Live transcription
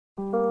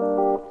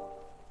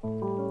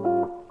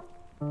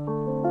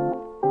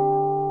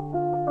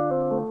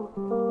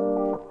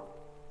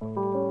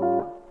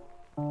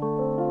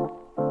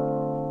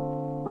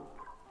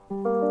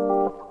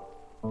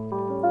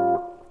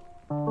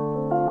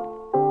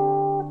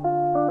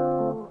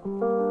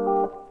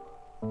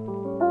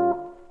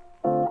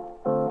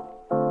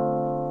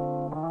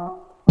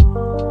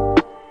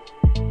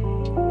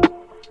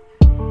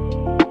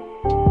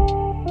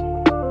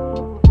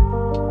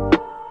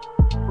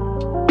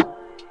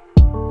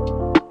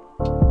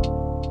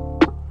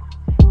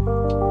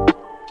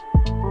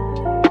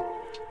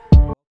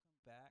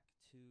Back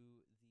to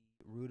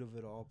the Root of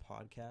It All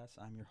podcast.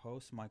 I'm your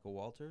host, Michael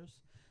Walters.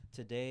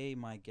 Today,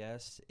 my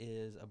guest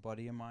is a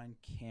buddy of mine,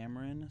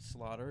 Cameron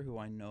Slaughter, who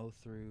I know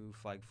through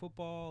flag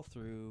football,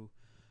 through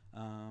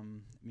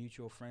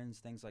mutual friends,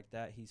 things like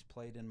that. He's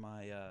played in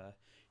my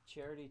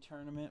charity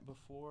tournament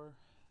before.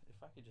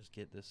 If I could just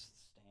get this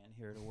stand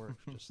here to work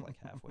just like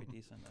halfway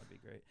decent, that'd be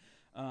great.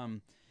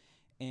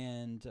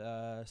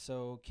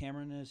 So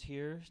Cameron is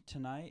here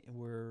tonight.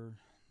 We're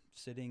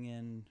sitting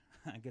in,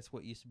 I guess,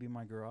 what used to be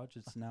my garage.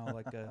 It's now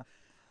like a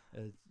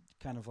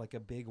kind of like a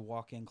big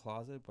walk-in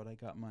closet, but I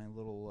got my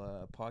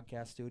little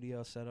podcast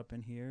studio set up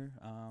in here.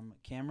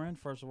 Cameron,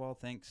 first of all,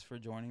 thanks for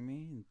joining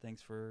me, and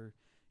thanks for,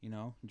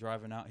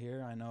 driving out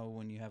here. I know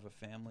when you have a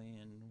family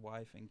and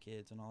wife and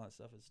kids and all that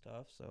stuff, it's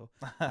tough. So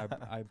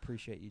I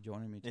appreciate you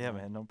joining me tonight. Yeah,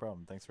 man, no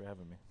problem. Thanks for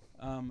having me.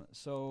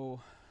 So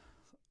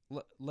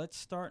let's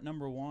start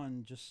number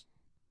one. Just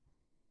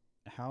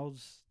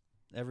how's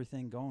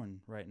everything going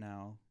right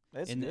now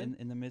It's in good.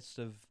 in the midst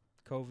of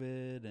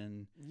COVID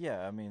and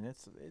Yeah, I mean,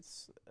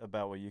 it's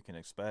about what you can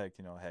expect,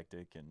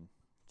 hectic and,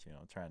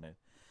 trying to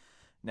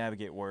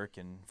navigate work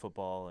and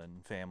football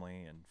and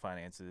family and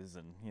finances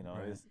and,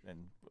 Right.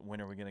 and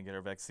when are we going to get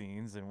our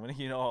vaccines and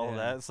when, all of Yeah.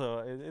 that. So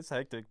it's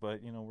hectic,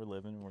 but, we're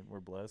living, we're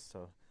blessed,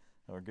 so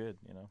we're good.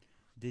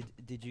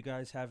 Did you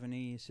guys have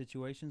any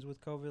situations with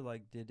COVID?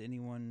 Like, did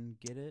anyone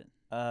get it?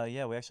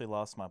 Yeah, we actually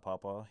lost my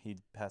papa. He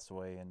passed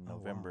away in Oh, wow.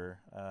 November.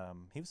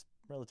 He was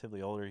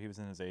relatively older. He was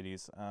in his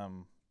 80s.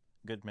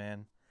 Good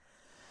man.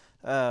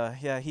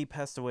 Yeah, he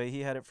passed away.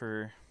 He had it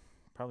for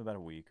probably about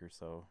a week or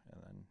so,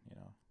 and then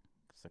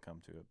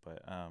succumbed to it.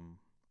 But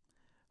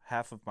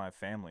half of my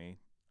family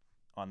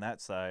on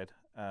that side,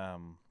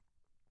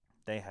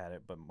 they had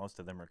it, but most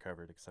of them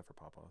recovered except for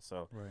Papa.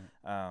 So Right.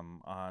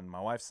 on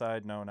my wife's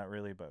side, no, not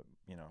really, but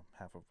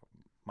half of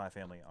my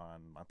family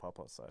on my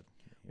Papa's side.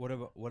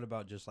 What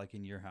about just like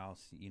in your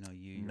house?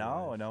 Your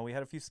No, wife? no, we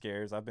had a few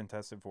scares. I've been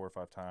tested 4 or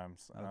 5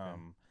 times.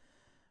 Okay.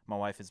 My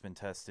wife has been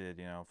tested,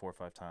 4 or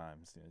 5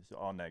 times. It's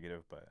all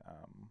negative,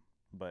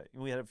 but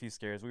we had a few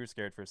scares. We were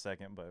scared for a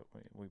second, but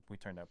we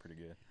turned out pretty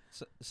good.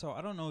 So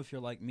I don't know if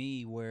you're like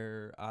me,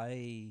 where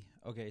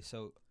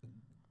so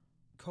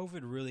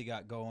COVID really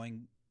got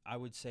going. I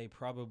would say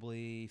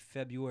probably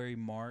February,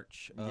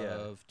 March Yeah,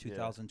 of yeah.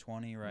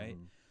 2020, right?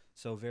 Mhm.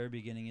 So very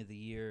beginning of the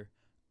year.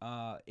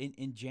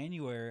 In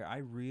January, I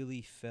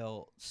really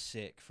felt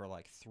sick for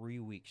like 3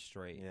 weeks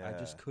straight. I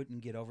just Yeah. couldn't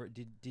get over it.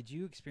 Did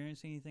you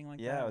experience anything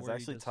like Yeah, that? I was Where you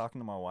actually just talking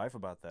to my wife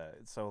about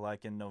that. So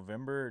like in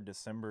November,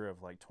 December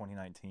of like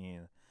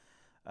 2019,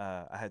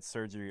 I had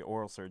surgery,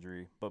 oral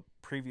surgery, but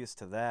previous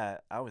to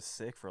that, I was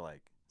sick for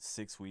like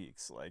 6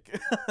 weeks. Like,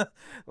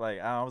 like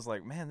I was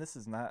like, man,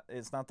 it's not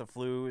the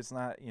flu. It's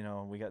not,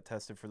 we got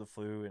tested for the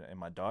flu, and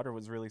my daughter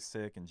was really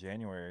sick in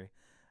January,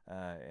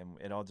 and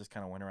it all just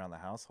kind of went around the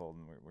household,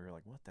 and we were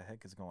like, what the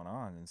heck is going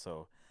on? And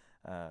so,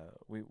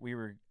 we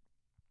were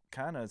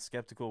kind of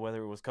skeptical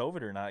whether it was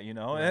COVID or not.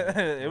 right,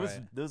 It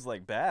was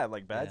like bad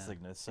yeah.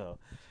 sickness. So,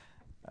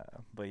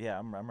 but yeah,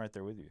 I'm right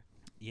there with you.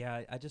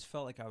 Yeah, I just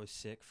felt like I was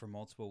sick for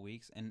multiple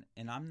weeks, and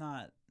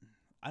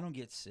I don't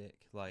get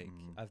sick. Like,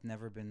 Mhm. I've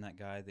never been that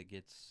guy that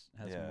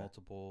has Yeah.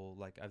 multiple,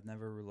 like, I've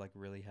never like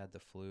really had the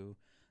flu.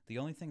 The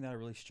only thing that I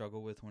really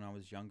struggled with when I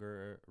was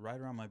younger, right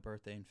around my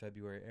birthday in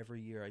February,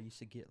 every year I used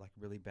to get like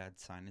really bad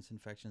sinus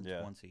infections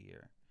Yeah. once a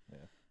year.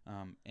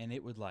 Yeah. And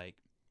it would like,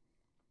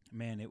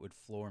 man, it would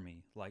floor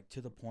me, like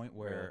to the point Really.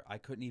 where I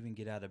couldn't even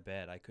get out of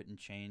bed. I couldn't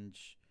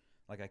change,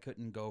 like I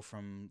couldn't go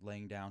from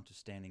laying down to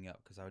standing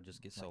up because I would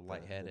just get so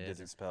Like the lightheaded.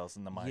 dizzy spells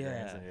and the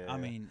migraines. Yeah, And I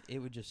mean, it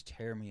would just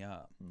tear me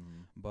up.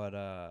 Mhm.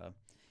 But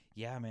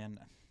yeah,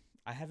 man,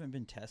 I haven't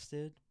been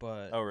tested,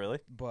 Oh, really?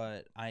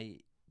 but I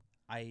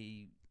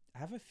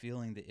have a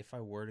feeling that if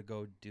I were to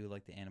go do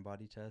like the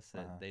antibody test,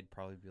 that Uh-huh. they'd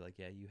probably be like,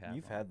 "Yeah, you have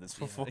You've one." had this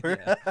Yeah, before.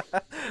 yeah.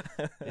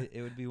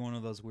 It would be one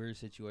of those weird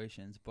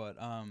situations. But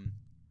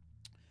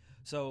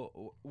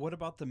so what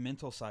about the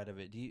mental side of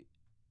it?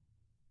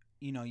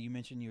 You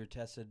mentioned you were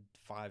tested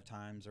 5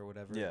 times or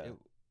whatever. Yeah.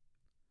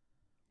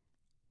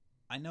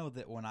 I know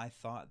that when I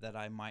thought that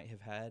I might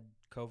have had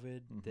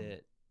COVID, Mhm.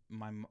 that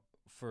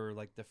for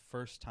like the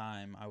first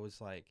time, I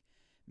was like,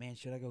 man,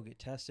 should I go get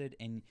tested?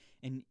 And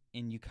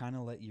you kind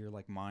of let your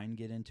like mind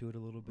get into it a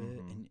little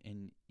bit,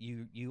 and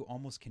you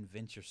almost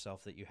convince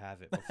yourself that you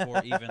have it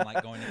before even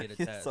like going to get a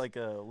test. It's like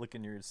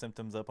looking your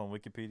symptoms up on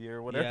Wikipedia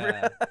or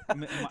whatever.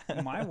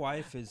 Yeah, my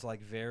wife is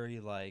like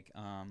very like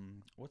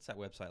what's that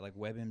website, like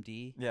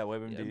WebMD? Yeah,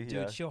 WebMD.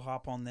 Dude, she'll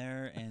hop on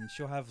there and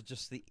she'll have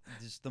just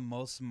the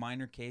most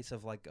minor case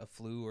of like a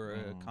flu or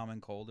a common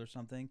cold or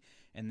something,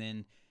 and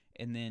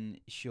then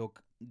she'll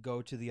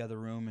go to the other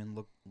room and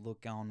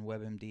look on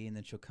WebMD, and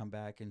then she'll come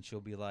back and she'll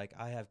be like,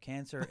 I have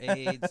cancer,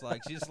 AIDS.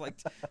 Like, she's like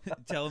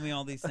telling me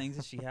all these things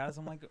that she has.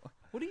 I'm like,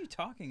 what are you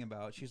talking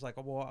about? She's like,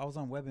 oh, well, I was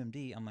on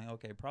WebMD. I'm like,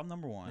 okay, problem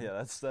number one. Yeah,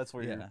 that's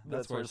where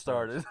that's where it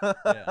started. started.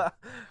 Yeah.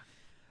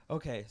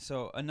 Okay,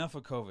 so enough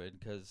of COVID,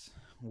 because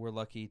we're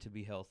lucky to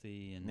be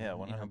healthy and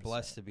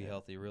blessed to be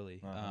healthy, really.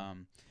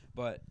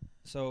 But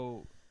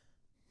so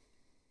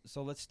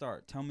let's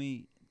start. Tell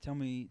me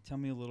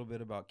a little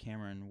bit about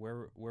Cameron.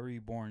 Where were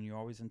you born? You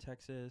always in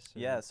Texas? Or?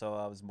 Yeah, so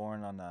I was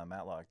born on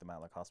Matlock, the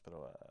Matlock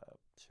Hospital. I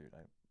can't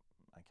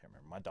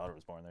remember. My daughter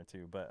was born there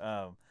too, but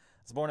I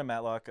was born in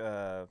Matlock,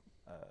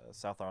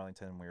 South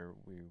Arlington.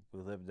 We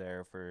lived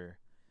there for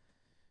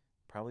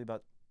probably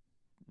about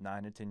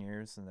 9 to 10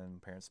 years, and then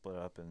parents split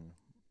up, and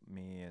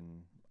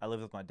I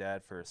lived with my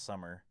dad for a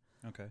summer.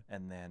 Okay.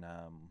 And then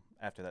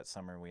after that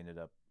summer, we ended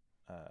up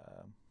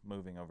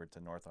moving over to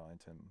North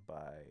Arlington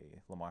by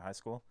Lamar High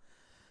School.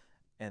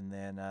 And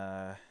then,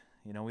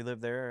 we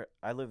lived there.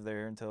 I lived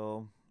there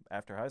until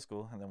after high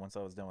school. And then once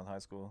I was done with high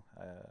school,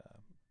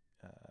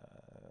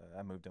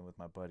 I moved in with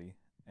my buddy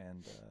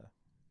and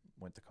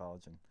went to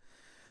college. And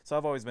so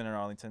I've always been in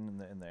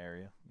Arlington in the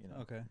area,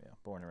 Okay. Yeah,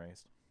 born and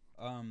raised.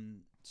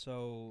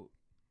 So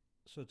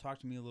talk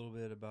to me a little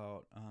bit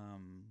about,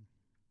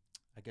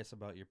 I guess,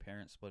 about your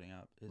parents splitting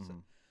up.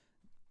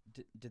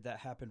 Did that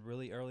happen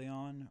really early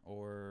on,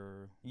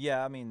 or?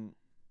 Yeah, I mean,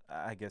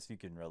 I guess you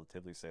can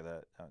relatively say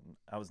that.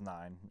 I was 8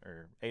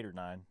 or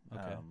 9.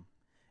 Okay.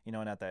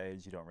 And at that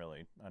age, you don't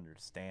really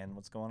understand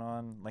what's going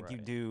on. Like, Right. you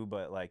do,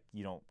 but, like,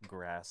 you don't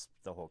grasp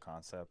the whole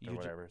concept or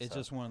whatever. It's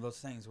just one of those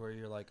things where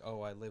you're like,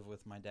 oh, I live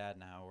with my dad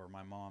now or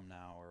my mom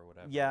now or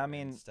whatever. Yeah, I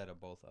mean, instead of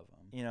both of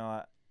them.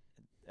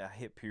 I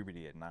hit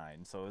puberty at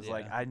 9, so it was Yeah.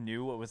 like I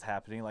knew what was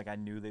happening. Like, I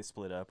knew they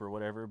split up or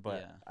whatever,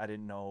 but Yeah. I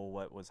didn't know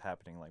what was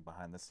happening, like,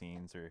 behind the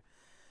scenes or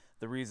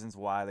the reasons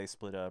why they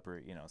split up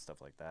or,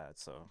 stuff like that,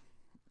 so...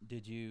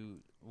 Did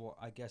you? Well,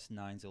 I guess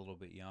 9's a little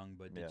bit young,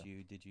 but did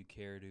Yeah. you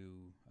care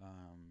to?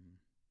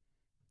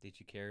 Did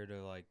you care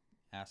to like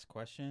ask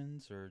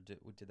questions, or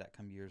did that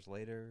come years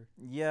later?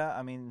 Yeah,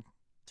 I mean,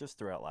 just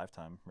throughout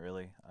lifetime,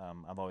 really.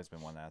 I've always been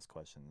one to ask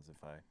questions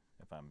if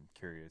I'm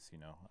curious,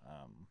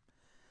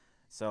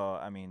 So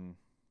I mean,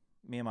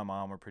 me and my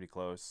mom were pretty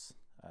close.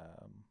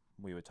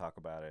 We would talk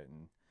about it,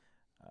 and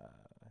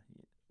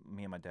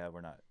me and my dad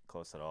were not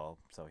close at all.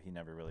 So he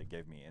never really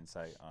gave me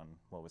insight on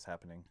what was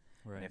happening.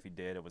 Right. And if he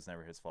did, it was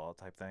never his fault,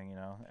 type thing,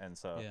 And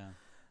so,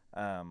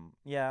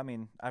 yeah. I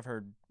mean, I've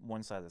heard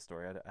one side of the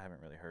story. I haven't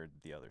really heard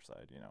the other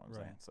side. You know what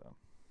I'm saying? So,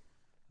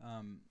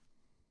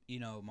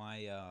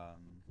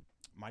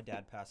 my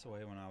dad passed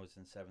away when I was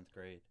in 7th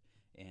grade,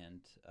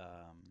 and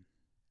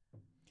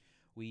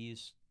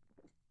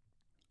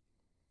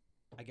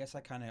I guess I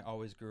kind of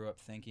always grew up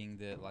thinking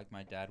that like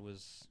my dad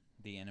was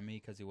the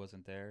enemy because he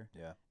wasn't there.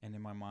 Yeah. And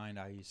in my mind,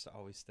 I used to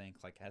always think,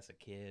 like, as a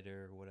kid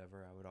or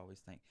whatever, I would always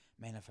think,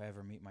 man, if I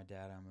ever meet my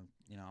dad, I'm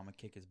gonna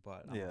kick his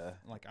butt.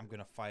 I'm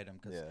gonna fight him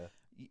because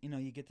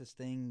you get this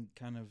thing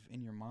kind of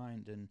in your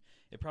mind, and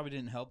it probably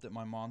didn't help that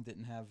my mom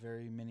didn't have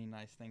very many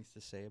nice things to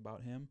say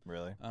about him.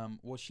 Really?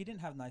 Well, she didn't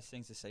have nice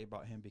things to say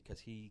about him because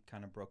he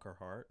kind of broke her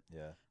heart.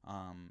 Yeah.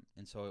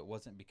 And so it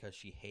wasn't because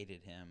she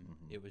hated him.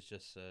 Mm-hmm. It was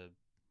just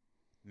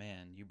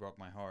man, you broke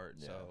my heart.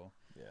 Yeah. So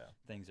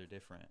things are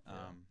different.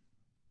 Yeah.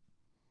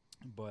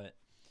 But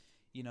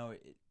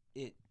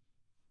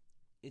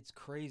it's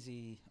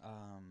crazy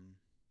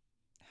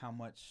how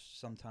much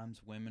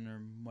sometimes women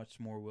are much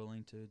more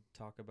willing to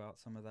talk about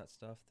some of that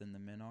stuff than the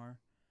men are.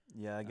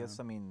 Yeah, I guess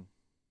I mean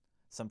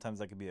sometimes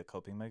that could be a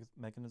coping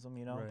mechanism,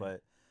 Right.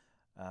 But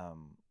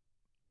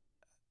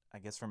I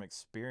guess from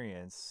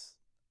experience,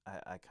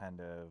 I kind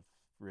of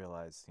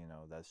realized,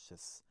 that's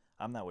just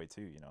I'm that way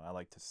too. I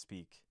like to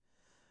speak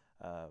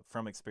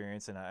from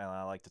experience, and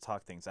I like to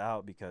talk things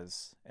out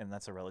and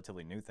that's a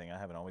relatively new thing. I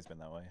haven't always been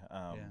that way.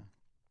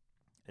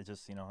 It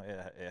just,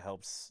 it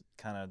helps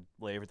kind of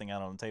lay everything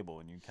out on the table,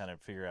 and you kind of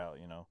figure out,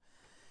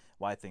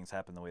 why things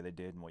happen the way they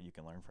did and what you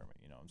can learn from it.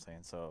 You know what I'm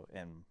saying? So,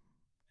 and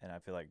I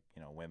feel like,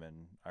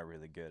 women are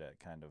really good at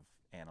kind of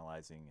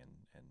analyzing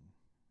and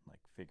like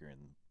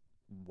figuring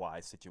why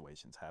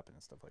situations happen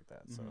and stuff like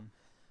that. Mm-hmm. So,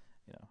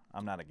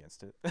 I'm not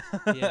against it.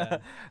 Yeah.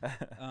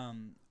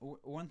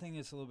 One thing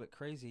that's a little bit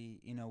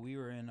crazy, we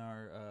were in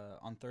our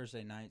on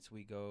Thursday nights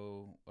we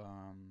go.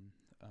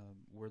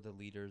 We're the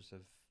leaders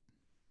of.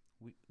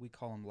 We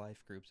call them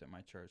life groups at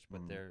my church,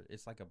 but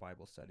it's like a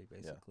Bible study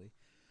basically.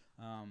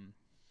 Yeah.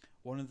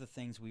 One of the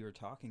things we were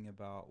talking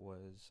about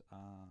was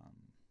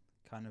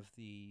kind of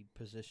the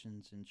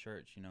positions in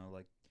church.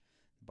 Like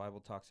the Bible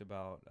talks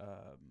about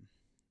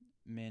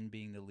men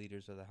being the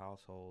leaders of the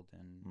household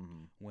and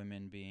Mm-hmm.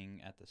 women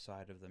being at the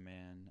side of the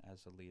man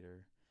as a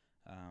leader.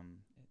 Um,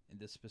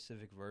 the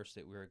specific verse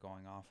that we were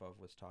going off of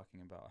was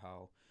talking about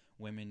how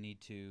women need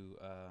to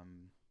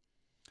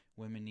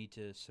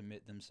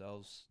submit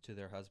themselves to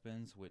their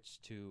husbands,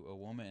 which to a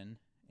woman,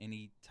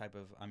 any type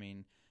of, I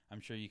mean, I'm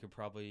sure you could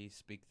probably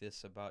speak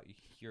this about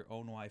your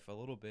own wife a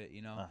little bit,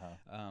 you know.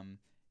 Uh-huh.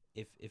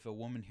 If a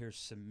woman hears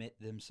submit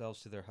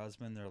themselves to their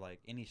husband, they're like,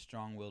 any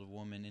strong-willed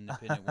woman,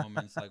 independent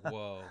woman's like,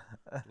 whoa,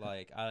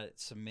 like, I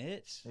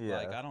submit,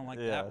 like, Yeah. I don't like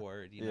Yeah. that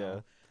word, you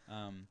Yeah.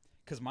 know.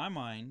 Because my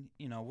mind,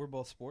 you know, we're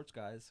both sports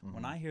guys.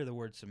 When Mhm. I hear the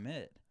word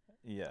submit,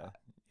 Yeah. You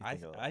I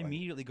think of, I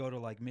immediately go to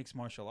like mixed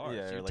martial arts.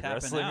 yeah, You're or like tapping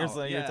wrestling out. or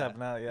something. Yeah. You're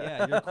tapping out. Yeah.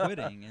 Yeah, you're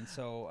quitting. And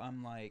so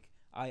I'm like,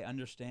 I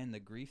understand the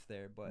grief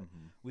there, but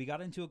Mhm. we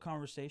got into a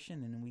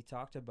conversation and we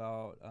talked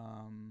about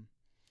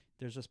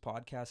there's this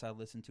podcast I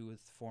listened to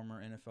with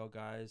former NFL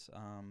guys.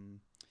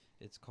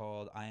 It's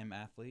called I Am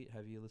Athlete.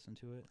 Have you listened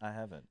to it? I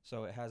haven't.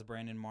 So it has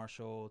Brandon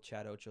Marshall,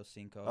 Chad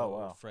Ochocinco, Oh,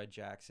 wow. Fred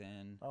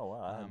Jackson. Oh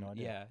wow, I had no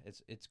idea. Yeah,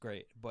 it's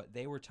great. But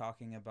they were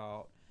talking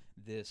about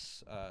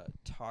this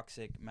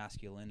toxic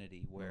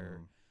masculinity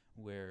where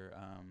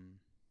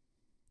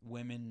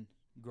women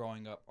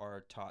growing up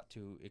are taught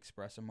to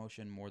express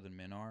emotion more than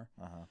men are.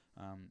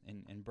 Uh-huh.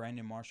 And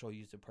Brandon Marshall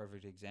used a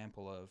perfect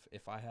example of,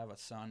 if I have a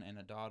son and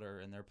a daughter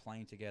and they're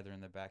playing together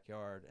in the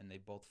backyard and they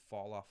both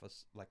fall off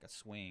like a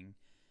swing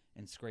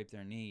and scrape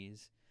their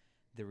knees,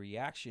 the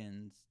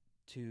reactions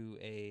to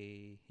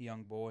a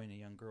young boy and a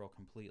young girl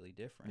completely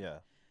different. Yeah.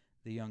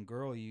 The young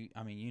girl, you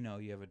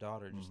have a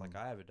daughter just like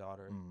I have a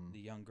daughter. Mhm. The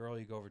young girl,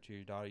 you go over to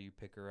your daughter, you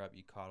pick her up,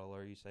 you coddle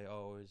her, you say,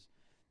 "Oh, is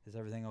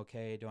everything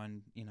okay? Do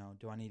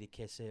I need to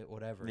kiss it?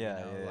 Whatever." Yeah,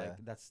 you know, yeah, like yeah.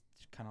 that's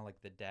kind of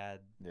like the dad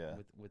Yeah.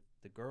 with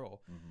the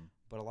girl. Mm-hmm.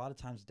 But a lot of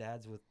times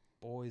dads with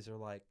boys are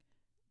like,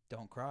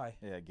 "Don't cry.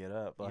 Yeah, get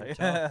up. You're Like,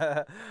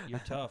 tough. You're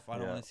tough. I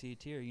don't Yeah. want to see a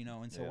tear," you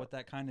know. And so Yeah. what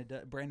that kind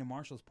of Brandon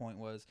Marshall's point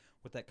was,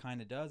 what that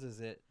kind of does is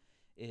it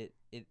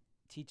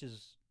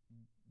teaches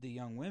the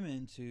young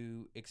women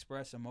to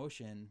express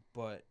emotion,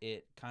 but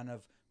it kind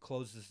of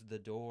closes the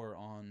door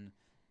on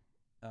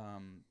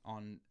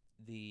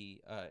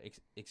the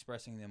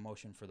expressing the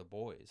emotion for the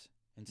boys.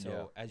 And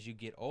so as you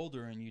get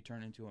older and you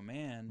turn into a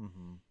man,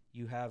 Mm-hmm.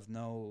 you have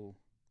no,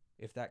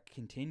 if that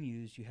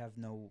continues, you have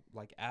no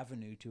like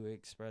avenue to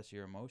express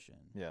your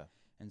emotion. Yeah.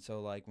 And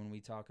so like when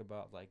we talk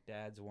about like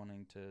dads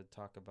wanting to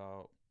talk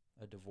about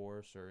a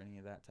divorce or any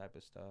of that type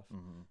of stuff,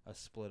 Mm-hmm. a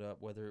split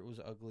up, whether it was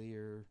ugly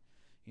or,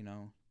 you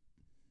know,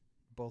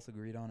 both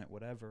agreed on it,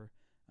 whatever.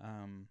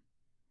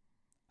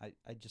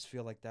 I just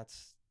feel like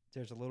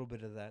there's a little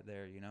bit of that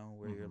there, you know,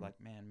 where you're Mhm. like,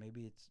 man,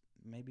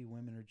 maybe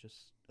women are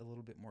just a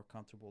little bit more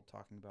comfortable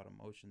talking about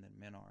emotion than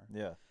men are.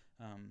 Yeah.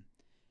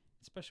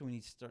 Especially when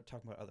you start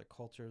talking about other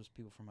cultures,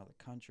 people from other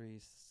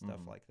countries, stuff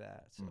Mhm. like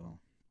that. So Mhm.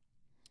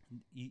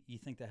 you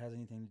think that has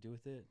anything to do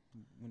with it?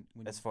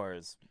 When As far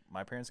as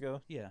my parents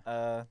go,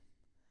 yeah.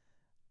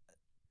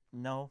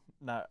 no,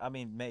 not. I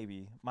mean,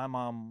 maybe my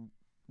mom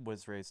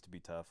was raised to be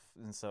tough,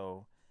 and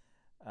so,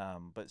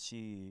 but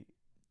she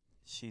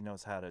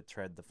knows how to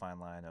tread the fine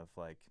line of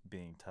like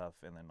being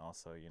tough and then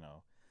also, you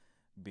know,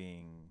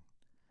 being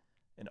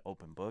an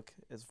open book,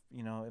 is,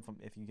 you know,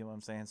 if you get what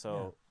I'm saying. So,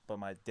 Yeah. but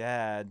my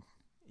dad,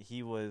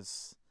 he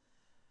was,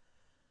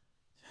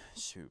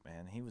 shoot,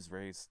 man, he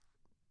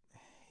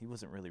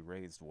wasn't really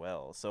raised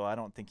well, so I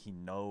don't think he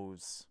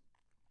knows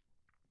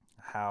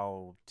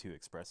how to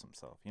express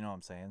himself. You know what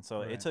I'm saying?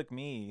 So Right. it took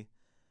me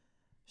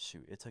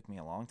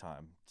a long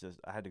time. Just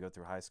I had to go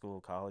through high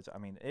school, college. I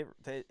mean,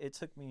 it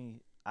took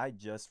me. I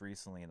just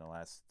recently, in the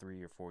last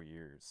 3 or 4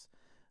 years,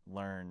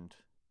 learned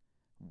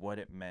what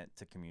it meant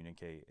to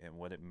communicate and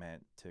what it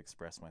meant to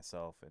express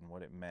myself and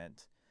what it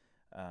meant,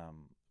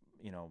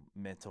 you know,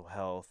 mental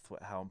health,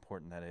 how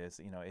important that is.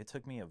 You know, it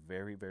took me a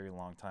very, very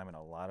long time and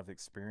a lot of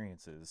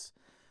experiences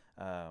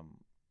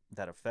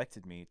that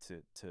affected me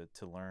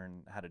to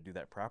learn how to do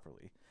that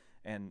properly.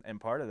 And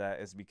part of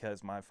that is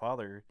because my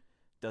father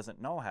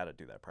doesn't know how to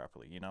do that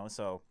properly, you know?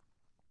 So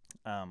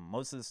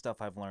most of the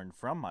stuff I've learned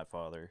from my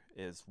father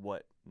is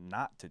what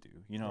not to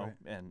do, you know?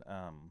 Right.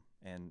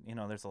 And you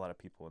know, there's a lot of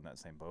people in that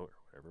same boat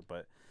or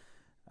whatever,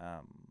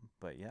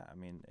 but yeah, I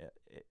mean,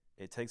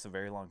 it takes a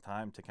very long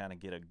time to kind of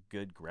get a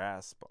good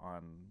grasp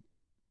on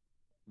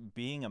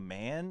being a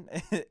man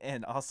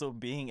and also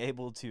being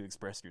able to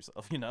express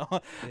yourself, you know?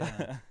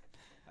 Yeah.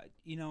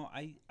 You know,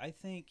 I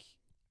think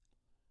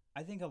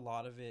a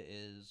lot of it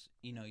is,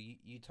 you know,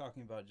 you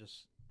talking about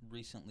just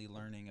recently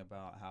learning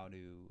about how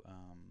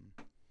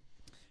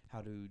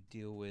to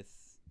deal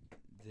with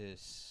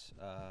this,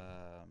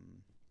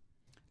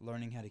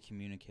 learning how to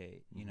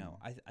communicate. You know,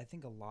 I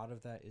think a lot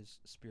of that is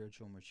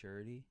spiritual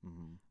maturity.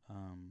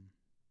 Mm-hmm.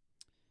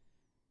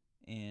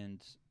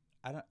 And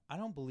I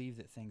don't believe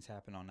that things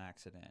happen on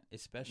accident,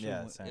 especially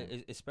Yeah, when,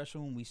 same.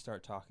 especially when we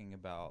start talking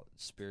about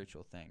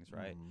spiritual things,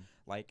 right? Mhm.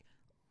 Like,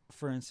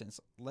 for instance,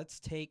 let's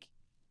take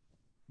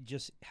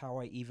just how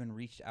I even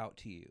reached out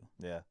to you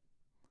Yeah.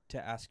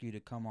 to ask you to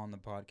come on the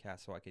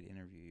podcast so I could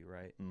interview you,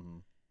 right? Mm-hmm.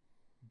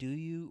 Do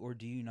you or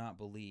do you not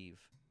believe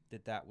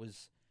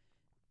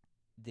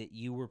that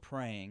you were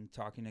praying,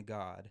 talking to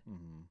God,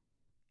 Mm-hmm.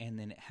 and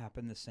then it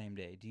happened the same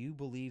day? Do you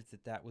believe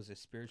that was a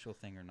spiritual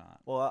thing or not?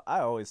 Well, I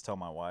always tell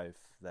my wife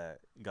that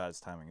God's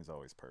timing is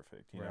always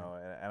perfect, you Right. know,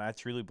 and I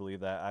truly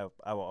believe that.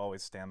 I will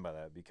always stand by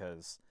that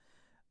because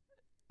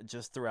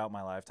just throughout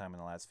my lifetime in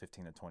the last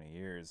 15 to 20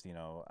 years, you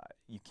know,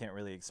 you can't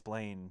really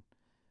explain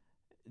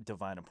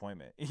divine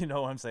appointment. You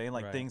know what I'm saying?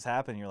 Like Right. things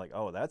happen, you're like,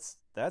 "Oh, that's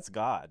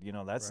God." You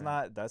know, that's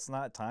Right.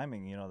 not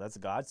timing, you know, that's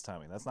God's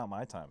timing. That's not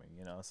my timing,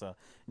 you know. So, and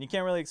you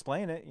can't really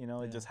explain it, you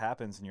know, it Yeah. just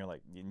happens and you're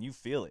like and you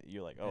feel it.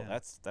 You're like, "Oh, Yeah.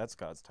 that's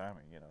God's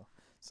timing," you know.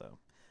 So,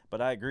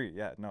 but I agree.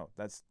 Yeah, no,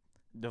 that's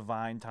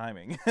divine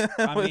timing.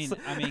 I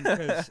mean,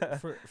 because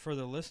for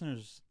the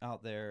listeners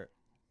out there,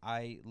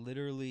 I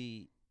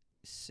literally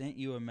sent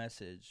you a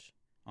message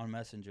on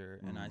Messenger,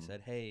 and I Mhm.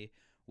 said, "Hey,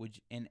 would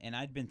you," and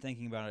I'd been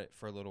thinking about it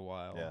for a little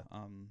while.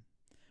 Yeah.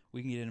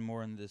 We can get into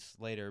more in this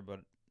later,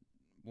 but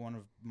one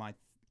of my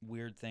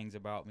weird things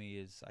about me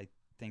is I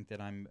think that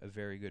I'm a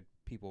very good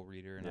people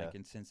reader, and I Yeah.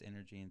 can sense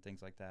energy and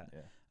things like that.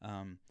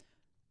 Yeah.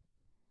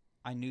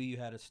 I knew you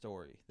had a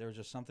story. There was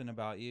just something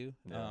about you.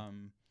 Yeah.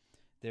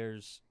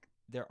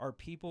 There are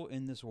people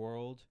in this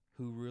world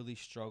who really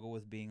struggle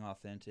with being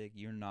authentic.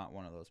 You're not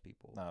one of those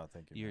people. No,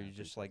 thank you. You're man. I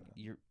just appreciate like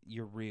that.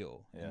 you're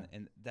real. Yeah.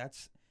 And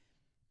that's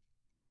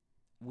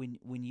when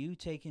you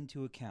take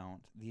into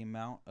account the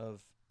amount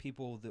of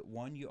people that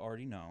one you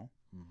already know,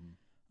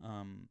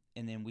 and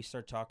then we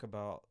start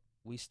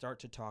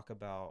to talk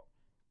about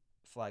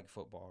flag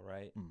football,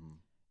 right?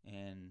 Mm-hmm.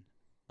 And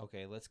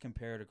okay, let's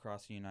compare it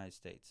across the United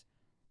States.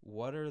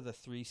 What are the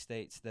 3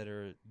 states that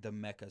are the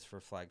meccas for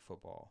flag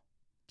football?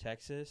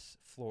 Texas,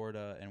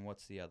 Florida, and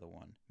what's the other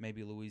one?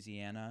 Maybe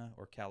Louisiana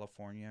or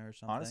California or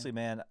something? Honestly,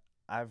 man,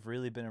 I've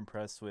really been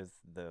impressed with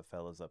the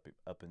fellas up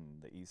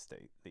in the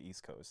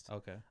East Coast.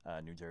 Okay.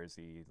 New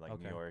Jersey, like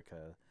Okay. New York,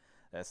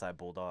 SI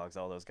Bulldogs,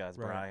 all those guys,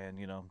 Right. Brian,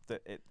 you know,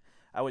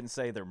 I wouldn't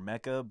say they're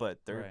Mecca, but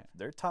Right.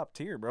 they're top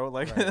tier, bro.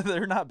 Like Right.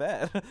 they're not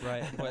bad.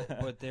 Right,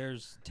 but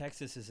there's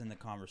Texas is in the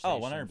conversation. Oh,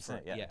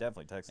 100%. Yeah,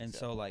 definitely Texas. And yeah.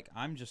 so like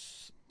I'm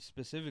just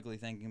specifically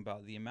thinking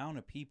about the amount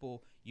of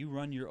people you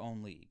run your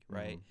own league,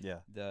 right? Mhm. Yeah.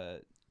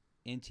 The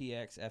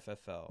NTX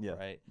FFL, Yeah.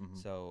 right? Mhm.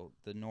 So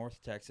the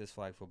North Texas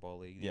Flag Football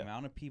League, the Yeah.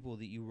 amount of people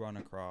that you run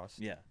across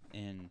Yeah.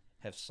 and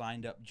have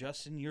signed up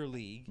just in your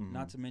league, Mhm.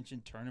 not to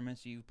mention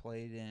tournaments you've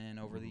played in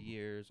over the Mhm.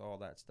 years, all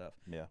that stuff.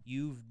 Yeah.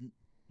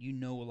 You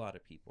know a lot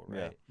of people,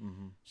 right? Yeah.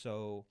 Mm-hmm.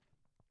 So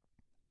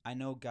I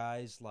know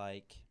guys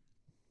like,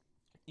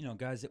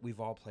 guys that we've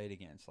all played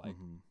against, like,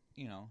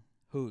 Mm-hmm.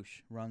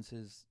 Hoosh runs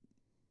his,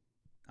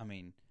 I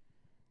mean,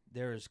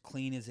 they're as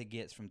clean as it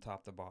gets from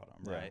top to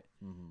bottom, right?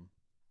 Mm-hmm.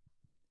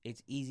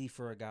 It's easy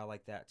for a guy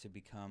like that to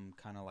become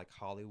kind of like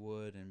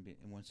Hollywood, and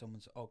when someone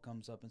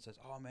comes up and says,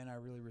 "Oh man, I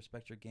really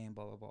respect your game,"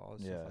 blah blah blah,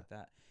 and stuff like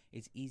that.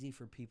 It's easy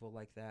for people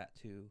like that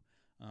to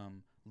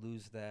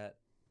lose that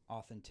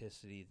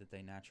authenticity that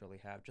they naturally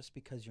have, just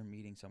because you're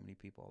meeting so many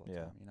people all the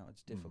time.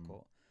 It's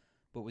difficult.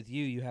 But with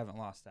you haven't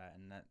lost that,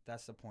 and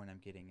that's the point I'm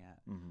getting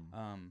at.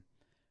 Mm-hmm.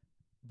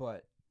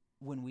 But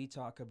when we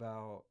talk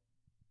about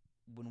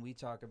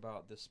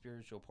the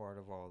spiritual part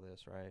of all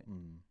this, right?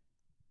 Mm-hmm.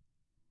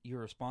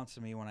 Your response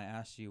to me when I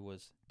asked you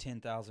was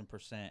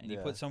 10,000%, and you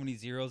Yeah. put so many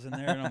zeros in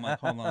there, and I'm like,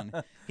 hold on,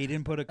 he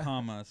didn't put a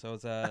comma, so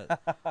it's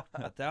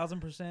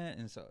 1,000%,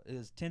 and so it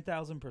was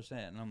 10,000%,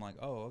 and I'm like,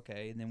 oh,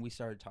 okay, and then we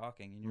started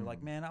talking, and you're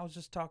like, man, I was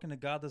just talking to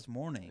God this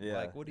morning, Yeah.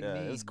 like, what do you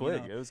need? It was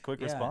quick. It was a quick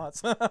Yeah.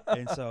 response.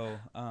 And so,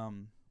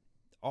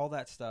 all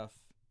that stuff,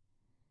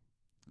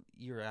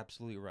 you're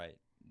absolutely right.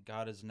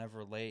 God is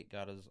never late.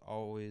 God is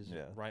always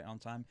right on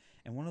time.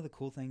 And one of the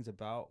cool things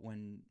about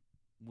when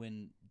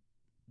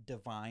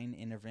divine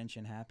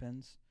intervention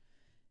happens,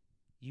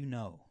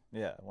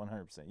 Yeah,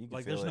 100%. You can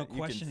like feel there's it. no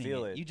questioning You can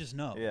feel it. You just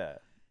know. Yeah.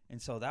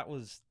 And so that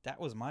was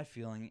my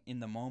feeling in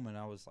the moment.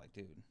 I was like,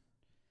 dude,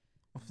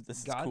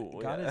 This God, is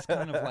cool. God is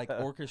kind of like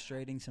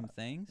orchestrating some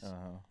things.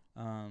 Uh-huh.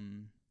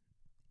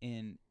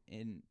 And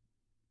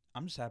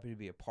I'm just happy to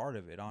be a part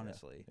of it,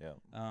 honestly. Yeah.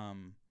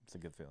 It's a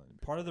good feeling.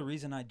 Part of the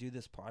reason I do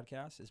this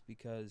podcast is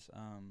because,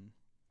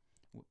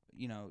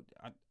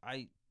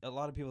 a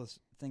lot of people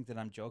think that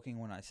I'm joking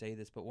when I say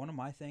this, but one of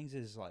my things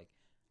is like,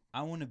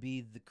 I want to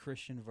be the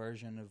Christian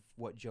version of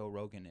what Joe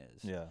Rogan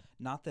is. Yeah.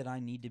 Not that I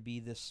need to be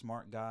this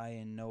smart guy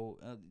and know,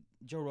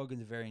 Joe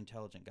Rogan's a very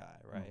intelligent guy,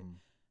 right? Mm-hmm.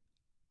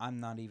 I'm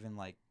not even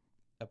like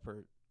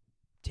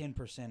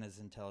 10% as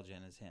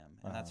intelligent as him,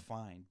 and that's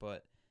fine.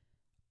 But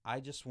I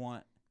just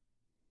want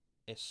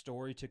a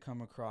story to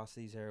come across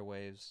these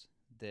airwaves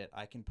that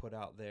I can put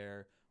out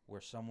there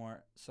where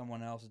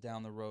someone else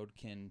down the road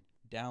can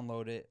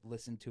download it,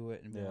 listen to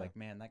it, and be like,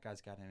 man, that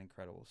guy's got an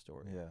incredible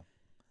story. Yeah.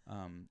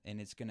 And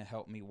it's going to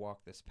help me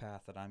walk this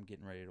path that I'm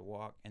getting ready to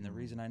walk. And the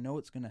reason I know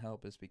it's going to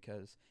help is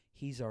because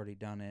he's already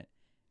done it,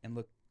 and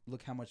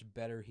look how much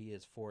better he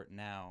is for it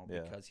now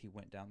because he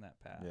went down that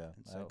path. Yeah,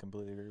 and so I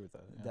completely agree with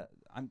that.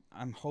 Yeah.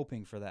 I'm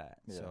hoping for that.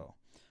 Yeah.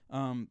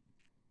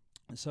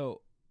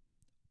 So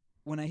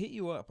when I hit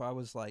you up, I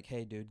was like,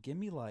 hey, dude, give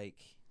me like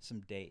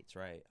some dates,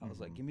 right? I was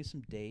like, give me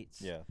some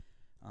dates. Yeah.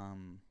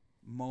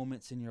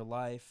 Moments in your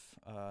life,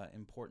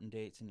 important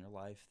dates in your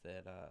life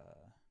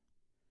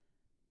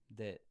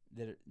that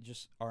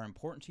just are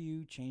important to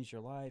you, change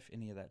your life,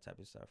 any of that type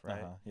of stuff,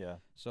 right? Yeah.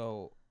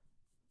 So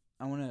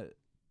I want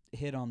to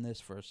hit on this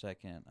for a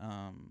second.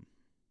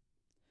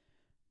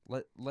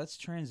 Let's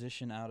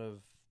transition out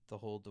of the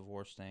whole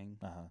divorce thing.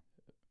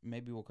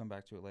 Maybe we'll come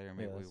back to it later.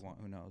 Maybe we won't.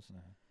 Who knows?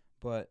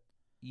 But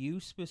you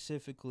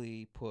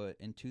specifically put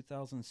in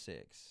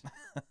 2006,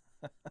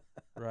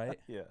 right?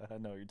 Yeah, I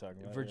know what you're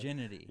talking about.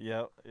 Virginity.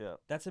 Yeah.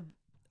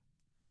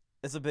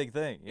 It's a big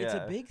thing. Yeah. It's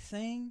a big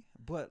thing,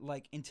 but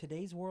like in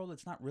today's world,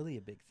 it's not really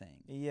a big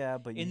thing. Yeah,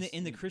 but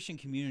in the Christian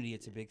community,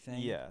 it's a big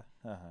thing. Yeah.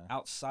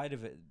 Outside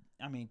of it,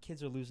 I mean,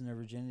 kids are losing their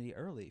virginity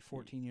early,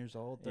 14 years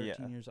old,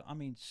 13 years old. I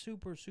mean,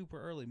 super,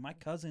 super early. My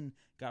cousin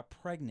got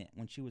pregnant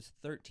when she was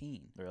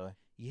 13. Really?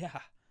 Yeah.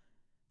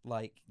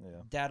 Like,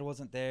 dad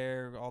wasn't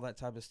there, all that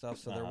type of stuff,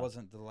 so there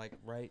wasn't the, like,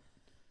 right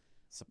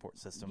support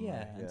system.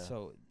 Yeah, and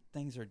so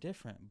things are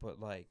different. But,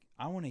 like,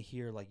 I want to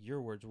hear, like,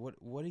 your words.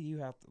 What do you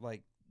have to,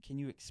 like, can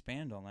you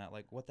expand on that?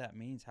 Like, what that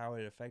means, how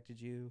it affected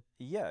you?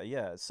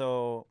 Yeah.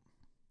 So,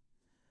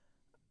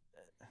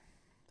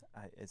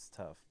 it's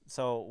tough.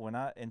 So,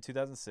 in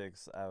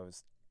 2006, I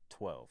was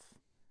 12,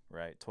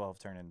 right? 12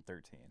 turning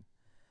 13.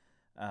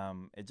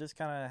 It just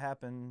kind of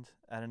happened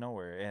out of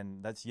nowhere,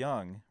 and that's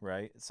young,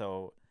 right?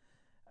 So,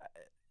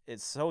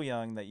 it's so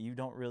young that you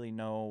don't really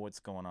know what's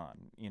going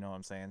on. You know what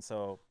I'm saying?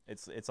 So,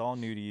 it's all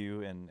new to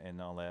you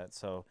and all that.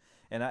 So,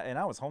 and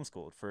I was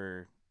homeschooled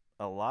for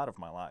a lot of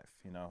my life,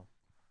 you know.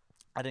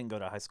 I didn't go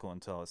to high school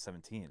until I was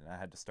 17, and I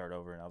had to start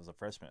over, and I was a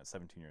freshman at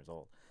 17 years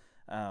old.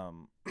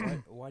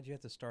 Why'd you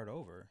have to start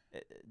over?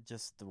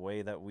 Just the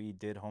way that we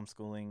did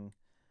homeschooling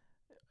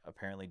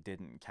apparently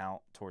didn't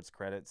count towards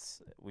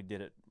credits. We did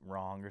it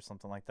wrong or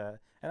something like that,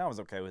 and I was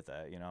okay with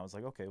that. You know, I was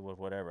like, okay, well,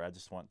 whatever. I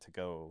just want to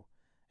go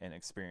and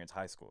experience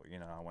high school. You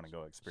know, I want to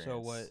go experience.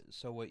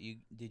 So what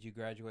did you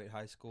graduate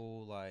high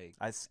school like?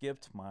 I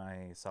skipped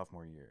my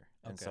sophomore year,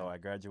 and so I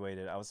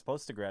graduated. I was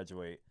supposed to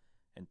graduate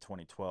in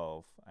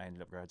 2012. I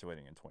ended up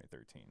graduating in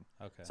 2013.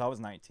 Okay. So I was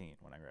 19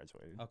 when I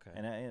graduated. Okay.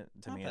 And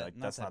to me, like,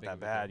 that's not that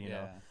bad, you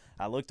know.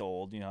 I looked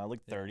old, you know. I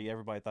looked 30.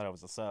 Everybody thought I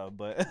was a sub,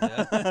 but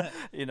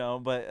you know.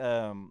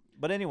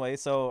 But anyway,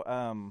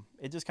 so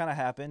it just kind of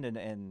happened,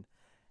 and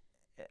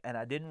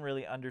I didn't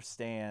really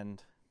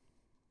understand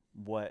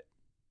what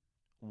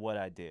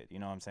I did. You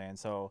know what I'm saying?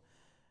 So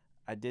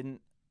I didn't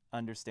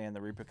understand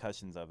the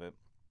repercussions of it.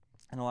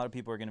 And a lot of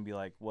people are going to be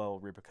like, well,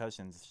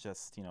 repercussions, it's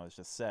just, you know, it's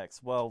just sex.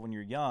 Well, when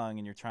you're young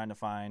and you're trying to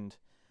find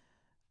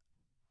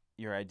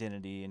your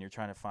identity and you're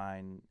trying to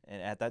find,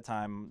 and at that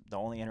time, the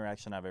only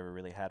interaction I've ever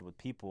really had with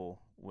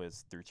people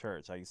was through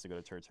church. I used to go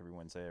to church every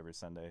Wednesday, every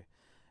Sunday.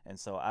 And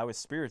so I was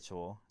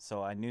spiritual.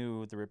 So I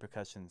knew the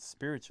repercussions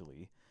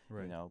spiritually,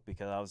 you know,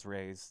 because I was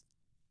raised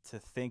to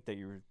think that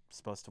you were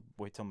supposed to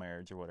wait till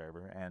marriage or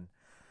whatever. And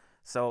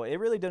so it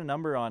really did a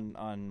number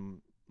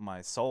on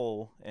my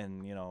soul,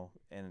 and, you know,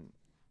 and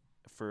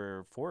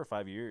for 4 or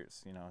 5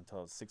 years, you know, until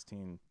I was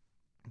 16,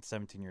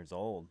 17 years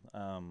old.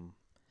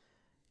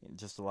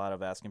 Just a lot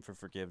of asking for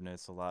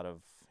forgiveness, a lot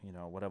of, you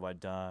know, what have I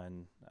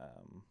done?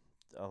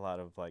 A lot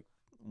of, like,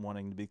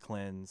 wanting to be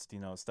cleansed, you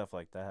know, stuff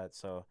like that.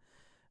 So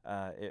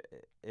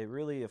it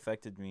really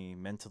affected me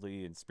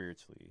mentally and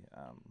spiritually.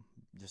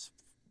 Just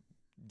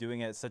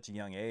doing it at such a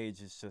young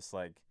age, it's just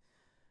like,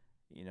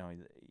 you know,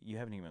 you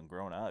haven't even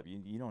grown up.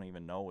 You don't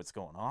even know what's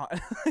going on.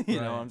 You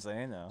know what I'm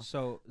saying? No.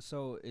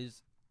 So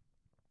is,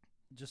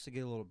 just to get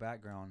a little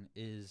background,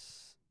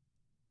 is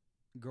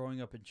growing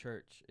up in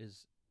church,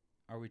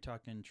 are we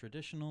talking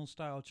traditional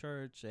style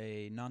church,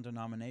 a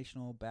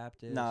non-denominational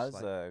Baptist? No,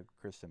 it's a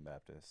Christian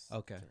Baptist.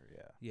 Okay. Church,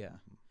 yeah.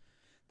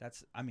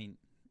 That's, I mean,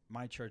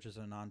 my church is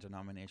a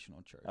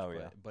non-denominational church. Oh,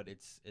 but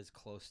it's as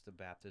close to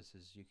Baptist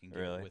as you can get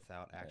really?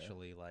 without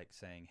actually like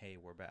saying, hey,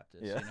 we're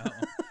Baptist, you know?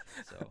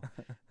 So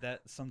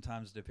that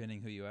sometimes,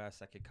 depending who you ask,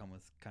 that could come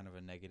with kind of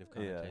a negative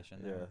connotation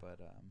there. But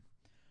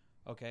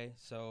okay,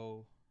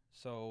 so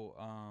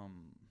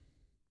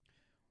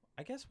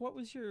I guess what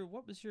was your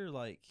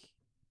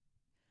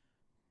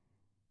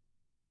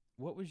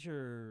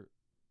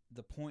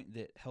the point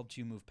that helped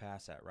you move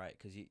past that, right?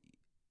 Because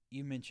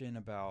you mentioned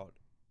about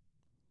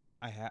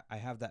I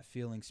have that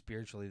feeling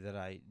spiritually that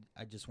I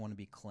just want to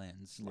be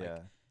cleansed.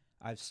 Like,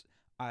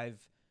 I've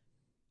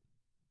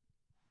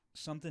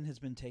something has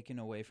been taken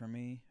away from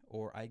me,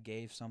 or I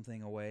gave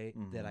something away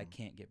that I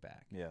can't get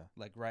back. Yeah.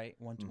 Like, right?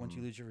 Once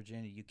you lose your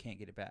virginity, you can't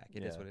get it back.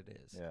 It is what it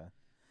is. Yeah.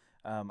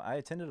 I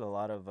attended a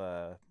lot of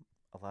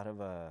what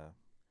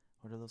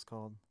are those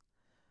called?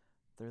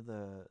 They're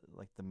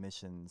the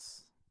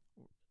missions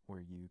where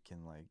you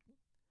can, like,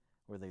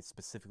 where they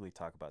specifically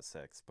talk about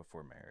sex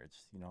before marriage.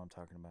 You know what I'm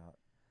talking about?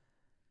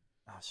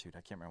 Oh shoot, I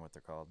can't remember what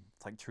they're called.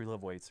 It's like True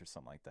Love Waits or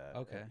something like that.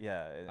 Okay.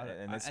 Yeah,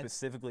 and they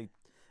specifically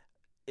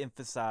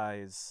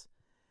emphasize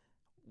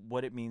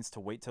what it means to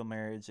wait till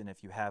marriage, and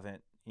if you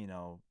haven't, you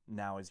know,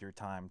 now is your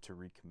time to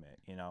recommit,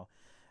 you know.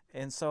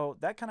 And so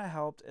that kind of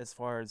helped as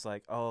far as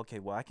like, oh, okay,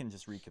 well, I can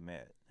just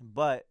recommit.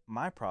 But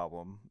my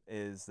problem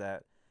is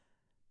that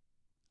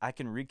I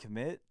can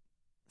recommit,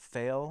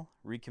 fail,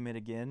 recommit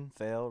again,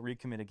 fail,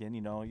 recommit again.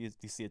 You know, you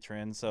see a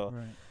trend. So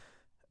Right.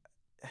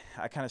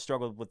 I kind of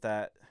struggled with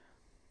that.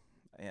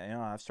 You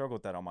know, I've struggled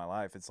with that all my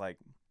life. It's like,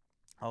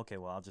 okay,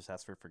 well, I'll just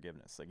ask for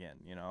forgiveness again.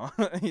 You know,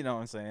 you know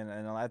what I'm saying?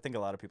 And I think a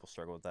lot of people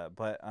struggle with that.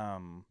 But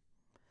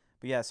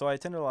yeah, so I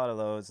attended a lot of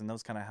those, and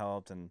those kind of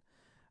helped. And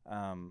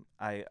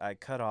I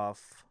cut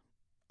off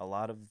a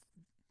lot of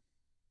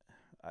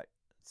I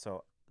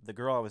so the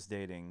girl I was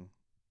dating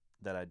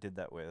that I did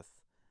that with,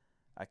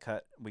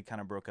 we kind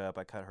of broke up.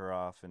 I cut her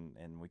off,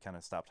 and we kind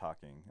of stopped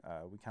talking.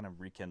 We kind of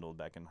rekindled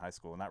back in high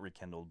school. Not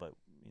rekindled, but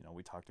you know,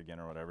 we talked again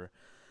or whatever.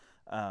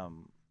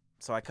 Um,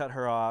 so I cut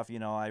her off. You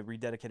know, I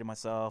rededicated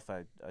myself.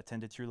 I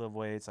attended True Love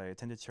Waits. I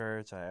attended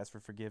church. I asked for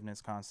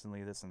forgiveness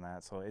constantly, this and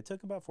that. So it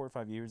took about 4 or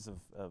 5 years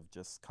of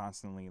just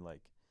constantly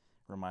like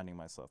reminding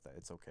myself that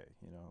it's okay.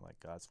 You know, like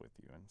God's with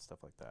you and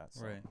stuff like that.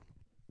 So.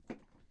 Right.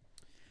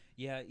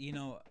 Yeah, you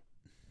know,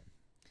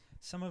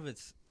 some of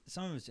it's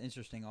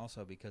interesting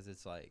also because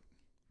it's like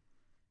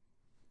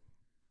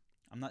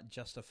I'm not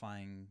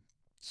justifying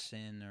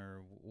sin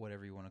or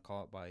whatever you want to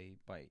call it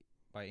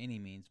by any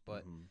means,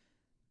 but Mhm.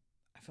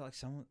 I feel like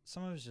some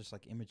of it's just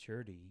like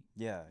immaturity.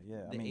 Yeah,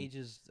 The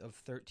ages of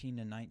 13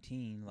 to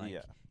 19, like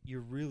yeah.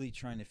 you're really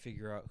trying to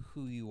figure out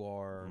who you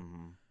are.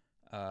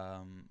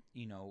 Mhm.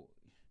 You know,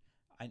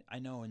 I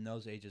know in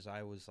those ages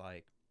I was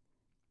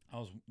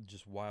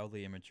just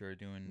wildly immature,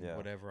 doing Yeah.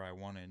 whatever I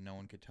wanted. No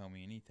one could tell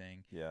me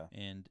anything, Yeah.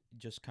 and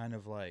just kind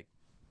of like,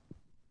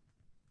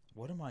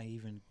 what am I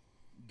even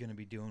gonna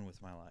be doing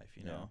with my life?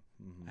 You know,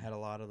 Mhm. I had a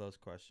lot of those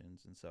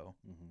questions, and so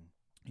Mhm.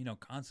 you know,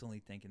 constantly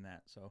thinking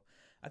that. So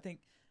I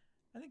think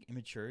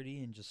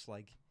immaturity and just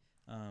like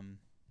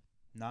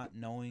not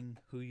knowing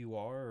who you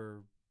are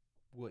or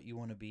what you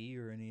want to be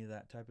or any of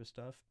that type of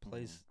stuff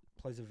plays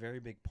a very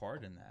big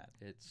part in that.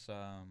 It's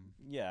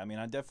Yeah, I mean,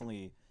 I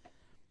definitely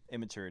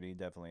immaturity,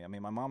 definitely. I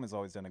mean, my mom has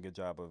always done a good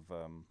job of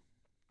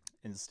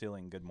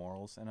instilling good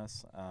morals in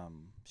us.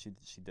 She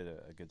did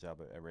a good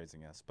job at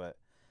raising us, but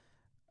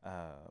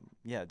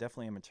yeah,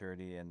 definitely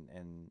immaturity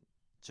and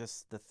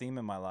just the theme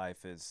in my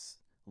life is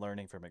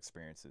learning from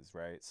experiences,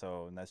 right?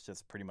 So, and that's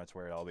just pretty much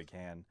where it all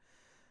began.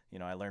 You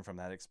know, I learned from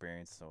that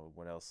experience. So,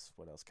 what else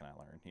can I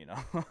learn? You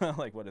know,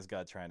 like what is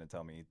God trying to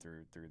tell me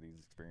through these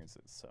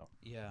experiences? So,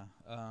 yeah.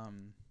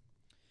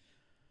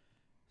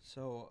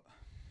 So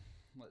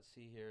let's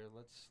see here.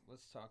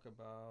 Let's talk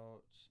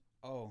about.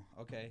 Oh,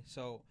 okay.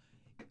 So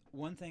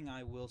one thing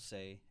I will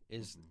say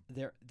is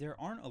Mhm. there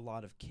aren't a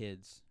lot of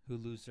kids who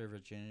lose their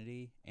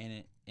virginity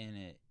and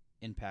it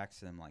impacts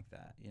them like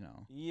that, you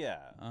know.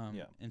 Yeah,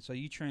 yeah. And so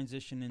you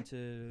transition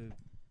into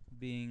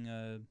being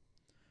a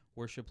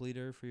worship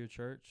leader for your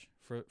church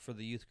for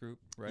the youth group,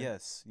 right?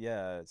 Yes,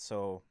 yeah.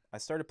 So I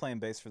started playing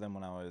bass for them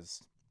when it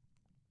was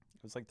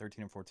like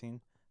 13 and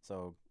 14.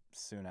 So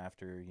soon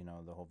after, you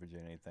know, the whole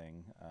virginity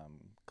thing,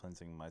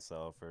 cleansing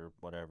myself or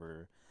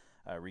whatever,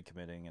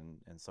 recommitting.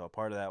 And so a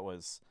part of that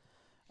was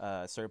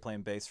I started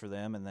playing bass for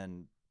them. And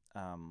then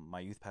my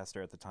youth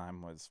pastor at the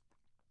time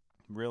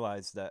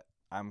realized that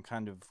I'm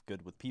kind of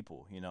good with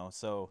people, you know.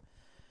 So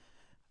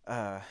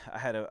I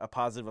had a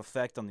positive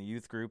effect on the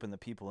youth group and the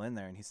people in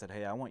there. And he said,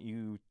 "Hey, I want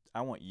you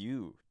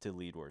to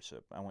lead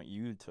worship. I want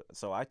you to."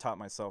 So I taught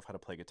myself how to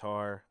play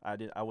guitar.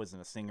 I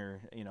wasn't a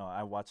singer, you know.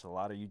 I watched a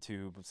lot of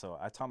YouTube, so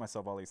I taught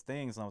myself all these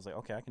things, and I was like,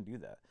 okay, I can do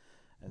that.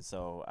 And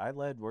so I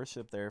led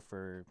worship there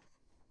for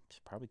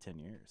probably 10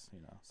 years,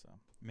 you know. So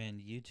Man,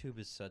 YouTube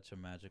is such a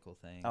magical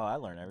thing. oh, I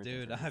learned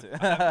everything. Dude, from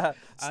YouTube. I've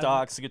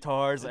Stocks,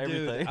 guitars,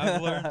 everything. dude,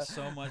 I've learned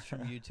so much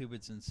from YouTube.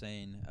 It's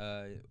insane.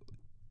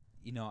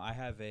 You know, I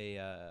have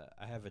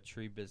a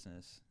tree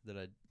business that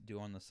I do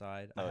on the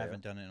side. Oh, I yeah?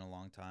 haven't done it in a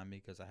long time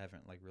because I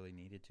haven't like really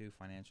needed to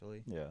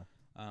financially. Yeah.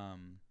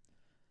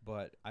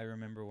 But I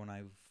remember when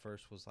I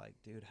first was like,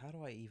 dude, how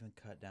do I even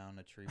cut down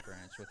a tree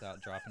branch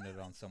without dropping it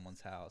on someone's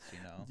house, you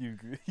know?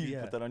 You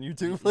Yeah. put that on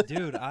YouTube?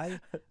 Dude, I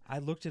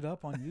looked it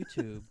up on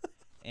YouTube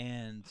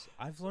and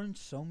I've learned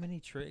so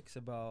many tricks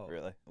about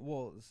Really?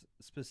 well,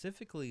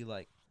 specifically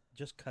like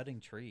just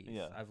cutting trees.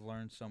 Yeah. I've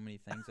learned so many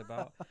things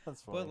about.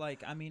 That's funny. But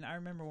like, I mean, I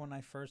remember when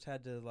I first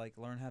had to like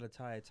learn how to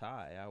tie a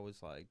tie. I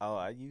was like, oh,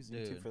 I use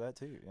YouTube dude, for that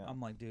too. Yeah.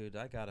 I'm like, dude,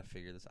 I gotta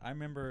figure this. I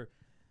remember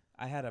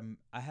I had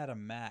a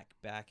Mac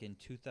back in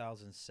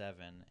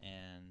 2007,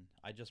 and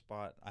I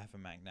have a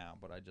Mac now,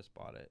 but I just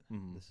bought it.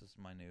 Mhm. This is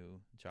my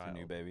new It's a child.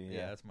 new baby. Yeah,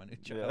 Yeah. that's my new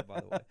Yeah. child,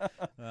 by the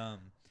way.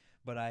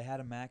 But I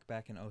had a Mac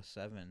back in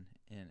 '07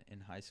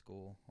 in high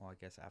school. Well, I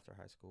guess after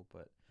high school,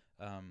 but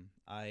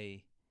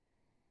I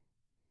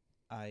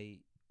I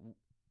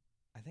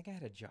think I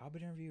had a job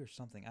interview or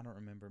something. I don't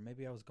remember.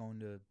 Maybe I was going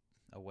to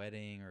a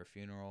wedding or a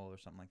funeral or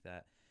something like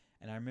that.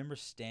 And I remember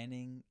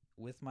standing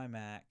with my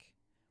Mac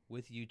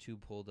with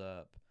YouTube pulled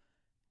up,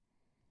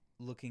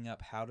 looking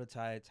up how to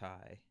tie a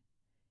tie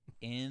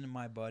in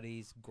my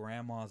buddy's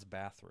grandma's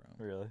bathroom,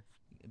 Really?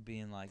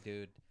 being like,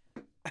 dude,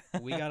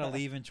 we gotta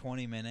leave in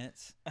 20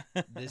 minutes.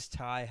 This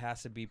tie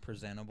has to be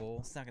presentable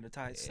It's not gonna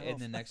tie itself in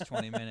the next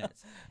 20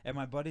 minutes. And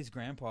my buddy's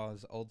grandpa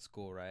is old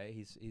school, right?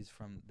 He's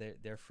from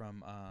they're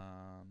from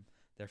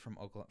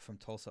from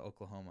Tulsa,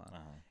 Oklahoma.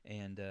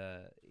 And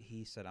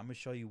he said, I'm gonna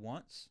show you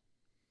once,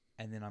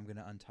 and then I'm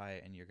gonna untie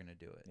it, and you're gonna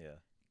do it. Yeah.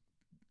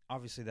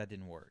 Obviously that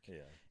didn't work. Yeah.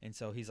 And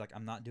so he's like,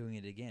 I'm not doing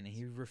it again, and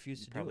he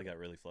refused to do it. Probably got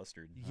really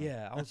flustered.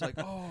 Yeah, I was like,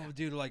 oh,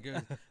 dude, like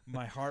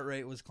my heart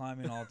rate was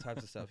climbing, all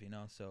types of stuff, you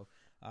know. So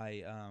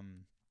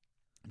I'm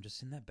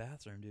just in that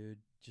bathroom, dude,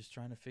 just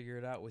trying to figure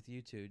it out with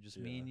YouTube, just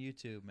me and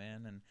YouTube,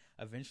 man. And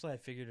eventually I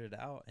figured it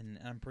out, and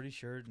I'm pretty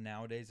sure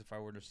nowadays if I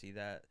were to see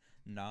that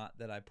knot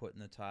that I put in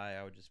the tie,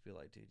 I would just be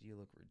like, dude, you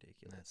look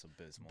ridiculous. That's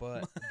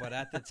abysmal. But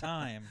at the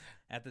time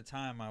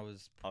I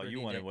was all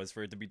you wanted was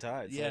for it to be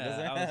tied. So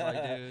yeah, I was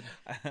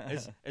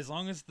like, dude, as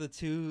long as the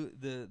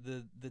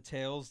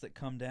tails that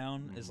come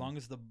down, as long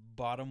as the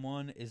bottom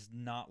one is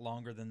not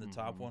longer than the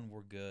top one,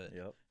 we're good.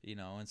 Yep. You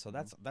know, and so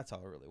that's all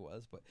it really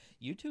was. But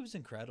YouTube's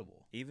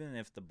incredible. Even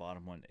if the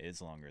bottom one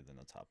is longer than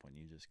the top one,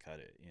 you just cut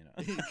it. You know,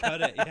 You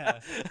cut it. Yeah,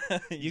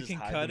 you can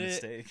hide cut the it.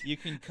 mistake. You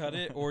can cut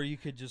it, or you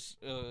could just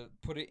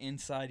put it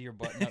inside your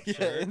button-up Yeah,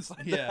 shirt.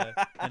 inside Yeah,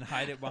 and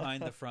hide it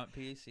behind the front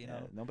piece. You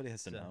know, nobody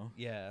has to know.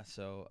 Yeah.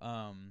 So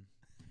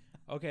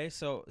okay.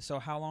 So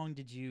how long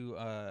did you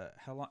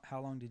how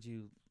long did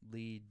you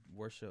lead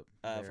worship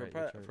there at your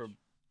church? For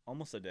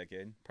almost a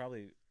decade,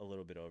 probably a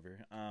little bit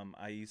over.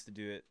 I used to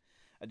do it.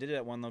 I did it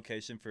at one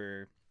location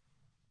for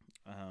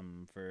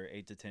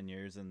 8 to 10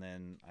 years, and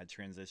then I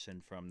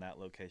transitioned from that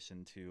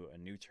location to a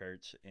new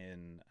church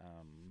in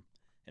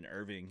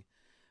Irving,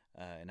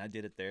 and I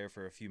did it there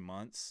for a few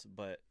months.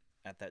 But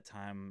at that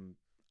time,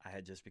 I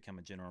had just become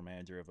a general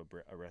manager of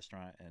a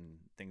restaurant, and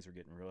things were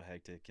getting real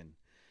hectic, and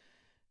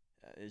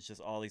it's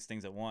just all these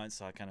things at once.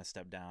 So I kind of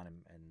stepped down,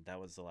 and that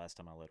was the last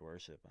time I led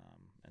worship.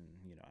 And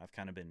you know, I've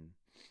kind of been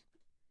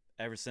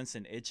ever since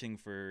itching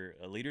for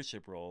a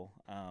leadership role.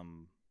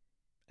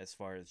 As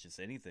far as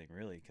just anything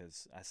really,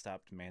 because I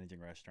stopped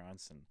managing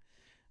restaurants and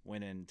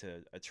went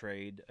into a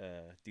trade,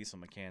 diesel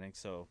mechanic.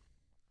 So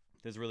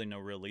there's really no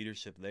real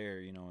leadership there,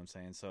 you know what I'm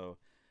saying? So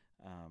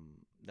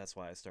that's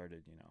why I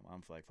started, you know,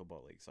 I'm Flag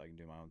Football League, so I can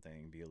do my own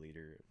thing, be a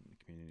leader in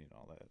the community and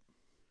all that.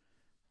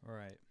 All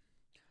right.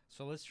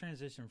 So let's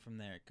transition from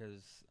there,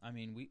 because I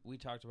mean, we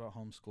talked about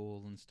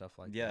homeschool and stuff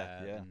like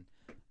that. Yeah. And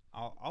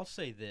I'll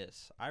say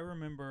this. I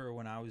remember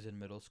when I was in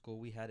middle school,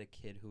 we had a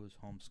kid who was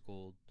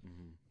homeschooled.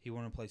 Mm-hmm. He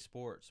wanted to play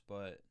sports,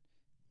 but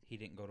he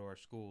didn't go to our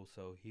school,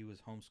 so he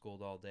was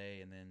homeschooled all day.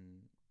 And then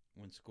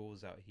when school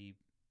was out, he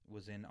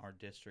was in our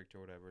district or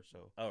whatever.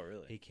 So Oh,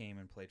 really? he came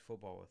and played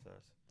football with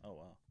us. Oh,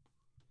 wow.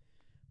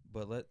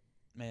 But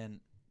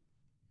man,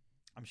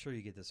 I'm sure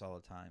you get this all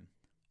the time.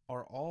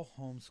 Are all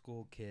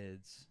homeschool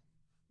kids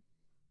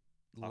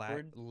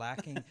Awkward?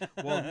 lacking?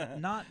 Well,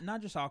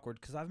 not just awkward,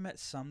 because I've met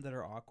some that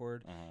are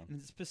awkward,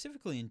 and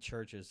specifically in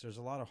churches. There's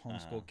a lot of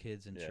homeschool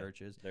kids in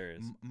churches. There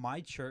is. My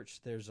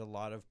church, there's a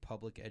lot of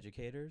public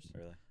educators.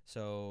 Really?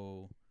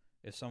 So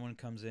if someone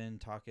comes in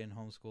talking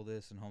homeschool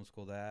this and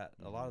homeschool that,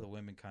 a lot of the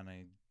women kind of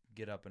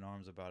get up in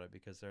arms about it,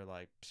 because they're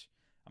like,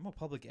 I'm a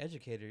public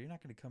educator. You're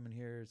not going to come in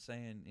here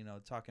saying, you know,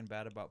 talking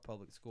bad about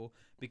public school,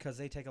 because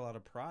they take a lot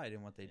of pride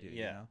in what they do.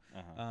 Yeah.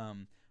 You know?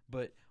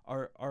 But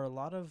are a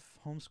lot of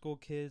homeschool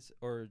kids,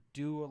 or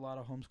do a lot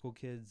of homeschool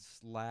kids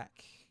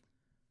lack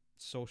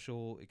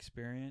social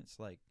experience?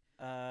 Like,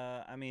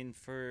 I mean,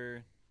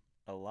 for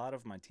a lot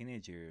of my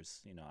teenage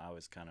years, you know, I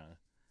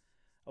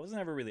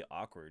wasn't ever really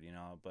awkward, you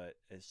know, but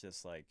it's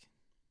just like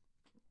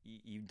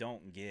you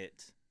don't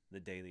get the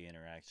daily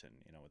interaction,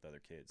 you know, with other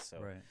kids.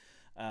 So, right.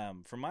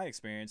 From my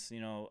experience, you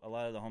know, a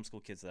lot of the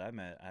homeschool kids that I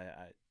met,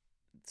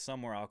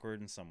 some were awkward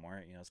and some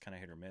weren't. You know, it's kind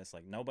of hit or miss.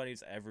 Like,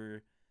 nobody's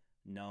ever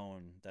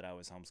known that I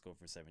was homeschooled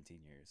for 17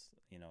 years.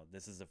 You know,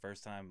 this is the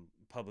first time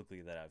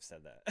publicly that I've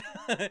said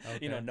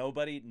that. You know,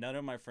 none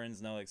of my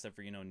friends know except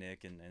for, you know,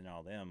 Nick and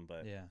all them,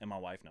 but and my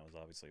wife knows,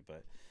 obviously,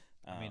 but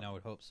I mean, I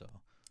would hope so.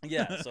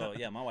 Yeah, so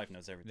yeah, my wife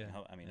knows everything.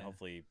 Yeah, I mean, yeah.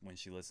 hopefully when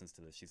she listens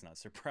to this, she's not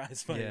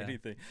surprised by Yeah.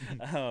 anything.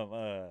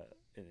 And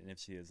if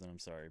she is, then I'm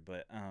sorry.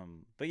 But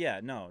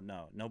yeah, no,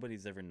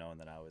 nobody's ever known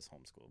that I was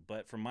homeschooled.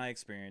 But from my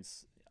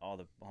experience, all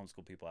the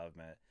homeschool people I've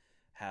met,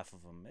 half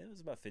of them, it was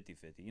about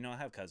 50-50. You know, I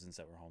have cousins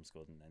that were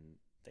homeschooled, and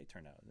they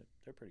turned out,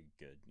 they're pretty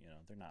good. You know,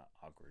 they're not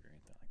awkward or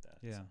anything like that.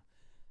 Yeah. So.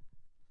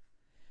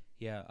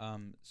 Yeah.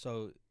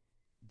 So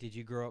did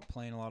you grow up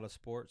playing a lot of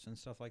sports and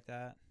stuff like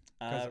that?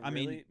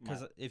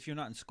 Because if you're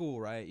not in school,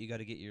 right, you got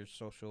to get your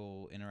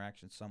social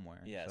interaction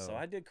somewhere. Yeah, so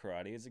I did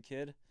karate as a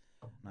kid.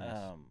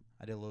 Nice.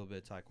 I did a little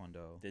bit of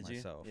taekwondo did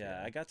myself. you?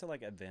 Yeah, I got to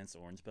like advanced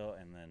orange belt,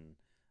 and then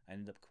I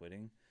ended up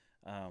quitting.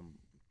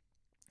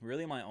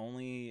 Really, my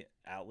only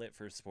outlet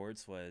for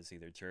sports was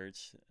either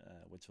church,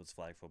 which was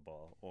flag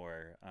football,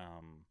 or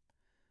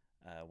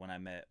when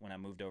I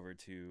moved over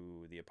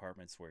to the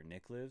apartments where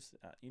Nick lives.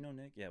 You know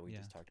Nick? Yeah, we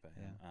just talked about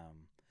him.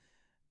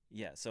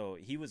 Yeah, so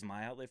he was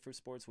my outlet for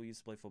sports. We used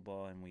to play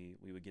football, and we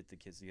would get the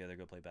kids together,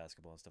 go play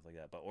basketball and stuff like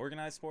that. But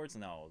organized sports,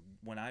 no.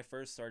 When I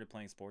first started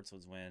playing sports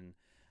was when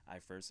I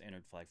first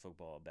entered flag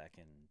football back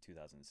in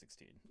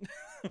 2016.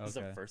 It was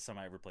the Okay. first time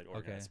I ever played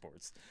organized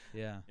sports.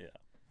 Yeah. Yeah.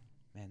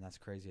 Man, that's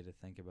crazy to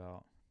think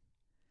about.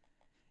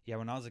 Yeah,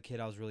 when I was a kid,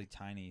 I was really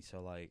tiny.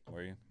 So, like,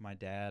 Were you? my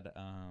dad,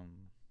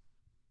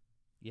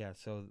 yeah,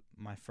 so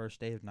my first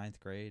day of ninth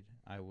grade,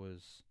 I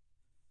was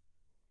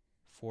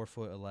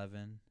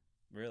 4'11",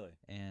 Really?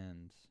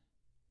 and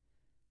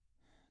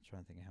I'm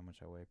trying to think of how much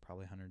I weigh.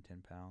 Probably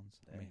 110 pounds.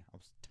 I mean, Dang. I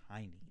was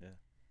tiny. Yeah.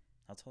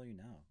 How tall are you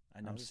now? I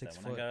I'm noticed that 6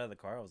 when I foot. got out of the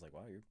car. I was like,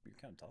 wow, you're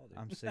kind of tall, dude.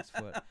 I'm 6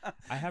 foot.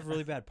 I have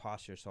really bad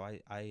posture, so I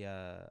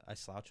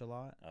slouch a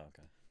lot. Oh,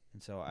 okay.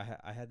 And so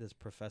I had this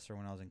professor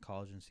when I was in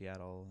college in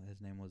Seattle.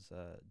 His name was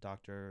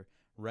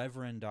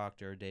Reverend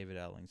Dr. David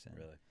Ellingson.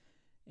 Really?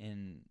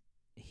 And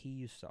he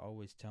used to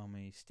always tell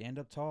me, stand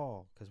up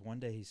tall. Because one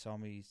day he saw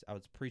me, I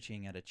was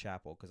preaching at a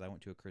chapel because I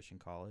went to a Christian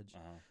college.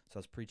 Uh-huh. So I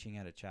was preaching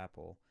at a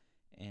chapel.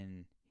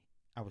 And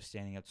I was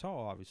standing up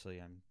tall, obviously.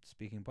 I'm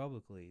speaking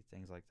publicly,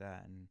 things like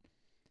that. And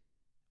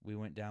we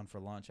went down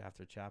for lunch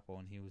after chapel,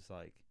 and he was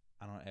like,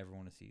 I don't ever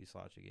want to see you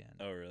slouch again.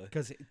 Oh, really?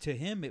 Because to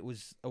him, it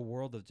was a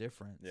world of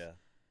difference. Yeah.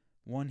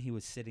 One, he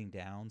was sitting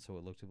down, so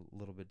it looked a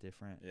little bit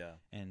different. Yeah.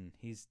 And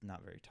he's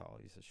not very tall.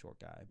 He's a short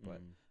guy.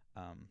 But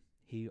Mhm.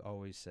 he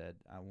always said,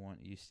 I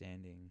want you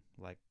standing,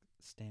 like,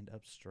 stand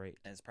up straight.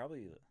 And it's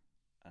probably,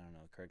 I don't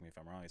know, correct me if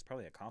I'm wrong, it's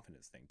probably a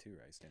confidence thing too,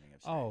 right? Standing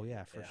up straight. Oh,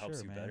 yeah, for It helps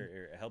sure, you man. better.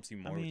 It helps you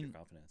more with your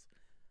confidence.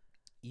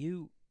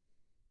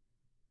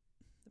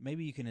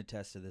 Maybe you can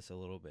attest to this a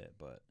little bit,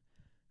 but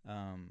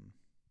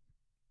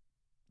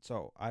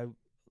so a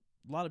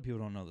lot of people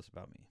don't know this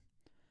about me.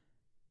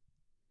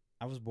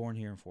 I was born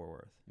here in Fort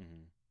Worth,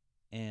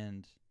 Mm-hmm.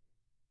 and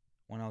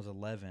when I was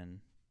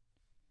 11,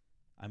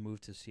 I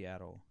moved to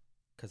Seattle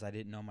because I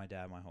didn't know my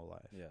dad my whole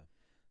life. Yeah.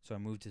 So I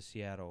moved to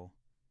Seattle,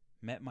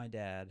 met my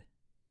dad,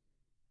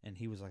 and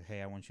he was like,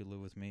 "Hey, I want you to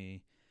live with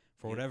me."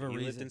 For whatever he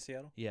reason, lived in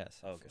Seattle? yes.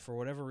 Oh, okay. For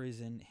whatever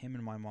reason, him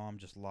and my mom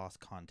just lost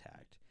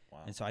contact,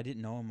 Wow. and so I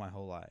didn't know him my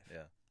whole life.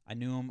 Yeah. I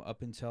knew him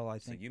up until I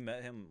So think, you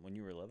met him when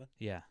you were 11?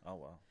 yeah. Oh,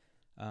 wow.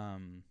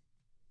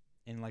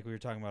 And like we were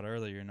talking about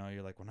earlier,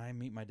 you're like, when I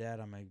meet my dad,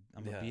 I'm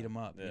gonna beat him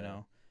up,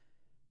 yeah.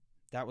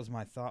 That was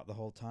my thought the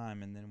whole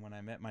time. And then when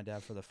I met my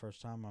dad for the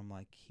first time, I'm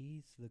like,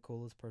 he's the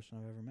coolest person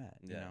I've ever met.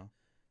 Yeah. You know?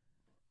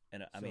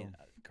 And I mean,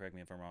 correct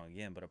me if I'm wrong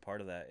again, but a part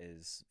of that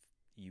is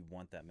you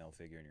want that male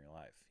figure in your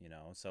life, you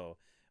know? So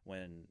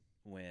when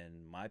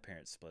my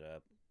parents split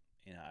up,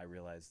 you know, I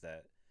realized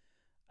that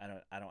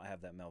I don't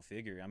have that male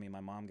figure. I mean, my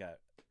mom got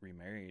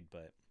remarried,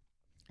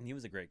 and he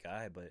was a great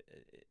guy, but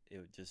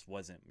it just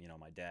wasn't, you know,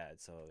 my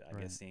dad. So I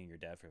guess seeing your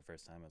dad for the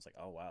first time, I was like,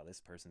 oh wow, this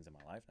person's in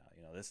my life now.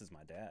 You know, this is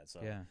my dad. So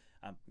yeah.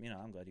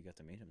 I'm glad you got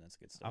to meet him. That's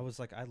good stuff. I was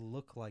like, I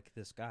look like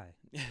this guy.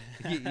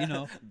 You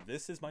know,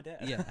 this is my dad.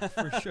 Yeah,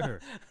 for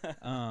sure.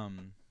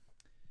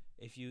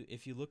 If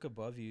you look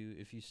above you,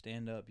 if you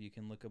stand up, you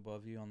can look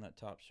above you on that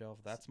top shelf.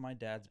 That's my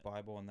dad's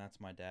Bible, and that's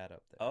my dad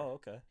up there. Oh,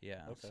 okay.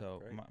 Yeah. Okay,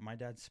 So great. my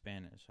dad's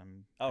Spanish.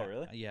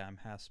 Really? Yeah, I'm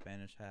half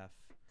Spanish, half.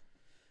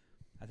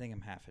 I think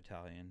I'm half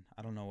Italian.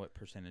 I don't know what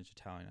percentage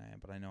Italian I am,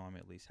 but I know I'm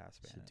at least half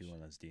Spanish. Should do one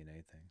of those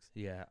DNA things.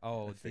 Yeah.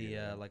 Oh, figured it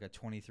out. like a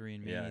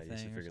 23andMe Yeah, you thing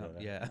should or figure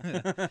something.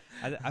 that Yeah.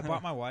 out. I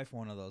bought my wife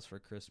one of those for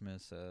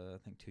Christmas. I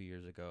think 2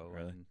 years ago.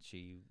 Really? And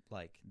she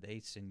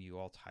they send you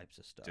all types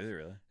of stuff. Do they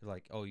really?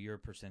 Like, oh, you're a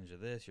percentage of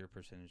this, you're a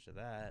percentage of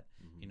that.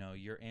 Mhm. You know,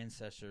 your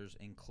ancestors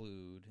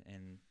include,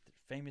 and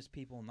famous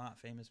people, not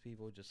famous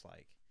people, just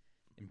like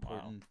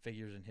important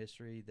figures in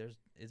history.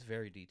 It's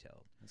very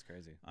detailed. That's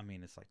crazy. I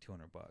mean, it's like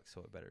 $200,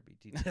 so it better be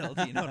detailed.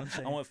 You know what I'm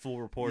saying? I want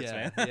full reports,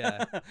 Yeah, man.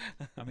 yeah.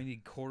 I mean,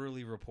 need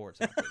quarterly reports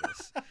after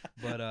this.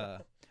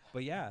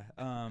 But yeah,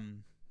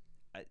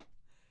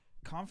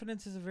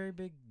 confidence is a very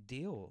big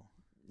deal.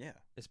 Yeah.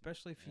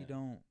 Especially if you Yeah.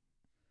 don't.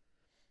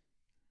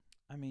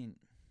 I mean,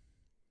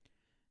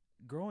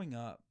 growing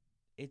up,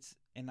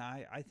 and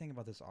I think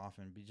about this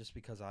often, just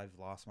because I've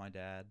lost my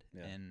dad,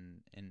 Yeah.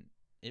 and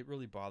it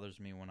really bothers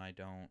me when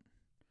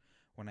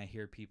I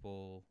hear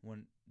people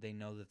when they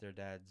know that their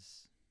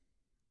dad's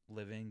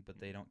living, but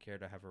they don't care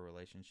to have a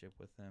relationship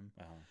with them.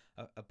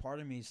 Uh-huh. A part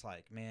of me is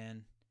like,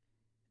 man,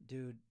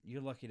 dude,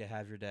 you're lucky to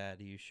have your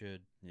dad. You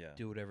should Yeah.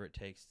 do whatever it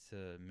takes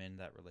to mend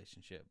that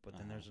relationship. But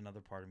then Uh-huh. there's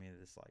another part of me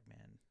that's like,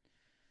 man,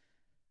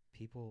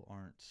 people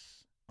aren't.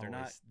 They're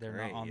not They're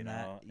great, not on you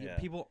that. know? Yeah.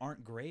 People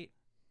aren't great,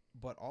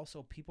 but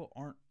also people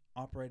aren't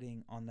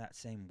operating on that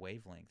same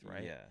wavelength,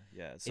 right? Yeah,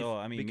 yeah. So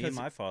I mean, me because- and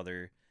my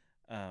father,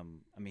 I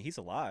mean, he's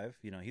alive.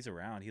 You know, he's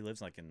around. He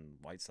lives like in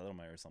White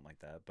Settlement or something like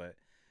that. But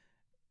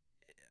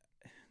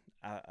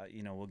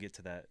you know, we'll get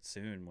to that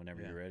soon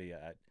whenever you're ready.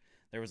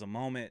 There was a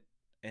moment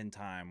in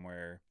time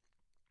where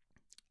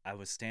I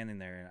was standing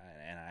there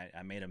and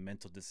I made a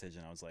mental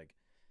decision. I was like,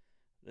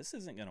 this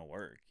isn't gonna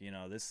work. You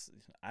know,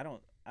 I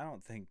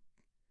don't think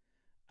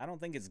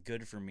it's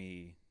good for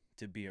me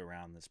to be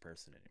around this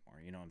person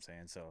anymore. You know what I'm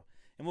saying? So,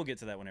 and we'll get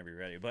to that whenever you're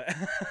ready. But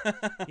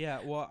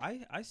Yeah, well,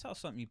 I saw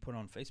something you put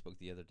on Facebook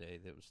the other day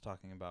that was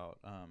talking about.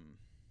 I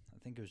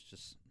think it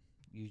was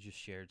you just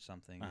shared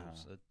something. It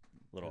was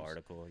little it was-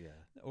 article, yeah.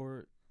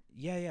 Or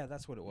yeah,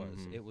 that's what it was.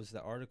 Mhm. It was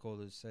the article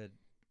that said,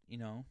 you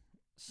know,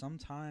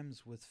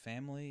 sometimes with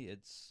family,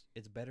 it's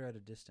better at a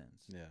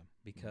distance Yeah.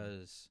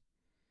 because,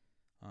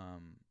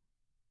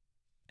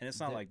 And it's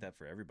not the- like that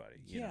for everybody.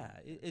 You know? yeah,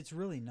 it's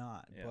really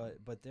not. Yeah.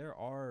 But there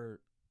are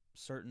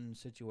certain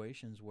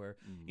situations where,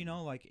 you Mhm.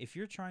 know, like if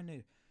you're trying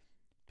to,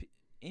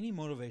 any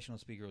motivational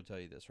speaker will tell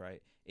you this,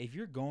 right? If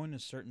you're going a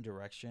certain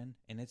direction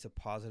and it's a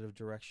positive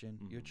direction,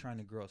 you're Mhm. trying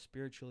to grow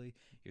spiritually,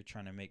 you're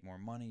trying to make more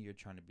money, you're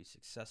trying to be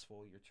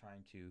successful, you're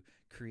trying to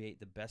create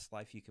the best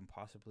life you can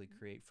possibly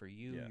create for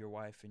you, Yeah. your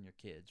wife, and your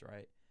kids,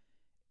 right?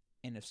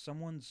 And if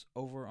someone's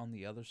over on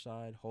the other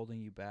side holding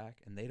you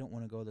back and they don't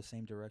want to go the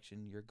same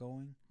direction you're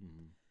going,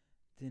 Mhm.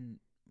 then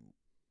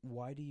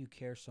why do you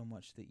care so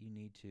much that you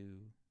need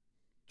to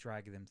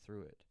drag them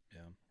through it?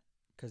 Yeah.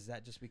 Because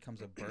that just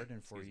becomes a burden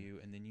for Excuse me. you,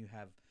 and then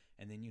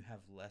you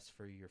have less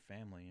for your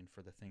family and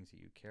for the things that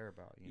you care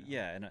about. You know?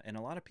 Yeah, and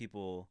a lot of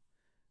people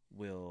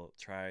will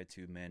try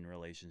to mend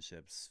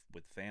relationships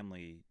with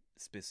family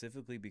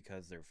specifically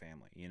because they're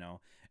family, you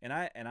know. And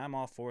I'm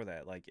all for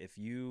that. Like if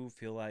you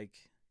feel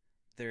like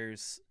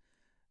there's,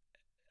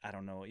 I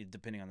don't know,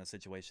 depending on the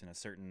situation, a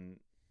certain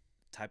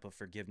type of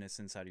forgiveness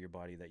inside of your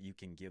body that you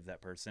can give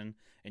that person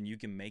and you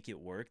can make it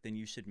work, then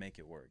you should make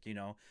it work, you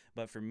know.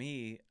 But for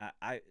me,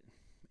 I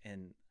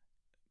and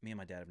me and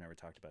my dad have never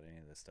talked about any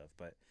of this stuff,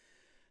 but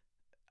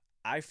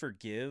I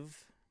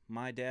forgive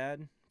my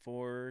dad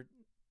for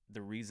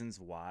the reasons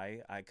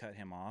why I cut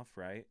him off,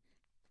 right?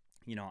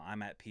 You know,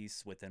 I'm at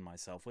peace within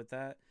myself with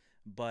that,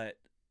 but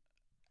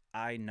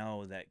I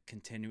know that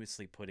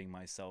continuously putting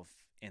myself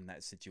in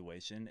that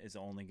situation is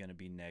only going to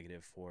be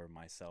negative for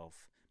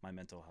myself, my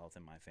mental health,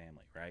 and my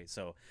family, right?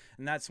 So,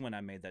 and that's when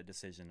I made that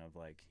decision of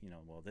like, you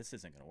know, well, this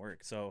isn't going to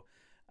work. So,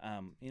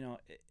 you know,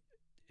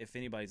 if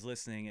anybody's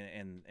listening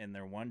and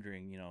they're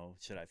wondering, you know,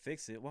 should I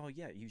fix it? Well,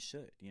 yeah, you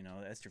should. You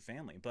know, that's your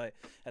family. But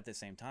at the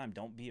same time,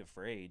 don't be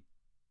afraid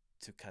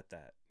to cut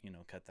that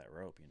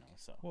rope. You know,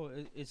 so Well,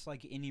 it's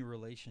like any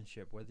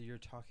relationship, whether you're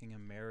talking a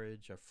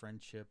marriage, a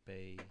friendship,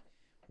 a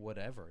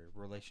whatever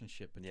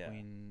relationship Yeah.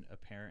 between a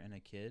parent and a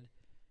kid.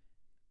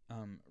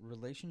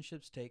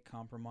 Relationships take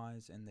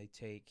compromise, and they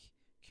take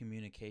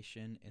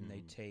communication, and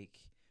they Mhm.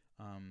 take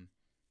an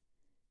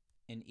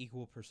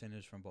equal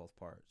percentage from both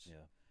parts.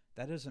 yeah,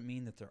 That doesn't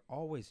mean that they're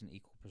always an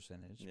equal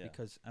percentage, Yeah.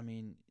 because I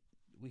mean,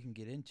 we can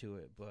get into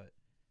it, but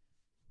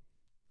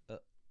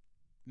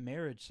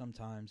marriage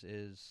sometimes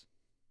is,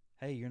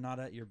 hey, you're not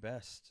at your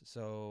best,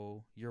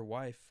 so your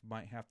wife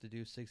might have to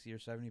do 60 or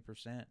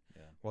 70%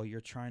 yeah, while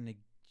you're trying to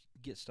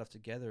get stuff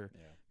together.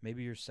 yeah,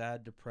 Maybe you're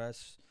sad,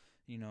 depressed,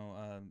 you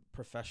know,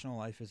 professional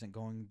life isn't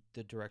going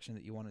the direction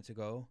that you want it to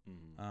go.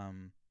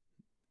 Mhm.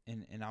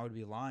 And I would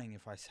be lying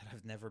if I said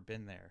I've never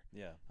been there.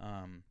 yeah.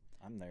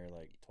 I'm there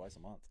like twice a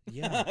month.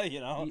 Yeah. you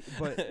know,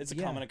 But it's a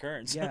yeah, common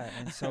occurrence. yeah,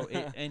 and so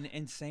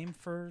and same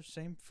for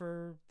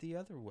the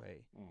other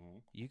way.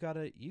 Mhm. You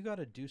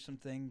gotta do some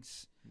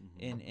things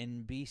Mhm.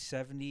 and be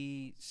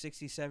 70,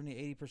 60, 70,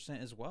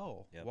 80% as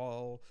well, Yep.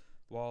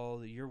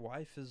 while your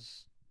wife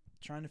is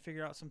trying to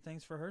figure out some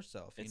things for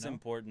herself. It's you know?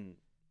 important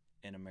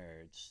in a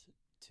marriage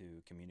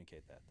to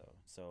communicate that though.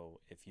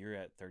 So if you're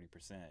at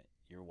 30%,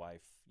 your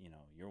wife, you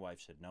know, your wife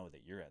should know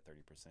that you're at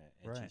 30%,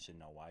 and she Right. should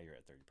know why you're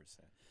at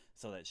 30%,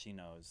 so that she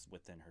knows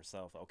within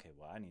herself, okay,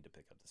 well, I need to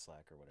pick up the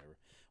slack or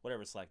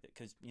whatever slack that,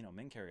 because you know,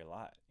 men carry a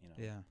lot. You know,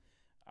 Yeah.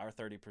 our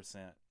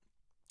 30%,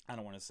 I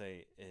don't want to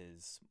say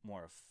is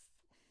more of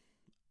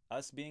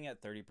us being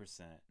at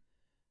 30%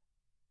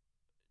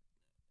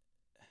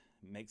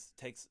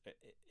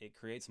 it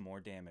creates more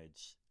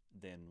damage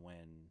than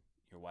when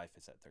your wife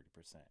is at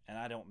 30%. And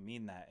I don't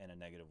mean that in a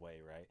negative way,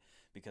 right?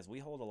 Because we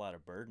hold a lot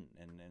of burden,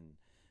 and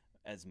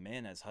as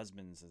men, as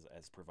husbands,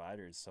 as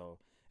providers. So,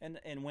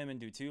 and women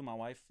do too. My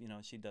wife, you know,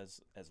 she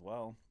does as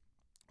well.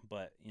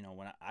 But you know,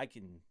 when I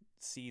can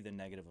see the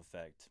negative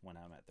effect when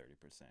I'm at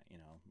 30%, you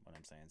know what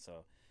I'm saying?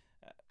 So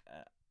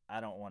I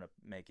don't want to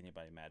make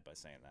anybody mad by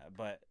saying that,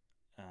 but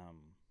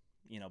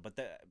you know, but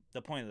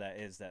the point of that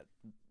is that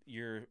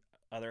your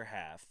other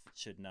half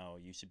should know.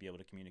 You should be able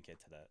to communicate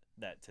to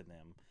that to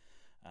them,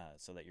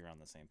 so that you're on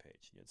the same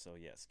page. So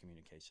yes,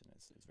 communication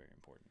is very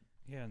important.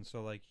 Yeah, and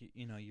so like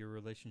you know, your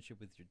relationship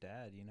with your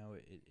dad, you know,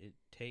 it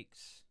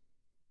takes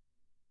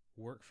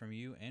work from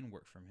you and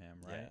work from him,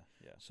 right?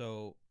 Yeah.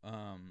 So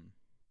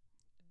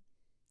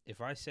if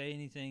I say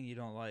anything you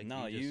don't like,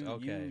 No, you just,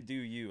 okay. you do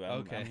you.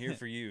 I'm here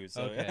for you.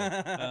 So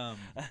Okay.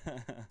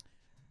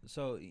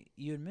 So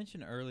you had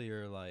mentioned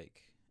earlier,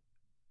 like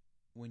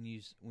when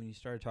you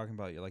started talking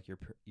about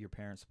your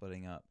parents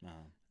splitting up,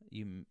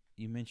 you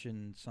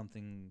mentioned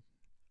something.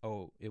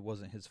 Oh, it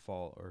wasn't his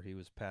fault, or he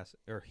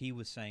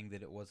was saying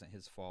that it wasn't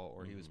his fault,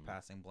 or he was Mhm.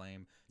 passing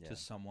blame Yeah. to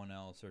someone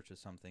else or to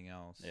something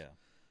else. Yeah.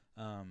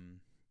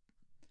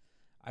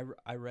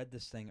 I read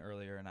this thing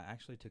earlier, and I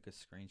actually took a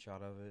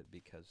screenshot of it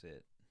because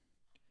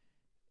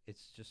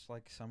it's just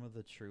like some of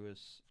the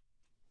truest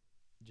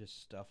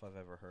just stuff I've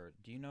ever heard.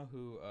 Do you know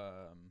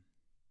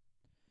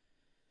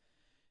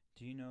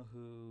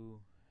who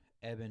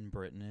Evan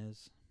Britton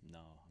is? No.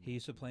 He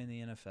used to play in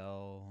the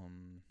NFL.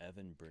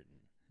 Evan Britton.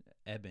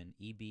 Eben,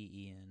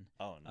 EBEN.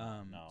 Oh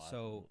no.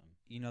 So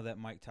you know that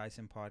Mike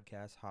Tyson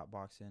podcast, Hot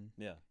Boxing.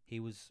 Yeah. He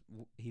was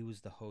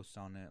the host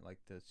on it, like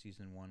the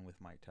season 1 with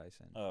Mike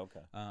Tyson. Oh,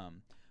 okay.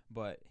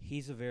 But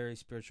he's a very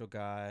spiritual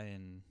guy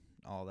and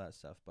all that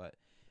stuff. But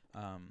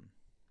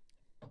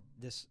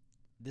this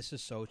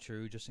is so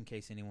true. Just in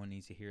case anyone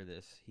needs to hear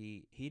this,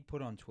 he'd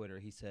put on Twitter.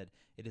 He said,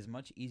 "It is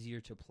much easier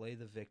to play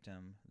the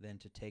victim than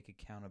to take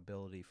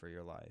accountability for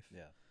your life."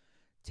 Yeah.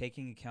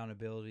 Taking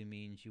accountability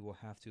means you will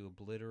have to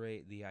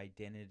obliterate the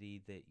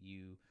identity that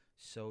you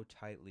so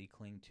tightly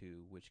cling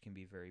to, which can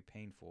be very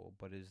painful,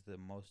 but is the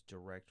most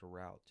direct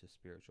route to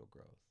spiritual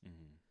growth.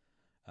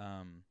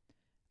 Mm-hmm.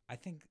 I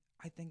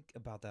think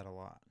about that a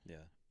lot.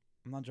 Yeah.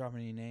 I'm not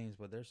dropping any names,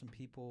 but there's some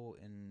people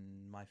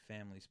in my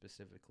family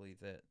specifically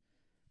that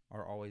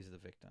are always the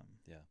victim.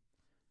 Yeah.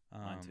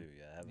 Mine too.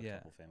 Yeah. I have a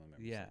couple family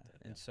members like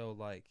that. And so,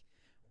 like,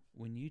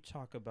 when you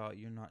talk about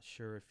you're not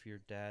sure if your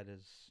dad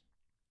is,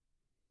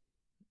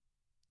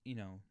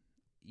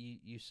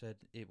 you said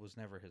it was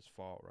never his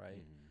fault, right?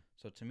 Mm-hmm.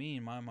 So to me,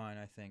 in my mind,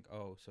 I think,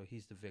 oh, so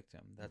he's the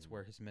victim. That's Mm-hmm.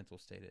 where his mental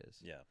state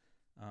is. Yeah.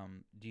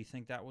 Do you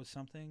think that was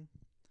something?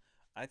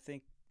 I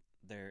think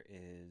there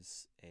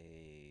is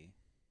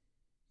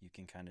you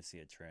can kind of see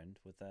a trend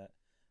with that.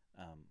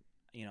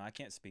 I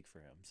can't speak for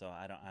him, so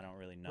I don't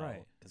really know,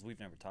 Right. because we've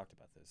never talked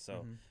about this.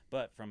 So, Mhm.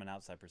 but from an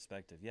outside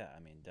perspective, yeah, I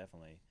mean,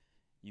 definitely,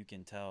 you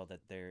can tell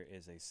that there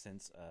is a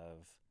sense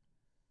of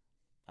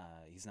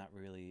he's not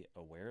really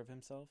aware of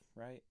himself,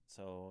 right?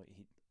 So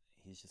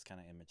he's just kind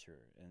of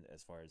immature, and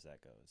as far as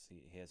that goes,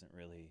 he hasn't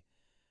really.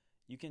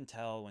 You can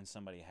tell when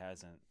somebody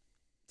hasn't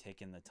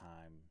taken the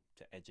time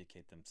to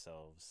educate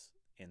themselves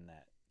in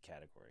that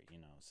category,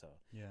 So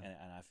Yeah.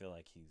 and I feel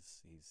like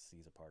he's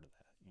a part of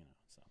that,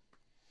 So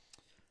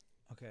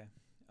Okay.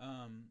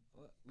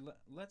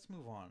 Let's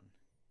move on,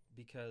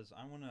 because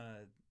I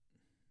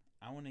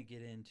wanna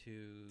get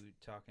into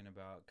talking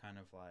about kind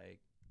of like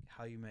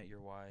how you met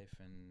your wife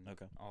and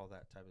Okay. all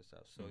that type of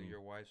stuff. So Mhm.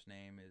 your wife's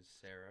name is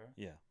Sarah.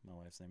 yeah, my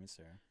wife's name is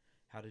Sarah.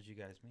 How did you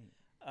guys meet?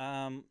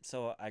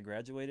 So I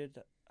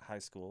graduated high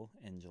school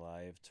in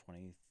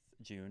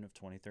June of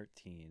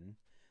 2013.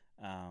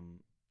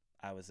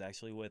 I was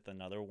actually with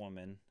another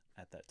woman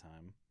at that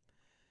time.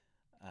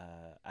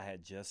 I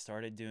had just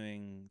started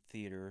doing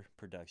theater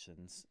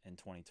productions in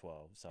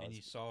 2012. So And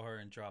you saw her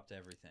and dropped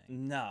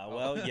everything. no, Oh.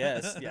 well,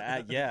 yes,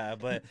 yeah,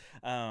 but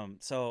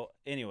so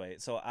anyway,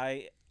 so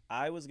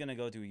I was gonna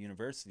go to a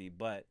university,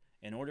 but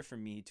in order for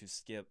me to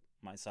skip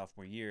my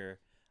sophomore year,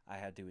 I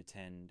had to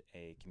attend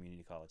a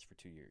community college for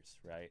 2 years,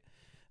 right?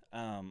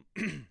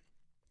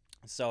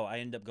 So I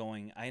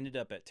ended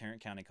up at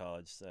Tarrant County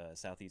College,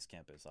 Southeast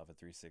campus off of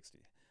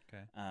 360.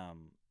 Okay.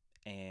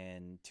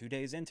 And 2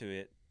 days into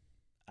it,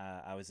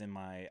 I was in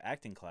my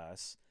acting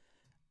class,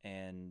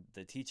 and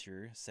the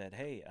teacher said,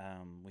 "Hey,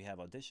 we have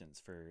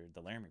auditions for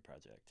the Laramie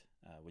Project.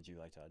 Would you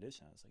like to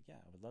audition?" I was like,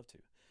 "Yeah, I would love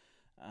to."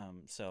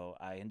 So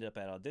I ended up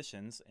at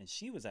auditions, and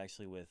she was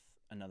actually with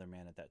another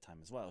man at that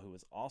time as well, who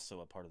was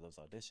also a part of those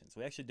auditions.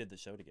 We actually did the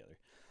show together.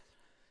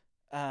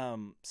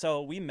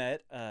 So we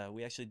met.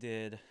 We actually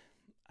did,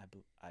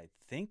 I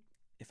think,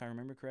 if I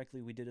remember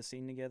correctly, we did a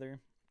scene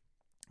together.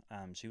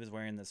 She was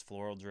wearing this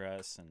floral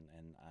dress,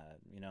 and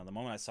the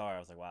moment I saw her, I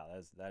was like, wow,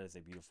 that is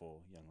a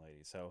beautiful young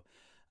lady. So,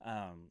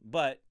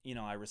 but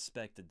I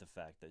respected the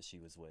fact that she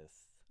was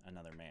with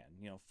another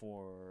man,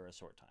 for a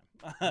short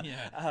time.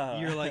 Yeah.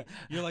 You're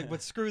like,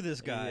 but screw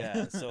this guy.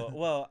 Yeah. So,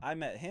 well, I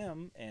met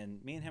him,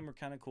 and me and him were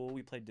kind of cool.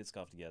 We played disc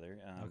golf together.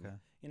 Okay.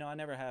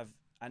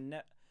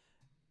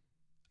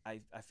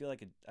 I feel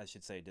like I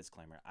should say a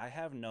disclaimer. I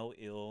have no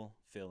ill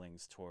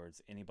feelings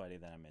towards anybody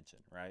that I mention,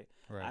 right?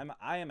 Right.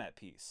 I am at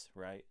peace,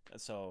 right?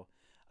 So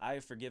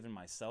I've forgiven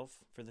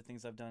myself for the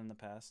things I've done in the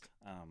past.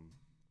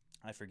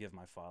 I forgive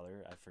my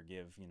father. I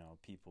forgive,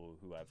 people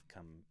who I've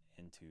come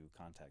into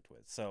contact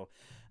with. So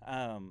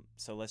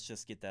let's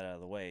just get that out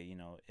of the way.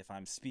 If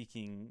I'm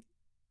speaking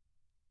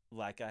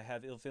like I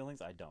have ill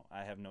feelings, I don't.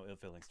 I have no ill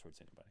feelings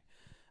towards anybody.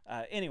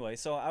 Anyway,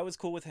 so I was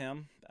cool with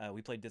him.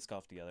 We played disc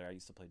golf together. I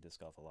used to play disc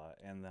golf a lot.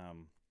 And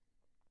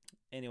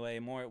anyway,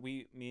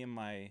 me and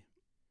my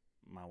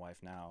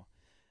wife now,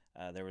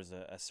 there was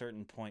a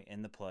certain point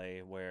in the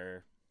play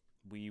where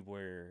we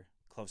were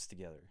close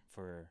together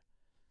for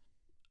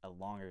a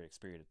longer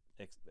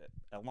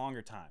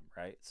time,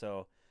 right?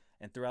 So,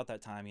 and throughout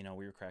that time,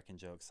 we were cracking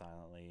jokes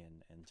silently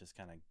and just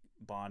kind of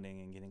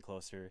bonding and getting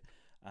closer.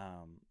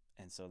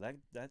 And so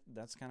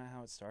that's kind of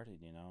how it started,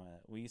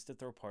 We used to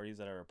throw parties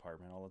at our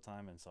apartment all the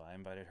time, and so I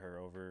invited her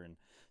over, and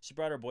she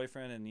brought her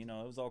boyfriend, and it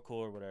was all cool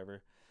or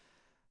whatever.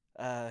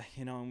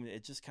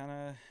 It just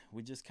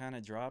we just kind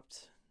of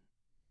dropped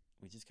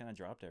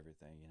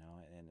everything,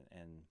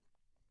 and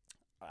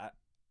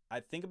I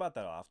think about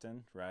that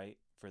often, right?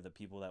 For the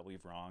people that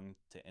we've wronged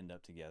to end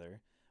up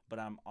together, but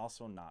I'm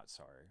also not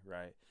sorry,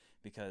 right?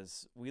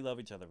 Because we love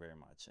each other very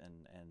much,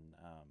 and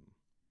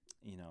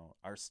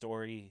our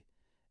story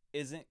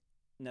isn't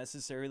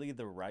necessarily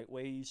the right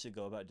way you should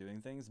go about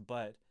doing things,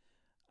 but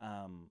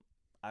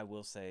I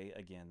will say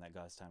again that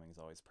God's timing is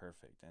always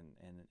perfect,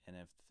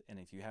 and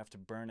if you have to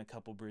burn a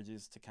couple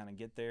bridges to kind of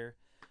get there,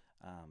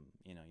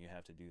 you know, you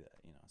have to do that,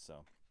 you know.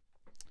 So,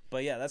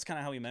 but yeah, that's kind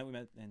of how we met. We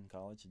met in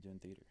college doing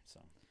theater.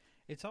 So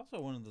It's also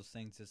one of those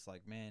things. It's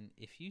like, man,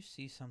 if you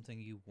see something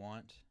you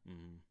want,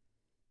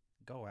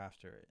 go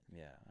after it.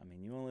 yeah, I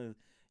mean, you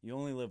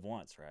only live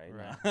once, right?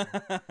 Right.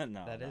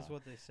 No, That no, is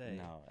what they say.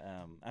 no.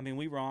 I mean,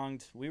 we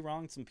wronged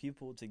some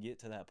people to get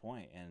to that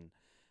point, and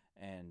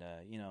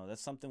you know,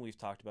 that's something we've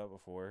talked about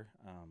before.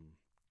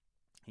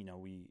 You know,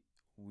 we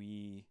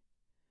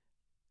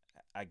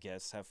I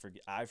guess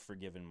I've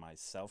forgiven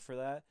myself for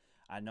that.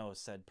 I know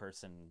said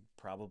person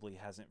probably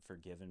hasn't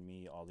forgiven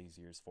me all these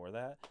years for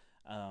that.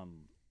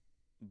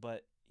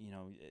 But you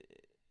know,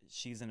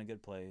 she's in a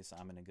good place.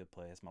 I'm in a good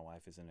place. My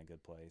wife is in a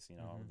good place. You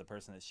know, the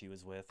person that she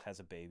was with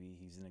has a baby.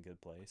 He's in a good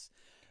place.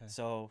 Okay.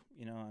 So,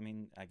 you know, I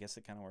mean, I guess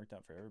it kind of worked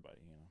out for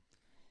everybody, you know.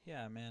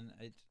 Yeah, man.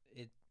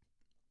 It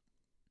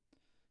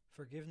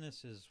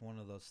forgiveness is one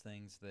of those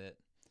things that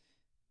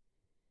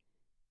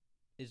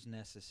is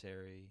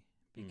necessary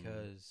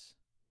because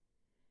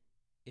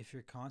if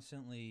you're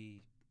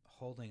constantly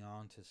holding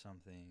on to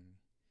something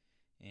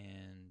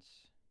and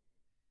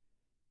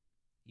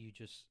you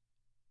just,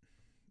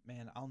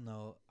 man,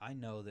 I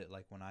know that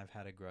like when I've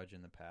had a grudge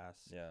in the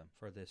past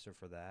for this or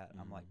for that,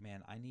 I'm like,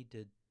 man, I need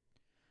to,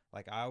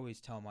 like, I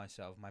always tell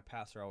myself, my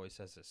pastor always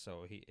says this,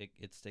 so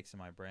it sticks in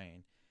my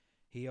brain.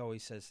 He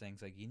always says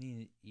things like, you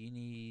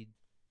need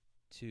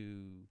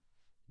to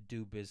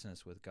do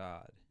business with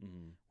God.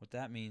 What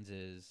that means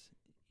is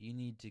you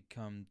need to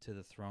come to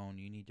the throne.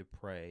 You need to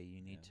pray.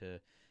 You need to,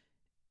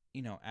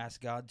 you know,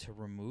 ask God to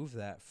remove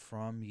that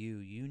from you.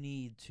 You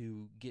need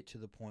to get to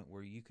the point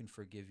where you can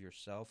forgive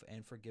yourself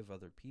and forgive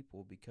other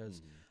people,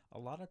 because a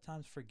lot of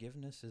times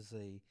forgiveness is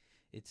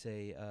it's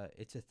a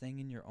thing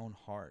in your own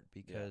heart,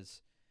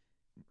 because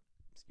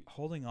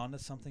holding on to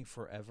something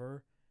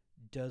forever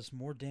does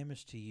more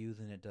damage to you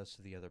than it does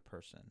to the other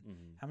person.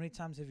 How many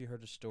times have you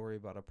heard a story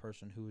about a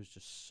person who is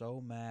just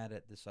so mad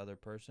at this other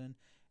person,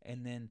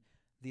 and then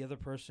the other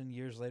person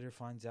years later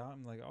finds out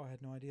and like, oh, I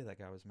had no idea that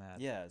guy was mad.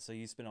 Yeah, so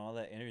you spend all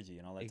that energy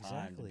and all that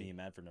time to be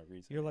mad for no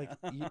reason. You're like,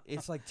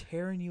 it's like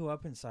tearing you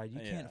up inside. You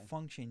can't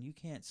function. You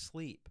can't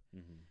sleep.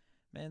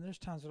 Man, there's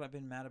times when I've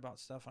been mad about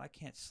stuff and I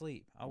can't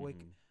sleep. I'll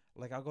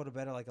I'll go to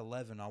bed at like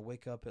 11. I'll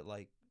wake up at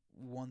like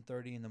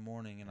 1:30 in the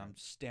morning and I'm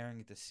staring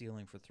at the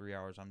ceiling for 3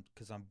 hours.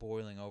 Because I'm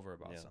boiling over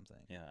about something.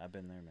 Yeah, I've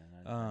been there, man.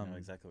 I know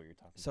exactly what you're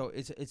talking about. So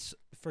it's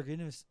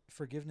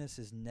forgiveness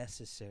is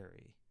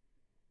necessary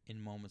in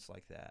moments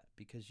like that,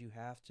 because you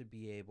have to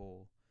be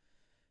able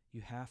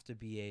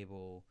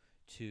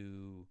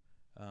to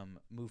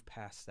move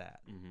past that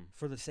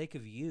for the sake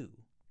of you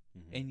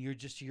and you're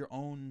just your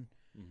own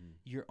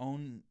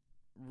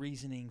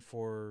reasoning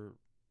for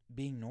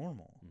being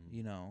normal.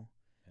 You know,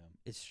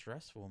 it's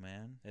stressful,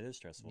 man. It is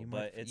stressful,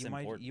 but it's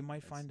important. You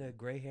might find a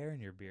gray hair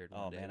in your beard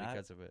one day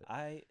because of it.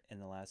 I in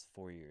the last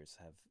 4 years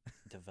have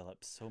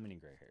developed so many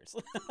gray hairs.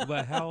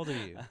 But how old are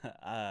you?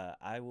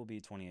 I will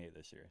be 28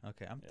 this year.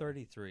 Okay, I'm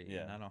 33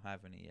 and I don't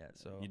have any yet.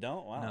 So you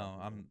don't?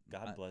 Wow. No,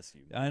 God bless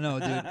you. I know,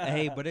 dude.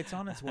 Hey, but it's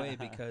on its way,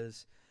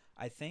 because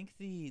I think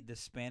the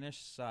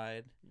Spanish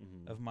side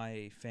of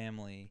my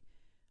family,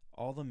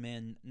 all the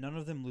men, none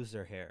of them lose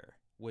their hair,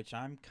 which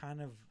I'm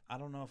kind of, I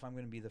don't know if I'm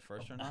going to be the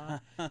first or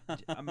not.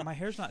 My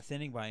hair's not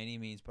thinning by any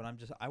means, but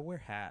I wear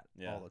hat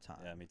all the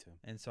time. Yeah, me too.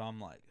 And so I'm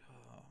like,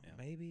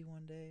 maybe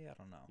one day, I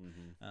don't know.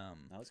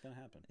 Now it's going to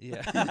happen.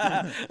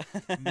 Yeah,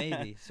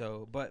 maybe.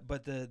 So,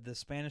 but the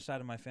Spanish side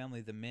of my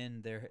family, the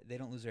men, they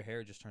don't lose their hair;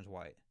 it just turns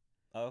white.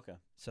 Oh, okay.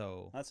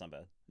 So that's not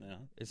bad. Yeah.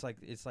 It's like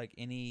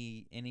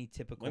any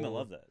typical. Women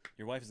love that.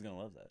 Your wife is gonna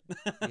love that.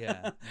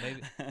 Yeah,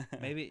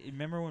 maybe.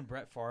 Remember when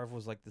Brett Favre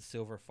was like the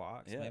silver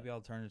fox? Yeah. Maybe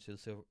I'll turn into a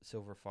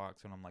silver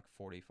fox when I'm like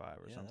 45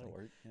 or something. That'll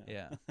work.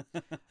 Yeah.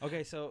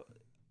 Okay, so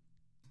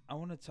I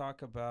want to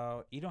talk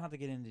about. You don't have to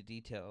get into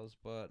details,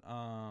 but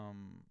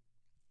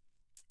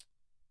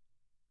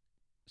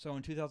so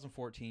in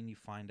 2014, you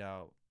find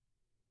out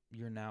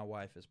your now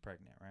wife is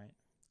pregnant, right?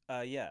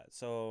 Yeah.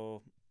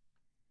 So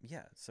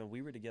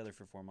we were together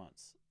for 4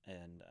 months,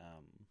 and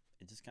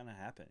it just kind of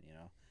happened, you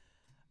know.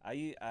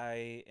 I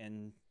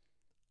in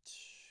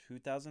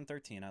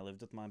 2013, I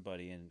lived with my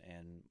buddy and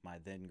my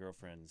then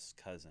girlfriend's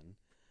cousin.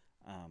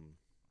 I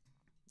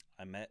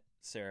met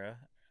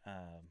Sarah.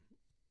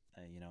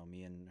 You know,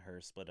 me and her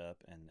split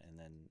up, and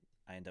then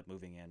I ended up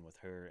moving in with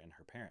her and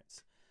her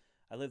parents.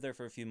 I lived there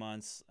for a few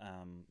months,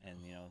 and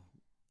you know,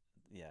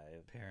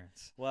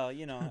 parents. Well,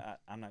 you know,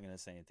 I'm not gonna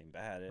say anything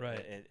bad.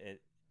 Right.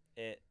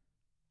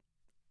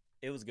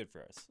 It was good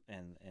for us,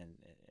 and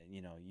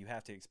you know, you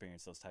have to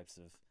experience those types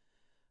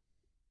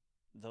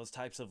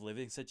of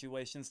living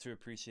situations to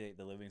appreciate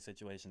the living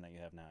situation that you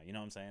have now. You know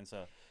what I'm saying?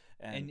 So,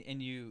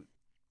 and you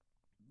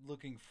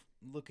looking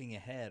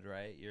ahead,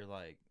 right? You're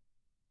like,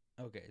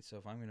 okay, so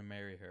if I'm gonna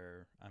marry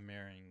her, I'm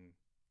marrying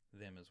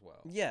them as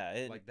well.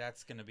 Yeah, like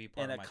that's gonna be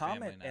part of my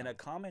family now. And a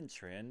common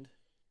trend,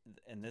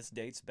 and this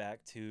dates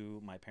back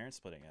to my parents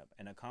splitting up.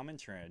 And a common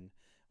trend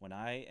when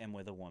I am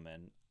with a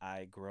woman,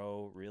 I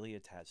grow really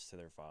attached to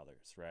their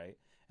fathers, right?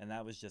 And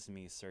that was just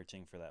me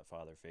searching for that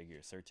father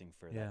figure, searching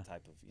for Yeah. that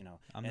type of,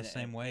 I'm the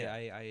same way.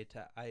 yeah.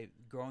 I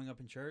growing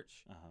up in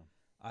church,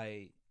 Uh-huh.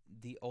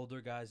 the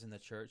older guys in the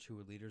church who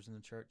were leaders in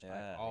the church,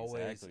 Yeah,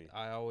 exactly.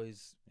 I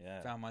always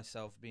Yeah. found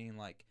myself being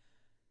like,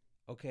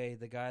 okay,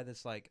 the guy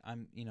that's like,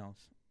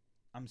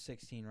 I'm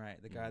 16,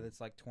 right? The guy Mhm. that's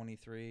like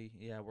 23,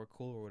 yeah, we're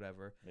cool or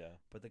whatever. Yeah.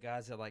 But the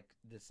guys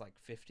that's like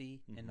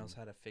 50 and knows Mhm.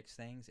 how to fix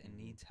things and Mhm.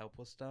 needs help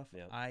with stuff,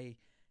 Yep. I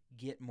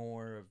get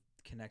more of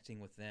connecting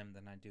with them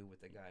than I do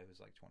with the guy who's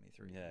like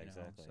 23. Yeah, you know?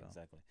 exactly, So,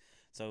 exactly.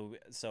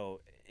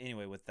 So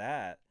anyway, with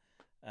that,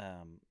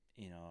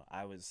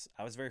 I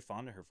was very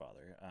fond of her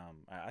father.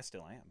 I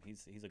still am.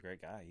 He's a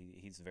great guy.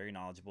 He's very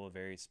knowledgeable,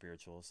 very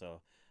spiritual.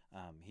 So,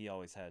 he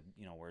always had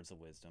words of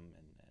wisdom,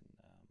 and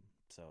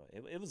so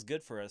it was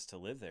good for us to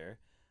live there.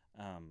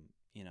 And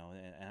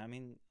I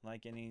mean,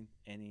 like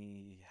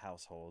any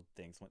household,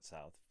 things went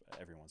south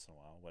every once in a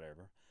while,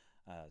 whatever.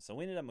 So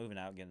we ended up moving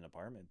out, getting an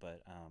apartment,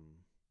 but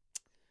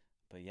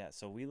yeah,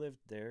 so we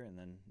lived there, and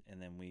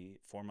then we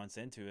 4 months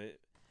into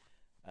it,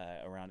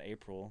 around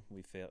April,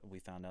 we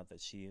found out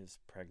that she is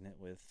pregnant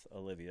with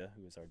Olivia,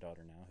 who is our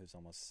daughter now, who's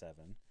almost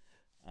 7.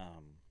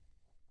 Um,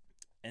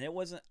 and it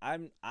wasn't.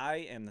 I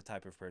am the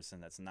type of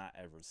person that's not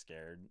ever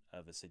scared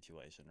of a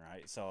situation,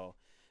 right? So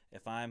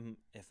if I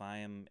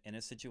am in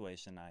a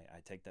situation,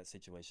 I take that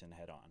situation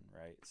head on,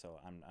 right? So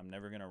I'm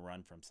never gonna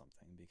run from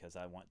something because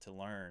I want to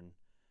learn.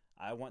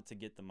 I want to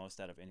get the most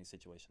out of any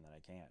situation that I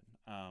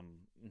can.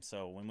 And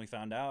so when we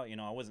found out,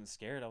 I wasn't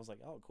scared. I was like,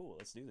 oh, cool,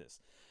 let's do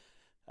this.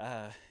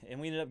 And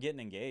we ended up getting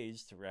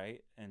engaged,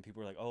 right? And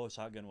people were like, "Oh,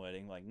 shotgun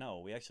wedding." Like, no,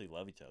 we actually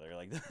love each other.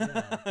 Like,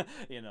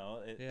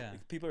 Yeah. Yeah.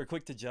 people are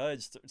quick to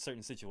judge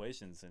certain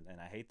situations, and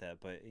I hate that.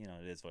 But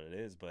it is what it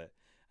is. But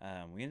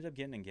we ended up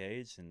getting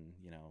engaged, and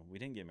we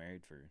didn't get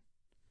married for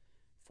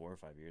 4 or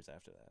 5 years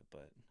after that.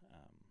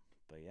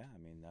 But yeah, I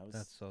mean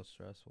That's so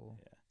stressful.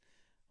 yeah.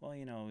 Well,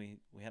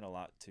 we had a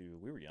lot to.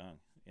 We were young,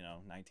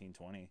 19,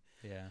 20.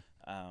 Yeah.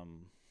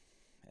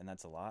 And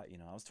that's a lot.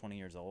 I was 20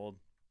 years old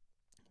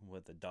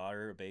with a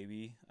daughter, a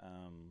baby,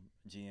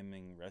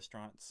 GMing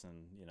restaurants,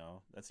 and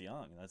that's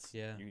young. That's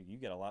Yeah. you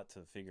get a lot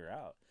to figure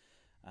out.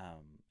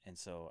 And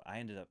so I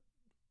ended up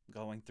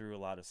going through a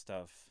lot of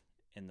stuff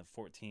in the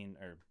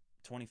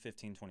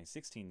 2015,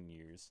 2016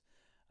 years,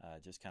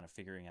 just kind of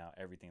figuring out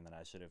everything that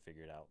I should have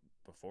figured out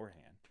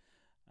beforehand.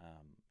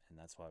 And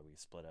that's why we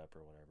split up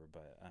or whatever.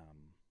 But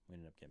we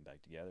ended up getting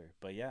back together.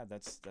 But yeah,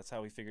 that's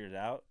how we figured it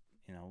out.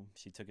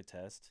 She took a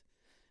test.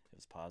 It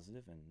was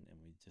positive, and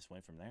we just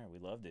went from there. We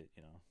loved it.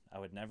 I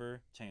would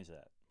never change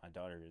that. My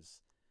daughter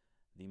is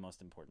the most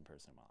important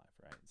person in my life,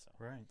 right? So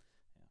Right.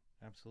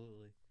 yeah.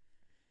 Absolutely.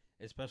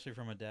 Especially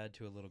from a dad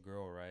to a little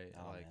girl, right?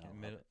 Oh, Like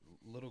man, I love it.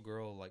 little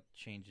girl like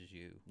changes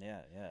you.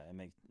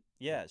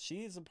 Yeah,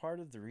 she is a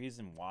part of the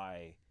reason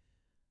why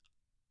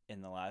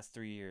in the last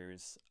 3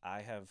 years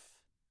I have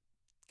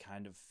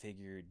kind of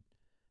figured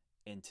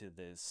into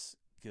this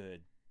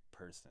good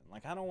person.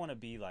 Like, I don't want to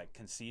be like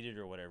conceited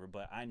or whatever,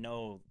 but I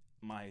know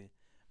my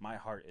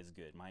heart is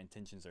good. My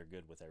intentions are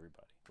good with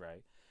everybody,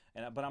 right?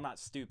 But I'm not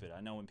stupid. I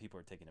know when people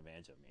are taking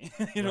advantage of me.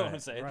 You know what I'm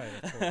saying?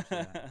 Right, of course.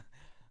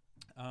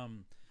 Yeah.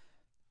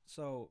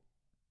 So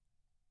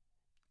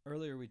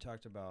earlier we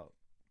talked about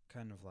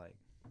kind of like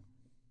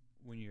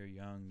when you're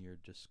young, you're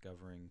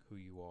discovering who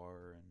you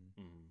are and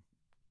Mhm.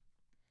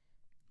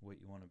 what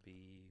you want to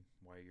be,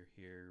 why you're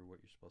here, what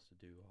you're supposed to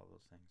do, all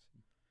those things.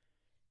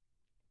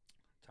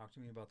 Talk to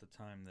me about the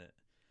time that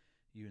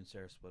you and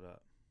Sarah split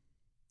up.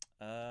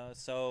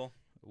 So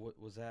What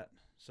was that?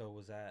 So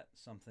was that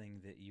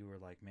something that you were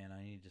like, man,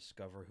 I need to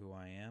discover who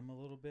I am a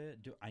little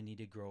bit? Do I need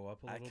to grow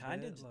up a I little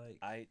kind bit? of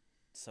Like,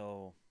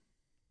 so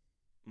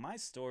my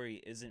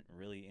story isn't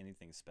really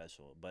anything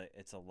special, but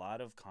it's a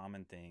lot of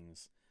common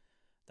things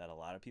that a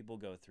lot of people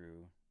go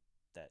through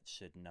that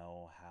should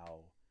know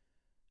how,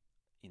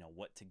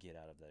 what to get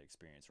out of that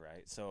experience,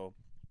 right? So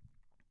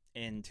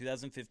in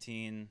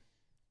 2015,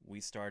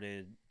 we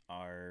started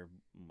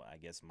I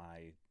guess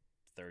my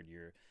third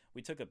year.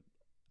 We took a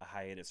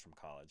hiatus from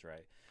college,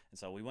 right? And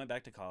so we went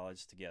back to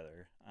college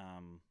together.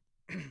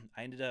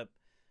 I ended up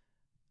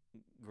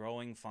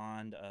growing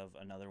fond of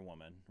another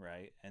woman,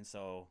 right? And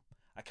so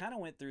I kind of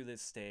went through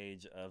this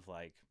stage of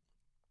like,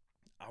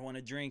 I want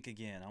to drink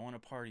again, I want to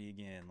party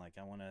again, like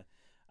I want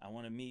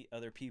to meet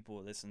other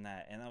people, this and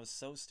that. And that was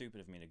so stupid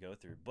of me to go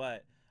through,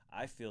 but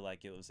I feel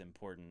like it was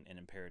important and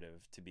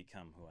imperative to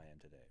become who I am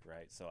today,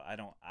 right? So I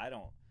don't.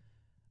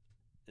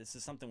 This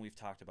is something we've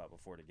talked about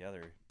before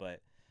together,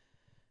 but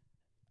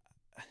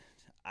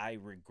I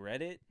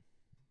regret it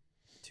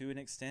to an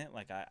extent.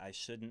 Like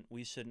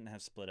we shouldn't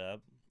have split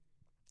up,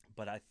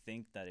 but I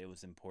think that it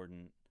was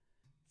important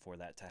for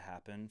that to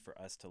happen, for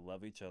us to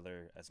love each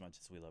other as much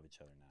as we love each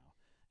other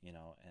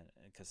now, and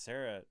because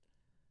Sarah,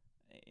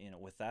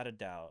 without a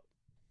doubt,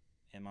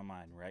 in my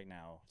mind right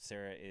now,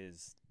 Sarah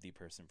is the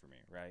person for me,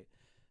 right?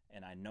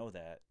 And I know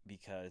that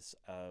because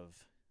of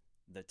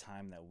the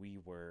time that we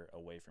were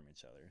away from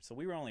each other. So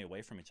we were only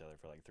away from each other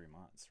for like 3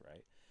 months,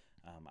 right?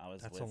 I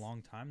was That's with a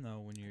long time though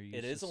when you're used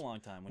It to is a long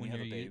time when you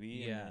have a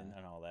baby yeah.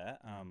 and all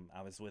that.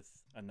 I was with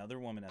another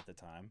woman at the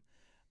time,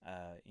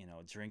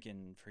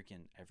 drinking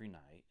freaking every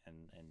night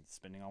and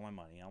spending all my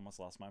money. I almost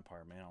lost my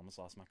apartment. I almost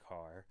lost my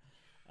car.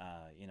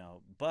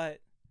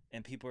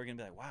 And people are gonna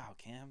be like, "Wow,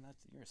 Cam,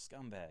 you're a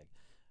scumbag."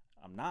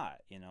 I'm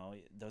not.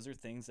 Those are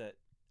things that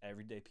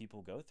everyday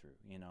people go through.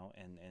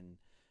 And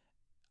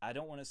I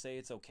don't want to say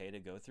it's okay to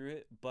go through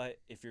it, but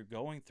if you're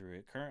going through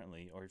it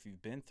currently, or if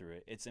you've been through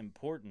it, it's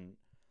important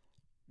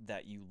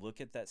that you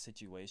look at that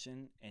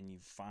situation and you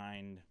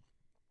find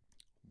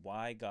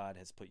why God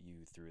has put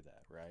you through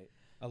that, right?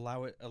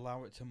 Allow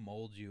it to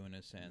mold you in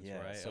a sense,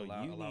 Yeah, right? so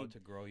allow it to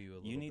grow you a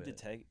little bit. You need to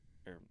take,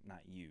 or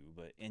not you,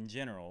 but in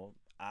general,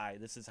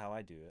 this is how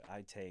I do it.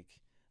 I take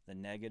the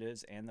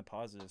negatives and the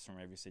positives from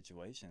every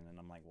situation, and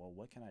I'm like, well,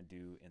 what can I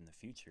do in the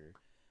future?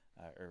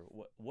 Or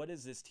what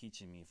is this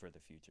teaching me for the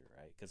future,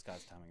 right? Because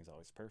God's timing is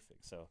always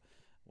perfect. So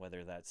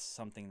whether that's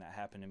something that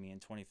happened to me in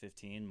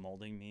 2015,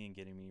 molding me and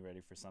getting me ready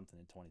for something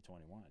in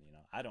 2021,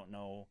 I don't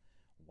know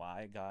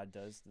why God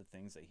does the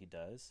things that he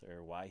does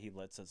or why he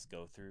lets us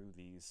go through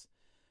these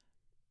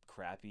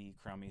crappy,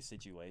 crummy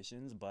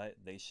situations, but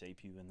they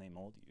shape you and they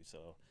mold you.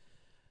 So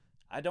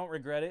I don't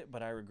regret it,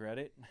 but I regret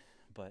it.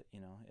 But,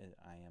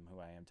 I am who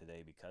I am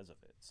today because of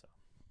it. So,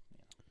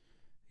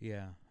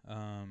 yeah.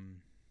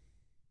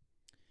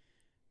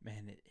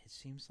 Man, it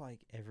seems like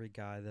every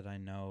guy that I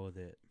know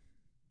that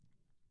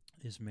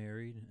is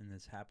married and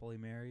is happily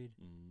married,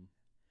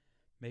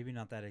 maybe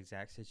not that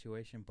exact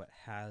situation, but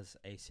has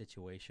a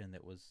situation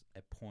that was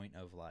a point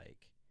of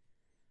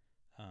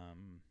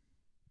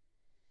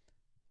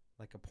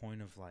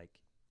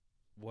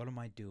what am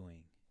I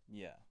doing?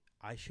 Yeah.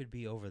 I should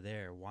be over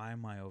there. Why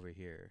am I over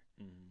here?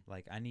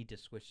 Like, I need to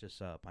switch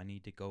this up. I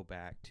need to go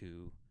back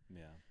to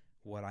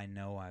what I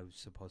know I was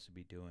supposed to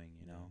be doing,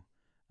 you know?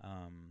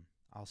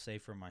 I'll say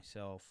for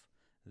myself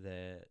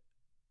that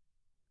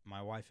my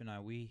wife and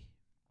we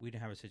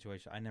didn't have a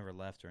situation. I never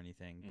left or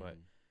anything, but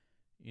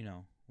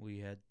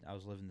I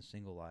was living the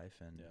single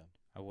life, and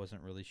I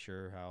wasn't really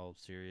sure how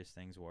serious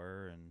things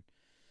were. And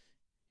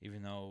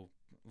even though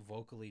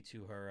vocally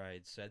to her I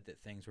had said that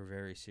things were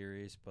very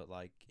serious, but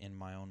like in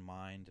my own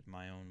mind,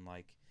 my own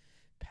like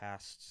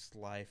past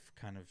life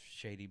kind of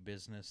shady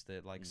business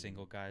that like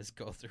single guys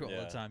go through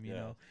all the time,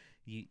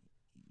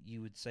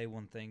 you would say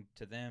one thing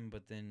to them,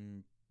 but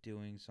then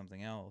doing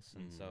something else.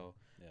 And so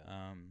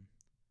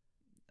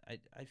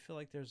I feel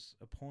like there's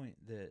a point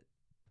that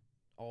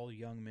all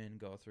young men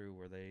go through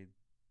where they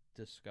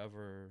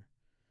discover,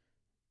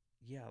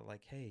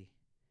 like, hey,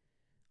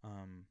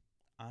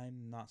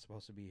 I'm not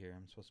supposed to be here.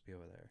 I'm supposed to be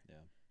over there.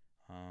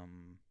 Yeah.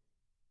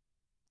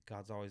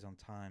 God's always on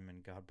time,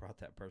 and God brought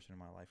that person in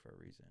my life for a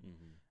reason.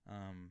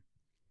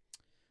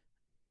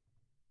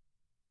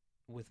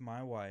 With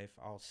my wife,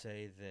 I'll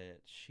say that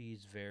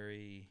she's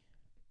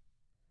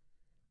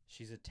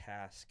a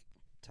task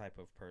type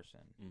of person.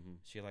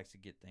 She likes to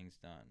get things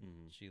done.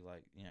 She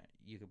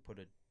you could put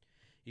a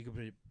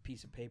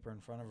piece of paper in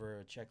front of her,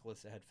 a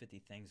checklist that had 50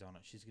 things on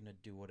it. She's going to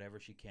do whatever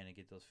she can to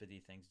get those 50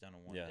 things done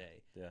in one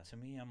day. Yeah. To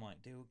me, I'm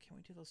like, dude, can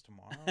we do those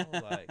tomorrow?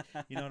 Like,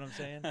 you know what I'm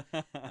saying?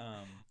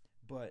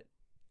 But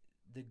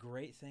the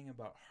great thing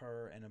about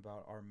her and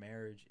about our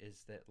marriage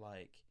is that,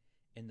 like,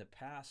 in the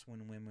past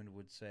when women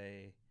would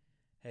say,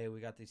 hey, we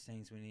got these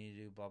things we need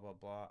to do, blah, blah,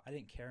 blah, I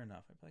didn't care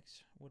enough. I'd be like,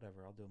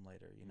 whatever, I'll do them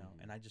later,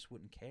 and I just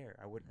wouldn't care.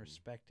 I wouldn't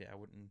respect it. I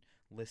wouldn't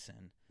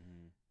listen.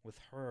 With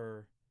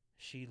her,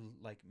 she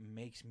like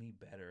makes me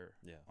better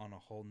on a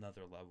whole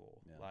nother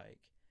level. Like,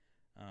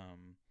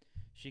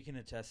 she can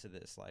attest to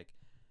this. Like,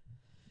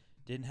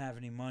 didn't have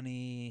any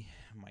money.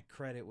 My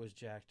credit was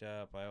jacked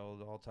up. I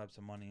owed all types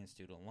of money in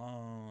student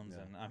loans.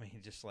 And I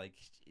mean, just like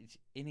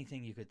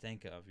anything you could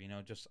think of,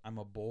 just I'm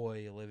a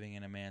boy living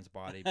in a man's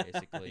body,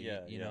 basically,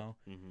 you know?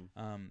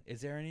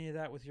 Is there any of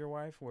that with your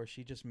wife where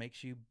she just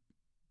makes you,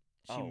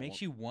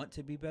 you want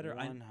to be better?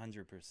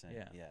 100%.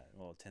 Yeah.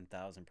 Well,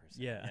 10,000%.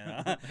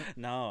 Yeah.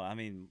 No, I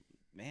mean,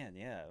 man,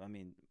 yeah. I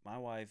mean, my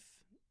wife,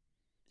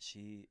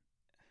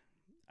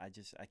 I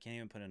can't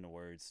even put into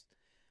words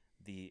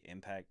the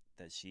impact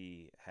that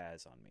she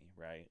has on me,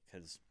 right?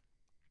 Because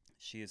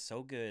she is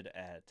so good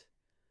at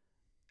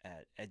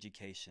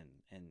education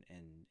and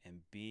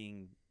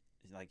being,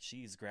 like,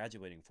 she's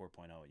graduating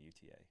 4.0 at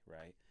UTA,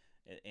 right?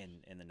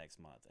 In the next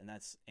month, and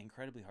that's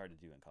incredibly hard to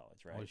do in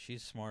college, right? Well,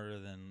 she's smarter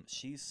than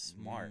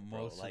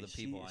most of the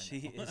people I know. She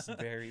is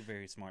very,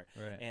 very smart,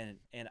 right?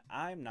 And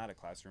I'm not a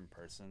classroom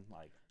person.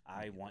 Like,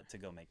 I want to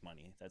go make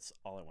money. That's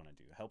all I want to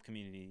do. Help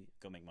community,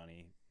 go make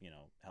money.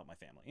 Help my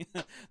family.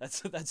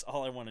 that's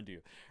all I want to do,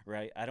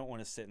 right? I don't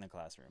want to sit in the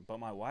classroom.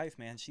 But my wife,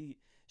 man, she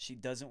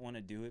doesn't want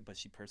to do it, but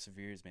she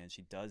perseveres, man.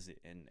 She does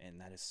it,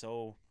 and that is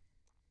so.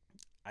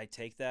 I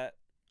take that.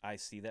 I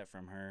see that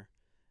from her.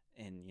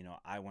 And,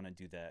 I want to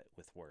do that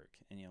with work.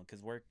 And,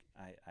 because work,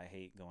 I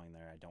hate going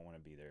there. I don't want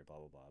to be there, blah,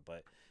 blah, blah.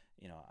 But,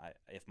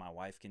 if my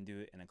wife can do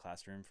it in a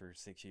classroom for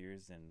 6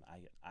 years, then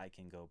I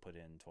can go put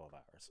in 12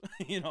 hours.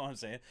 You know what I'm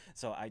saying?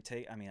 So I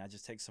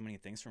just take so many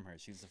things from her.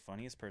 She's the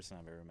funniest person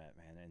I've ever met,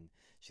 man. And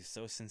She's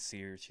so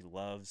sincere. She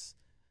loves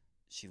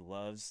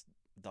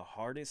the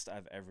hardest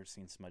I've ever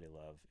seen somebody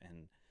love,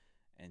 and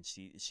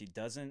she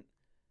doesn't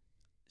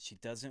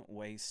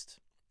waste.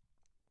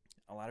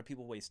 A lot of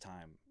people waste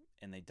time,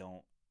 and they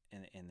don't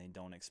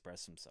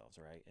express themselves,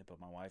 right? But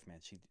my wife, man,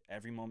 she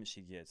every moment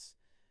she gets,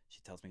 she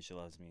tells me she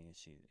loves me.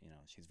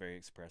 She's very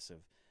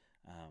expressive,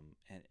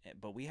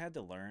 but we had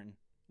to learn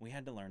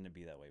to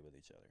be that way with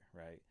each other,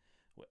 right?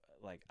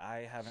 Like,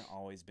 I haven't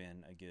always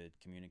been a good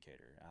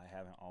communicator. I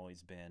haven't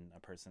always been a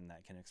person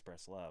that can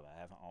express love. I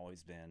haven't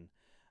always been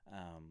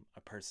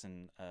a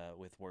person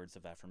with words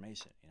of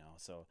affirmation,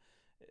 So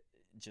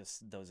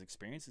just those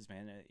experiences,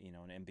 man,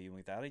 and being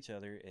without each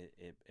other,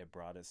 it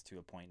brought us to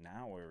a point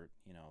now where,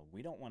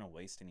 we don't want to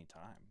waste any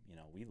time.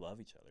 We love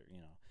each other,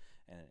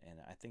 and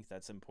I think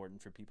that's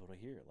important for people to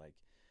hear. Like,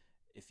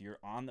 if you're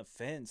on the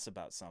fence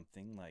about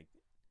something, like,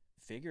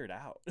 figure it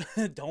out.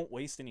 Don't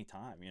waste any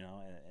time,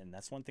 and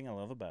that's one thing I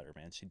love about her,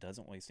 man. She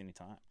doesn't waste any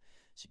time.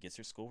 She gets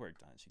her schoolwork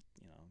done.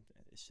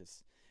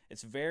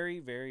 It's very,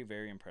 very,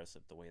 very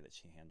impressive the way that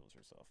she handles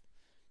herself,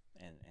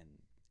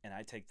 and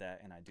I take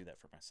that and I do that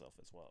for myself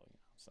as well,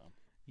 so.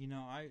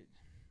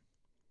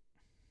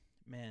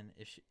 Man,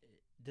 if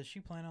does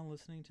she plan on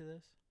listening to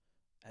this?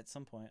 At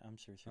some point, I'm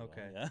sure she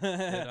Okay. will.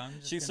 Yeah.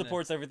 She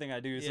supports everything I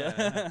do. So.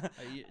 Yeah.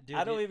 Dude,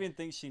 I don't even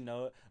think she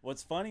knows.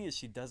 What's funny is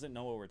she doesn't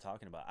know what we're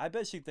talking about. I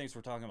bet she thinks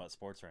we're talking about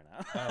sports right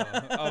now.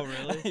 Oh,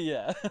 really?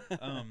 Yeah.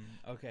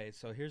 Okay,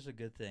 so here's a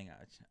good thing.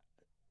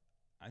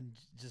 I'm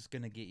just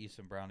going to get you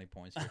some brownie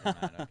points here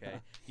tonight, okay?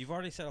 You've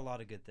already said a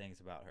lot of good things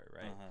about her,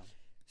 right? Uh-huh.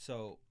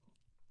 So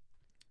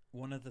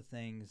one of the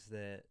things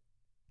that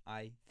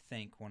I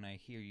think when I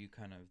hear you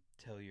kind of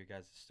tell your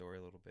guys' story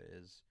a little bit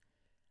is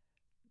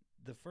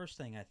the first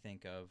thing I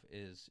think of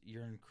is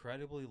you're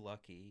incredibly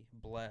lucky,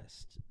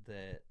 blessed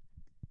that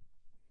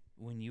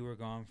when you were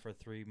gone for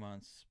 3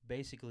 months,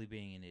 basically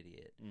being an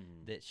idiot,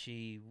 that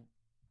she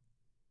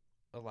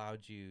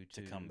allowed you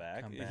to come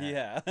back.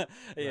 Yeah.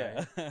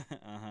 Yeah.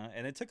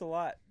 And it took a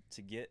lot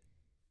to get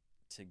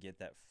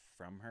that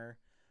from her.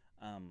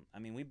 I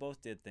mean, we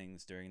both did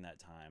things during that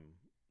time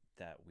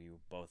that we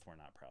both were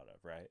not proud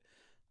of, right?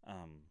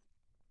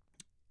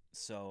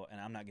 So, and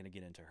I'm not going to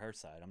get into her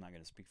side. I'm not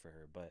going to speak for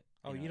her, but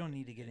you don't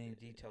need to get any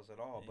details at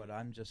all. But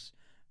I'm just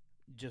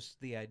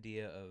the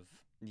idea of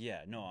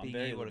I'm being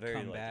very, able to very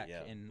come lucky, back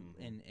yeah.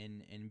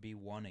 and be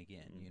one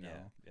again.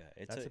 Yeah.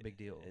 That's a big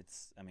deal.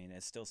 It's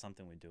still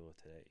something we deal with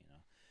today.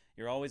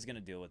 You're always going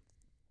to deal with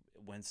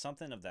when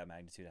something of that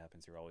magnitude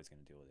happens. You're always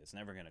going to deal with it. It's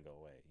never going to go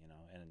away.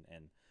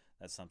 And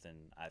that's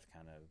something I've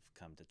kind of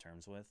come to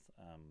terms with.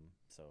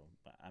 So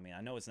I mean,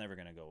 I know it's never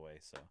going to go away.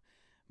 So,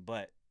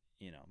 but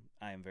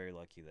I am very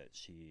lucky that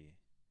she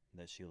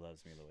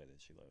loves me the way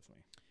that she loves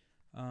me.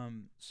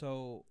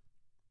 So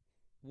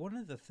one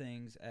of the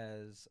things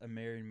as a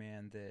married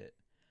man that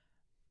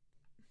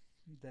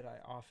I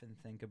often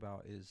think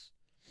about is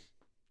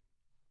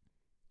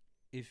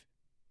if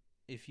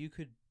you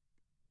could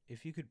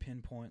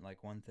pinpoint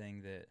like one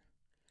thing that,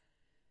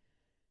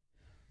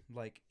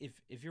 like,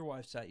 if your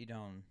wife sat you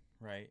down,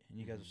 right, and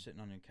you guys are sitting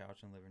on your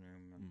couch in the living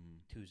room on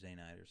Tuesday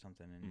night or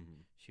something, and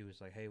she was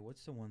like, "Hey,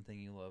 what's the one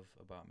thing you love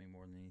about me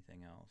more than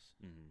anything else?"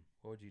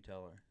 What would you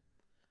tell her?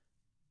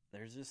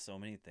 There's just so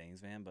many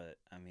things, man, but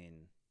I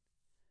mean,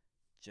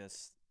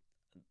 just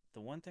the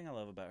one thing I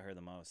love about her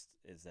the most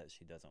is that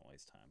she doesn't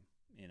waste time,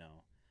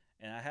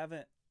 and I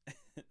haven't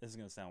this is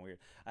going to sound weird.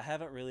 I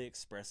haven't really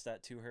expressed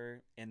that to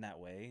her in that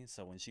way,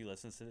 so when she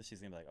listens to this, she's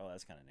going to be like, "Oh,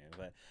 that's kind of new."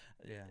 But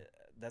yeah,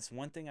 that's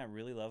one thing I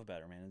really love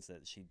about her, man, is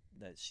that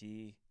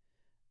she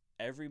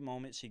every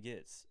moment she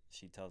gets,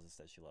 she tells us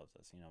that she loves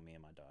us, me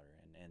and my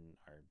daughter and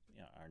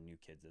our new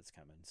kids that's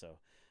coming. So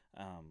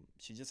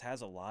she just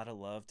has a lot of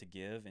love to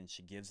give, and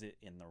she gives it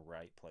in the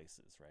right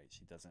places, right?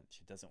 She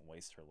doesn't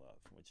waste her love,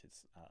 which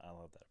is I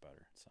love that about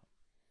her. So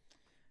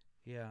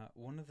yeah,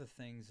 one of the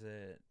things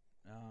that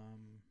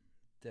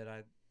that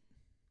I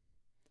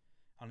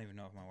don't even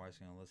know if my wife's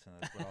going to listen to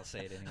this, but I'll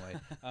say it anyway.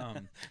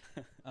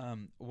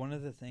 One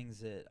of the things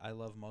that I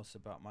love most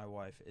about my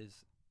wife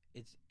is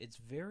it's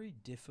very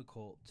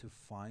difficult to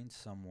find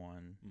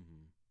someone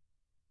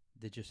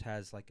that just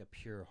has like a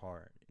pure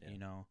heart,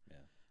 Yeah.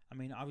 I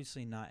mean,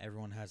 obviously not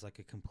everyone has like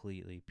a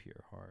completely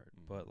pure heart,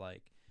 but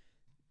like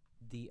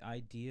the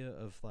idea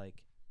of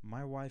like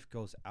my wife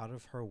goes out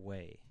of her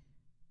way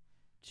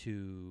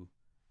to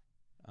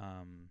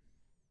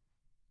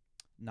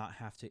not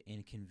have to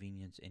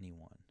inconvenience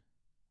anyone,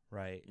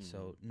 right?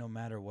 So no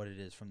matter what it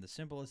is, from the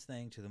simplest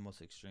thing to the most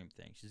extreme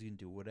thing, she's going to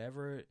do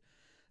whatever.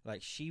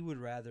 Like, she would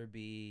rather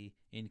be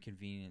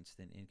inconvenienced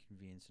than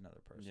inconvenience another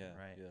person,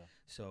 right? Yeah.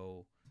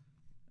 So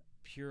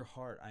pure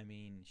heart, I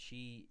mean,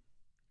 she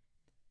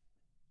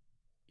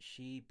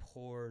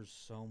pours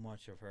so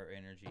much of her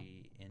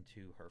energy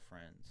into her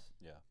friends.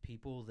 Yeah.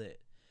 People that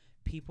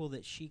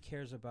she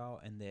cares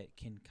about and that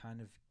can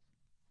kind of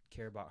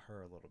care about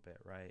her a little bit,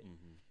 right?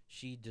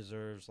 She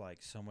deserves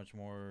like so much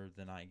more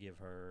than I give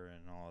her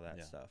and all of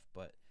that stuff,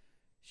 but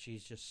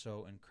she's just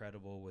so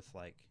incredible with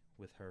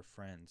her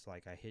friends.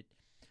 Like,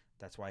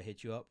 that's why I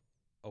hit you up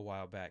a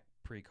while back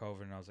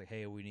pre-COVID, and I was like,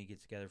 hey, we need to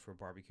get together for a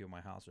barbecue at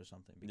my house or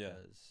something Yeah.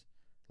 because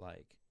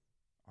like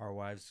our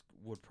wives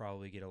would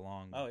probably get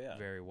along Oh yeah,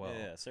 very well.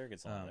 Yeah, Sarah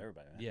gets along with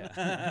everybody.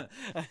 Man.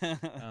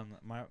 Yeah.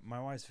 My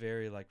wife's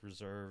very like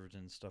reserved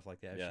and stuff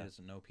like that. Yeah. She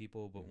doesn't know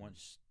people, but Mhm.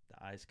 once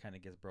the ice kind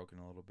of gets broken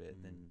a little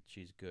bit, then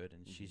she's good,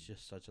 and she's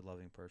just such a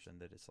loving person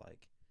that it's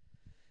like.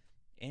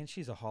 And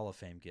she's a Hall of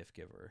Fame gift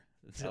giver.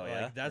 So Oh, like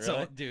yeah? that's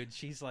Really? dude.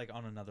 She's like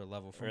on another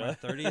level. For Really? my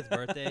 30th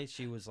birthday,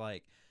 she was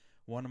like,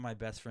 one of my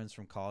best friends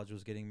from college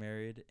was getting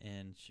married,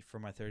 and for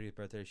my 30th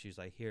birthday, she was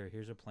like,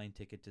 here's a plane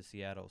ticket to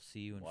Seattle. See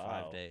you in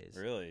 5 days.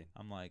 Really?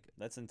 I'm like,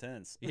 That's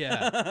intense.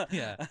 yeah,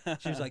 yeah.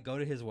 She was like, go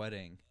to his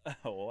wedding.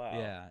 Oh wow.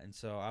 Yeah, and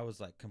so I was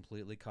like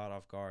completely caught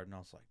off guard, and I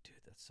was like, dude,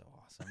 that's so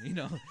awesome. You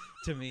know,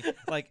 to me,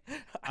 like,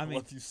 I mean,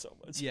 love you so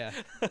much. yeah,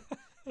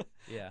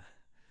 yeah.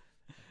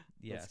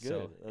 Yeah, That's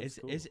so good.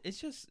 That's it's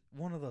just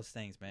one of those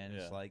things, man.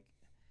 It's Yeah. like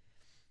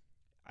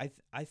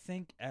I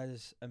think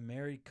as a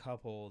married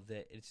couple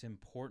that it's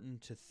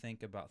important to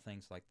think about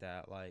things like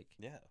that, like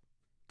Yeah.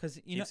 because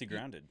you Keeps know you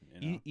grounded.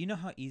 You know. you know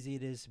how easy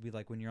it is to be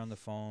like when you're on the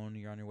phone,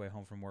 you're on your way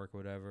home from work or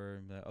whatever,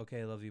 and be like,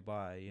 okay, love you,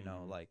 bye. You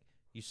know, Mhm. like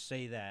you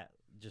say that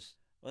just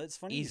Well, it's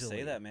funny you easily.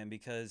 say that, man,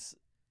 because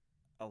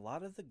a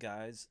lot of the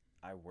guys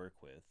I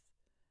work with,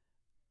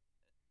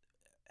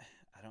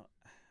 I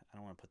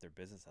don't want to put their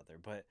business out there,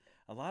 but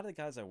a lot of the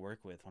guys I work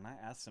with, when I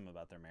ask them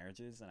about their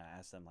marriages and I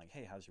ask them like,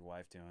 "Hey, how's your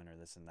wife doing?" or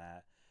this and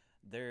that,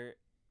 they're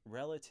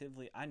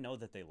relatively. I know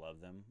that they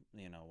love them,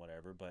 you know,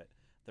 whatever, but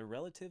they're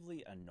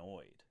relatively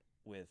annoyed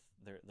with.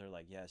 They're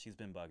like, "Yeah, she's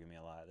been bugging me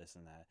a lot, this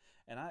and that,"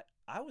 and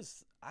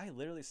I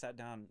literally sat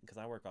down because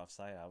I work off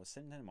site. I was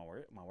sitting in my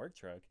work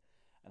truck,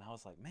 and I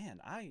was like, "Man,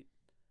 I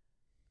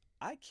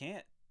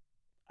can't.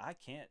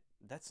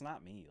 That's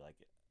not me. Like,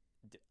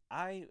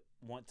 I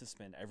want to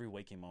spend every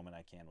waking moment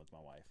I can with my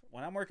wife.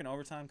 When I'm working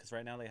overtime, because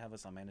right now they have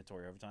us on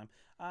mandatory overtime,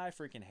 I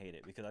freaking hate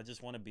it because I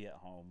just want to be at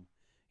home,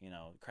 you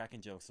know, cracking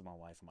jokes with my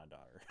wife and my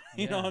daughter.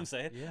 You know what I'm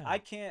saying? Yeah. I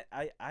can't.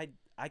 I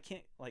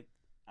can't like.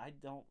 I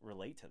don't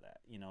relate to that.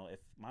 You know, if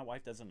my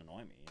wife doesn't annoy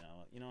me,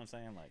 you know what I'm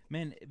saying? Like,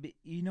 man,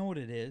 you know what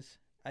it is.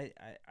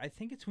 I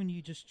think it's when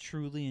you just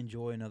truly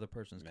enjoy another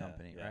person's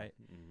company, right?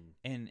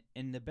 Mm-hmm.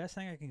 And the best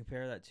thing I can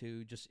compare that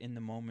to, just in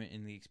the moment,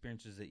 in the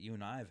experiences that you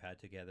and I have had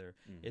together,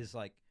 is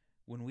like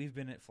when we've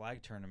been at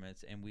flag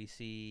tournaments and we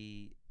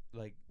see,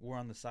 like, we're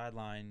on the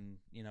sideline,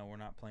 you know, we're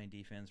not playing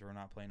defense or we're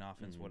not playing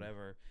offense,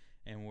 whatever,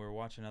 and we're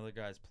watching other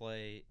guys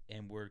play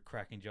and we're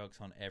cracking jokes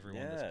on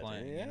everyone that's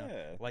playing. You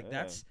know? Like,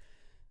 that's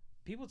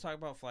people talk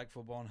about flag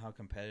football and how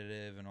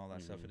competitive and all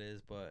that stuff it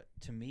is, but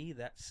to me,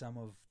 that's some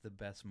of the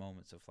best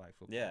moments of flag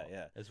football.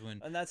 Yeah. Is when,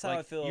 And that's like, how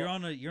I feel. You're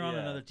on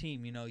another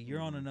team. You know,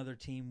 you're on Mhm. another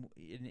team,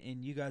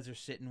 and you guys are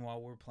sitting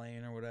while we're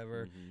playing or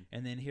whatever. Mhm.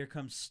 And then here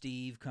comes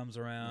Steve comes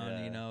around.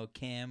 Yeah. You know,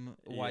 Cam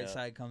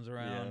Whiteside comes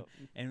around,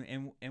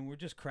 and we're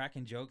just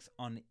cracking jokes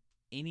on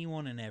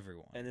anyone and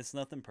everyone. And it's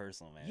nothing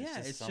personal, man. Yeah,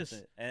 it's just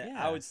something. And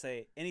yeah. I would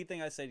say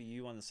anything I say to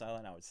you on the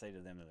sideline, I would say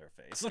to them to their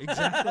face.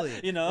 Exactly.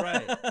 You know,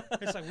 right?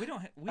 It's like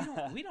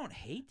we don't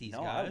hate these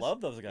no, guys. I love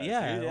those guys.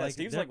 Yeah, dude. Yeah, like,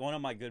 Steve's they're- like one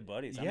of my good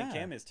buddies. I Yeah. mean,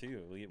 Cam is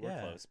too. We're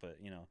Yeah. close, but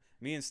you know,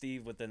 me and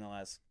Steve within the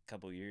last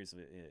couple of years,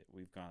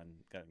 we've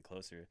gotten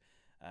closer.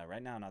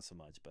 Right now, not so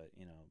much, but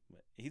you know,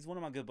 he's one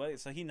of my good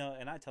buddies, so he know,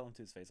 and I tell him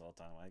to his face all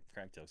the time. I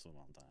crack jokes with him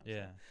all the time.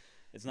 Yeah. So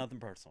it's nothing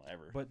personal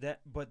ever.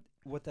 But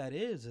what that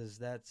is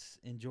that's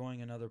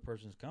enjoying another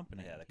person's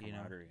company. Yeah, the you know?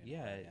 camaraderie. and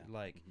all Yeah, that,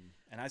 like Mhm.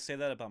 And I say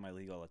that about my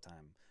league all the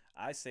time.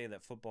 I say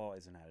that football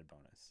is an added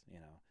bonus. You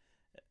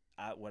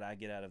know, what I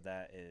get out of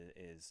that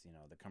is you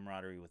know the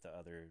camaraderie with the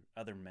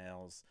other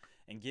males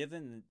and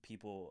giving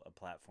people a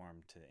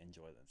platform to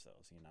enjoy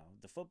themselves. You know,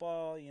 the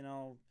football. You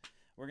know,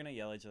 we're gonna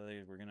yell at each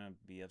other. We're gonna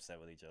be upset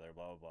with each other.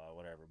 Blah blah blah.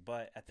 Whatever.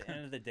 But at the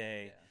end of the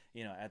day,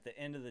 you know, at the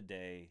end of the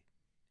day,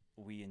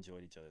 we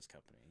enjoyed each other's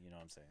company. You know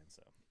what I'm saying?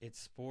 So it's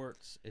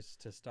sports, it's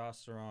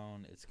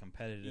testosterone, it's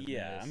competitiveness.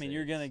 yeah, I mean,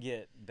 you're gonna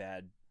get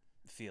bad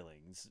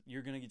feelings.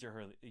 You're gonna get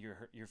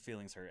your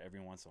feelings hurt every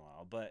once in a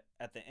while. But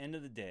at the end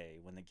of the day,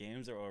 when the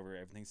games are over,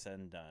 everything's said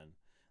and done.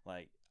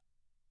 Like,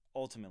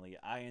 ultimately,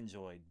 I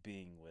enjoyed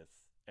being with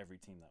every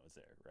team that was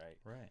there. Right.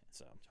 Right.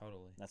 So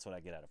Totally. that's what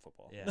I get out of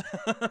football.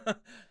 Yeah.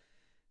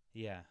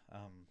 Yeah.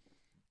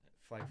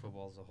 Flag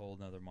football is a whole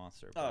nother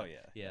monster. Oh but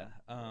yeah.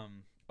 yeah.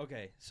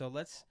 Okay. So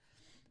let's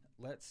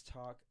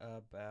talk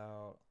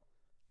about.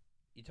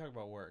 You talk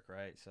about work,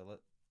 right? So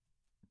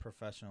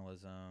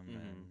professionalism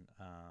and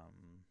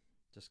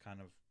just kind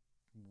of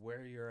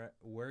where you're at,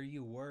 where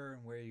you were,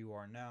 and where you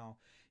are now.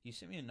 You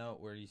sent me a note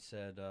where you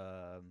said,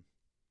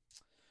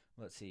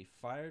 let's see,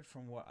 fired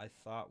from what I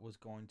thought was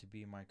going to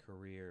be my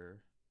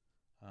career.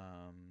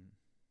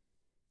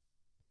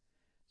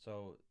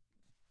 So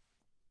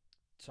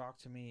talk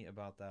to me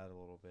about that a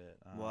little bit.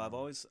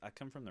 Well, I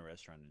come from the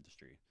restaurant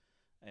industry,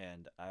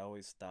 and I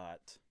always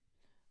thought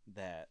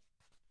that,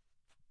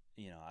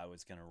 you know, I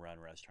was gonna run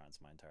restaurants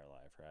my entire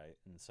life, right?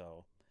 And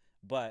so,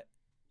 but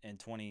in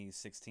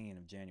 2016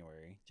 of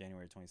January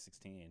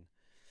 2016,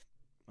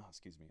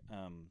 excuse me,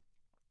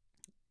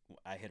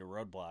 I hit a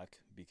roadblock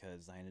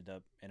because I ended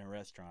up in a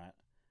restaurant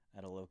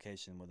at a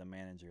location with a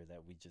manager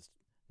that we just,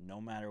 no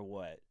matter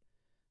what,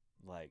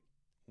 like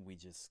we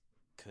just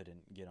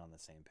couldn't get on the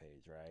same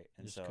page, right?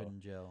 And Just so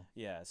couldn't gel.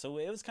 yeah, so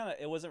it was kind of,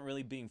 it wasn't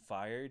really being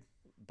fired,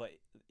 but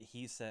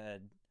he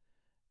said,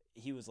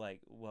 he was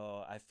like,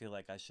 well, I feel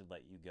like I should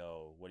let you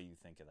go. What do you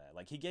think of that?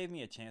 Like, he gave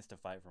me a chance to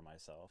fight for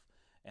myself,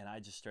 and I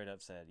just straight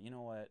up said, you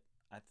know what?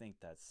 I think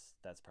that's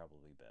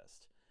probably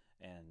best.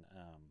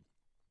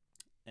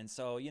 And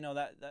so, you know,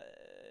 that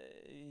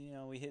you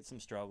know, we hit some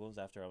struggles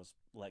after I was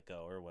let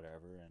go or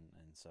whatever,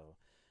 and so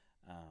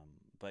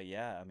but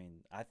yeah, I mean,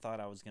 I thought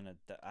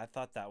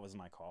that was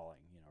my calling,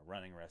 you know,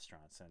 running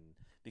restaurants. And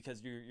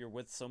because you're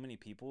with so many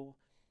people,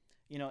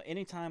 you know,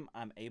 anytime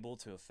I'm able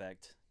to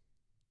affect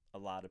a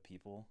lot of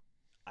people,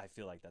 I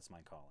feel like that's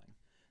my calling.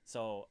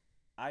 So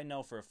I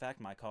know for a fact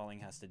my calling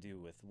has to do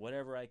with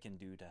whatever I can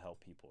do to help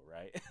people,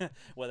 right?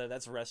 Whether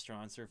that's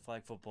restaurants or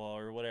flag football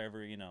or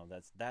whatever, you know,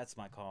 that's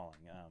my calling.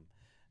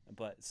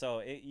 But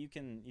so you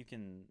can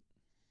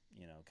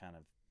you know, kind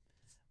of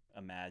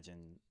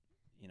imagine,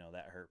 you know,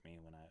 that hurt me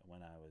when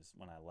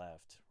I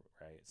left,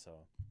 right? So,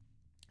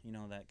 you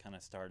know, that kind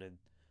of started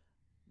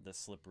the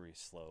slippery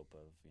slope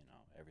of, you know,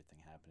 everything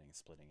happening,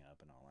 splitting up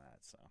and all that.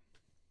 So,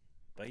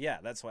 but yeah,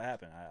 that's what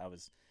happened. I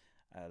was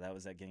that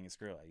was at Genghis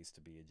Grill. I used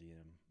to be a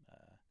GM.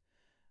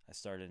 I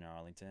started in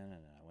Arlington,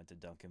 and I went to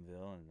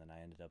Duncanville, and then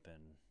I ended up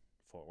in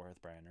Fort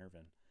Worth, Brian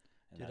Irvin.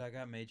 And Dude, that, I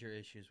got major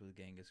issues with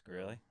Genghis Grill.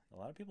 really, a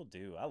lot of people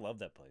do. I love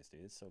that place,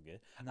 dude. It's so good.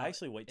 No, I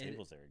actually wait it-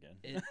 tables there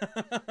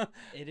again.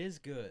 It is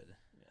good.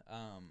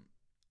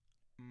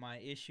 My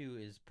issue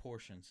is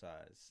portion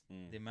size.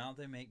 Mm. The amount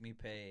they make me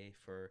pay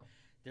for.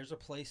 There's a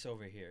place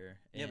over here.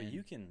 Yeah, but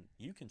and-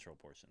 you control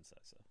portion size,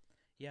 so.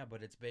 Yeah,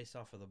 but it's based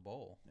off of the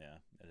bowl. Yeah,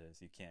 it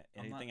is. You can't,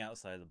 I'm not- anything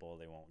outside the bowl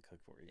they won't cook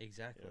for you.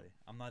 Exactly.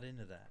 I'm not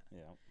into that.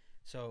 Yeah.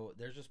 So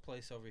there's this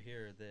place over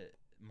here that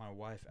my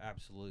wife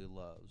absolutely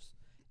loves.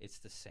 It's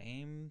the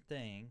same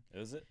thing.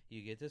 Is it?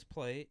 You get this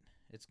plate.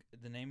 It's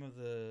the name of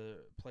the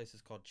place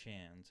is called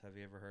Chan's. Have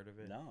you ever heard of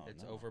it? No,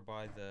 It's no. over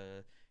by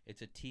the.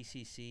 It's a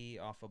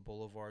TCC off of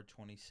Boulevard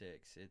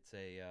 26. It's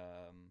a.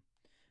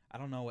 I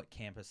don't know what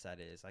campus that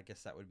is. I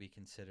guess that would be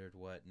considered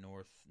what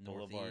Boulevard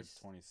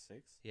northeast.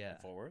 26? Yeah. In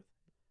Fort Worth?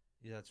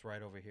 Yeah, that's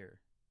right over here.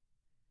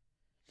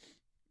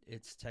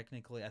 It's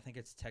technically, I think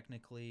it's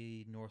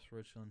technically North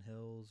Richland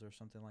Hills or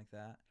something like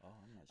that. Oh,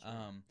 I'm not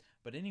sure.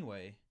 But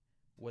anyway,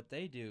 what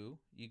they do,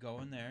 you go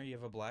in there, you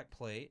have a black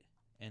plate,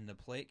 and the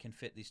plate can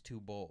fit these two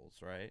bowls,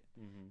 right?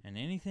 Mm-hmm. And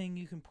anything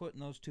you can put in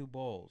those two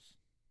bowls,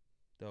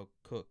 they'll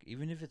cook,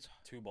 even if it's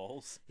 2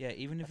 bowls?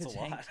 even if That's it's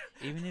a lot.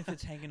 even if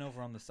it's hanging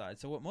over on the side.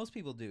 So what most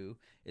people do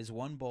is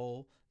one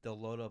bowl, they'll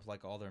load up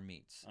like all their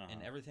meats, and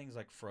Uh-huh. everything's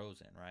like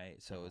frozen,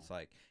 right? So Uh-huh. it's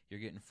like you're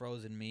getting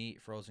frozen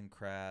meat, frozen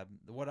crab.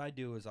 What I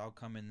do is I'll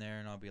come in there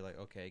and I'll be like,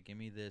 okay, give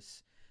me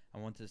this. I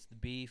want this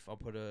beef. I'll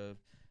put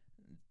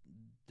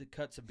the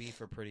cuts of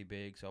beef are pretty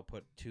big, so I'll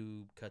put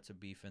 2 cuts of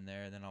beef in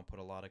there. And then I'll put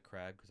a lot of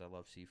crab because I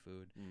love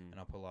seafood, Mm. and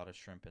I'll put a lot of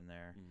shrimp in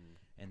there. Mm.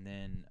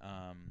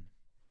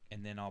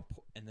 And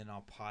then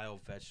I'll pile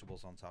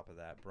vegetables on top of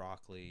that,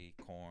 broccoli,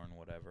 corn,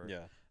 whatever.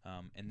 Yeah.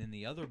 And then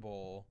the other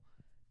bowl,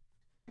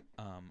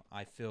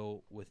 I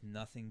fill with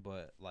nothing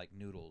but like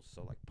noodles,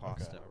 so like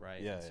pasta,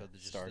 right? Yeah, And so yeah.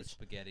 just the Starch.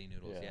 spaghetti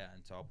noodles, Yeah. yeah.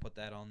 And so I'll put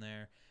that on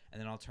there, and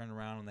then I'll turn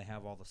around and they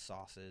have all the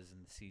sauces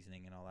and the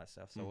seasoning and all that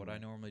stuff. So what I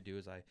Mhm. normally do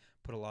is I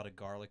put a lot of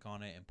garlic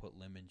on it and put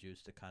lemon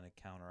juice to kind of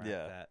counteract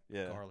Yeah, that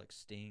yeah. garlic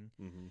sting.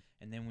 Mm-hmm.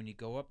 And then when you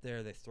go up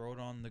there, they throw it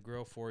on the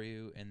grill for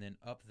you, and then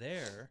up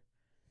there,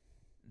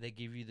 they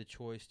give you the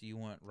choice: do you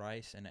want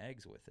rice and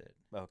eggs with it?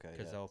 Okay.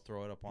 Because Yeah. they'll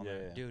throw it up on Yeah,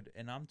 there, yeah. dude.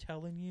 And I'm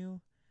telling you,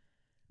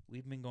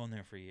 we've been going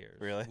there for years.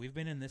 Really? We've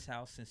been in this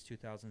house since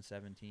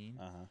 2017.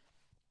 Uh-huh.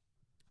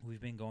 We've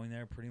been going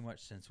there pretty much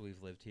since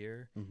we've lived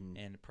here, Mm-hmm.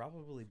 and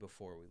probably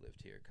before we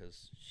lived here,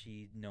 because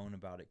she'd known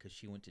about it because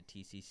she went to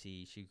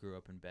TCC. She grew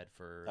up in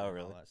Bedford. Oh, and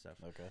really? all that stuff.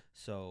 Okay.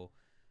 So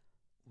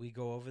we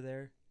go over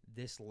there.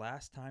 This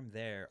last time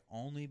there,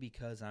 only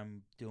because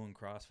I'm doing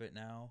CrossFit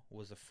now,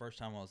 was the first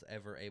time I was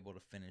ever able to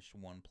finish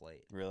one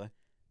plate. Really?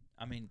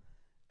 I mean,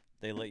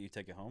 They let you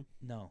take it home?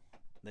 no,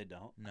 They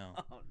don't? no.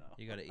 Oh, no.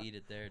 You got to eat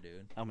it there,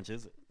 dude. How much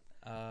is it?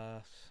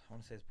 I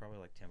want to say it's probably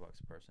like $10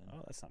 a person.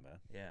 Oh, that's not bad.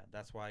 Yeah,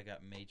 that's why I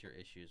got major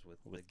issues with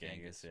With the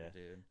Genghis, Genghis,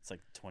 yeah. dude. It's like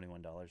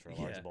 $21 for a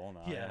large bowl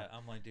now. Yeah,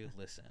 I'm like, dude,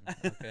 listen,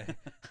 okay,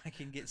 I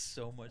can get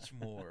so much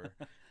more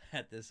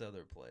at this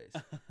other place.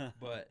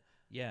 But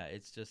yeah,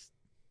 it's just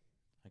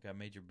I got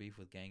major beef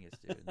with Genghis,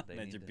 dude. They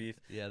Major need to- beef.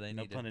 Yeah, they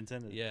No need pun to.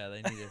 intended. Yeah,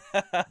 they need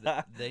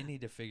to. They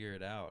need to figure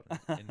it out,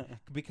 and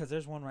because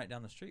there's one right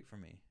down the street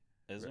from me.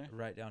 Is there?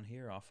 Right down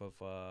here off of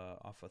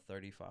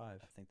 35,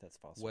 I think that's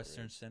Fossil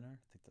Western Ridge. Center,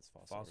 I think that's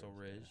Fossil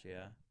Ridge.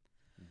 Yeah.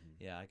 Mhm.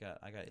 Yeah,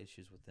 I got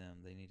issues with them.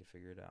 They need to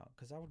figure it out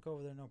because I would go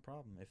over there no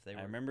problem if they were.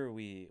 I remember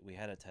we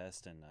had a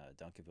test in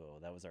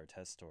Duncanville. That was our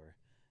test store,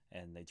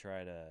 and they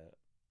tried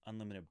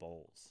unlimited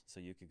bowls, so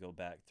you could go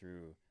back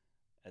through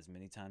as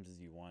many times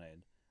as you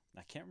wanted.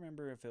 I can't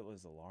remember if it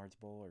was a large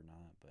bowl or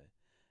not, but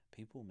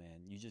people,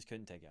 man, you just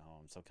couldn't take it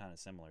home. So kind of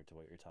similar to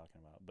what you're talking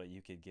about, but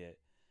you could get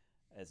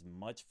as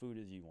much food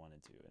as you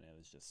wanted to, and it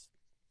was just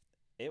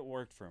it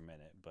worked for a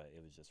minute, but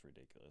it was just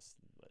ridiculous.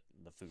 But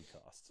the food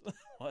cost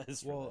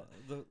was Well,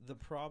 the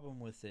problem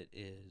with it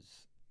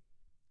is,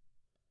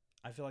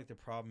 I feel like the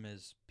problem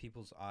is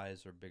people's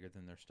eyes are bigger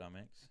than their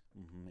stomachs,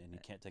 and you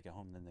can't take it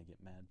home, then they get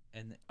mad.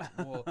 and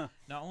well,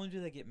 not only do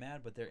they get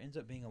mad, but there ends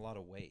up being a lot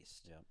of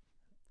waste. Yep.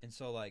 And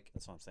so, like,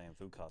 That's what I'm saying.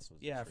 Food costs was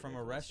yeah, just from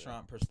a ridiculous,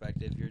 restaurant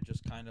perspective, you're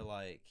just kind of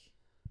like,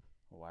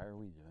 why are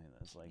we doing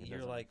this? Like, it you're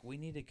doesn't- like, we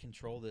need to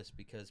control this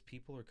because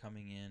people are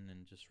coming in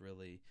and just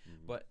really.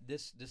 Mhm. But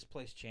this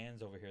place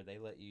Chan's over here, they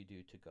let you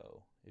do to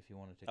go if you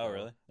wanted to. Oh, go.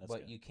 really? That's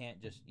but good.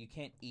 you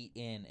can't eat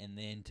in and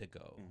then to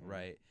go, Mhm.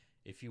 right?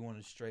 If you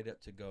wanted straight up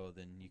to go,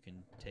 then you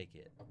can take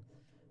it.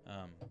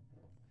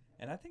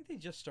 And I think they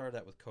just started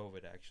that with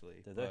COVID,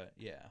 actually. Did they? But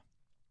yeah.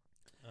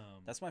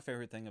 That's my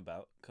favorite thing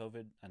about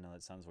COVID. I know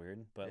that sounds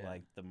weird, but Yeah.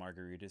 like the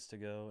margaritas to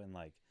go and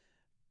like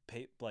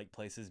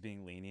places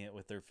being lenient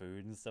with their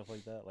food and stuff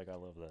like that. Like, I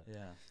love that.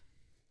 Yeah.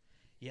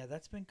 Yeah,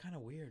 that's been kind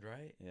of weird,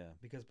 right? Yeah.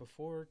 Because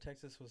before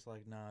Texas was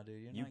like, nah,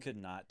 dude, You could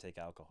not take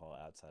alcohol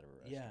outside of a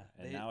restaurant.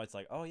 Yeah, And now it's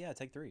like, oh yeah,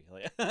 take 3.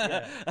 Like,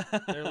 Yeah.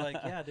 They're like,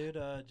 yeah, dude,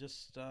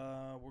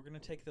 we're gonna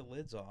take the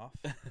lids off,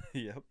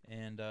 Yep.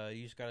 and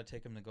you just gotta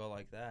take them to go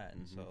like that.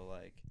 And so,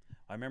 like,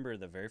 I remember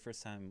the very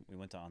first time we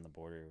went to On the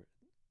Border,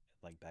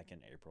 like back in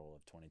April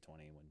of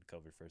 2020 when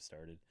COVID first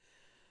started.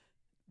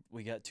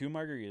 We got 2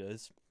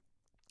 margaritas,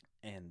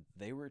 and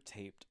they were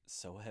taped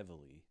so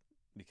heavily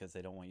because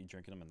they don't want you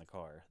drinking them in the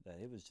car that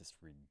it was just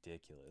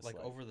ridiculous. like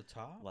over the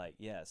top. Like,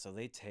 yeah, so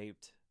they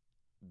taped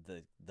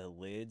the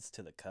lids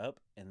to the cup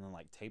and then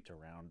like taped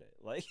around it.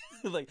 Like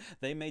like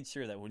they made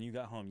sure that when you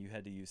got home you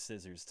had to use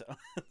scissors to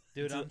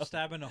Dude, I'm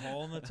stabbing a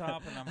hole in the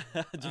top, and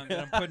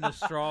I'm putting a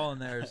straw in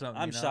there or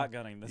something. I'm you know?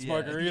 shotgunning this Yeah,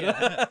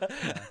 margarita.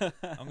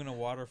 yeah. I'm gonna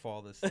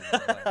waterfall this thing.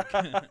 Like,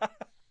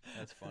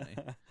 that's funny.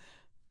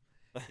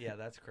 Yeah,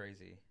 that's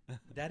crazy.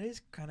 That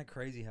is kind of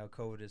crazy how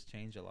COVID has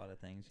changed a lot of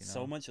things. You know,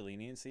 So much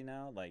leniency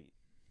now. Like,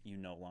 you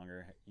no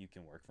longer you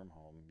can work from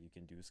home. You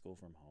can do school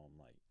from home.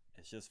 Like,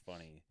 it's just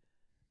funny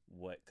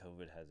what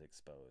COVID has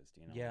exposed.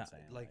 You know yeah, what I'm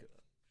saying? like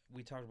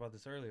we talked about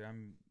this earlier.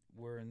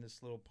 We're in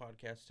this little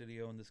podcast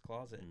studio in this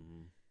closet.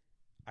 mhm.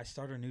 I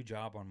start a new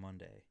job on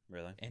Monday,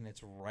 Really? and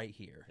it's right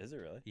here. Is it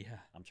really? Yeah,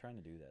 I'm trying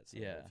to do that. So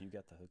Yeah. if you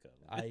got the hookup,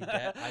 I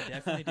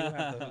definitely do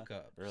have the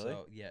hookup. Really?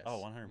 So yes.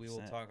 Oh, 100%. We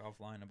will talk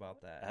offline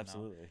about that. And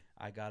Absolutely.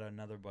 I got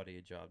another buddy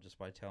a job just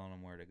by telling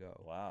him where to go.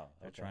 Wow.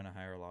 They're okay. trying to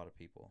hire a lot of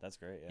people. That's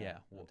great. Yeah. Yeah,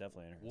 I'm we'll-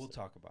 definitely interested. We'll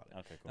talk about it.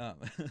 Okay.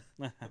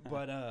 Cool.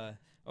 But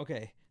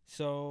okay.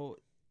 So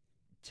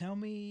tell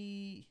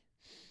me,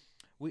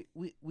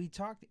 we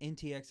talked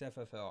NTX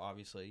FFL.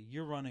 Obviously,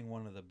 you're running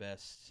one of the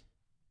best,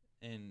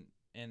 and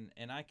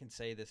I can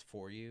say this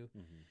for you.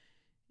 Mhm.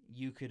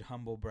 You could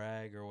humble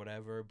brag or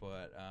whatever,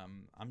 but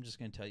I'm just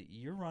gonna tell you,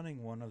 you're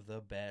running one of the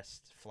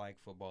best flag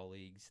football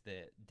leagues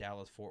that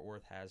Dallas Fort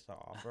Worth has to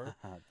offer.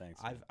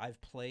 Thanks. man.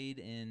 I've played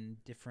in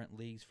different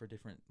leagues for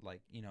different,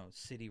 like,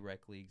 city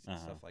rec leagues and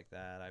stuff like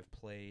that. I've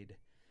played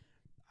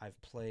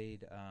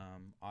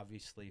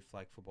obviously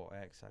Flag Football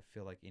X. I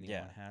feel like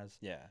anyone has.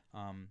 Yeah.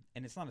 And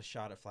it's not a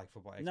shot at Flag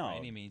Football X No, by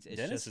any means. It's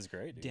Dennis just is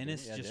great. Dude.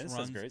 Dennis Yeah, just Dennis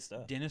runs does great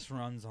stuff. Dennis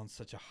runs on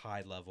such a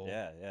high level.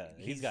 Yeah.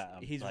 He's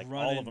got he's like all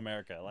running- of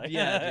America. Like,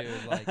 Yeah,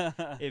 dude,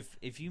 like,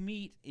 if you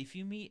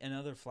meet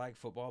another flag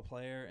football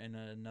player in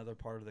another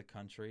part of the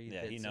country,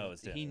 Yeah, he that's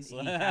knows he Dennis.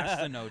 has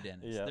to know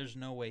Dennis. Yeah. There's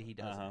no way he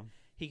doesn't. Uh-huh.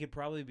 He could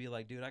probably be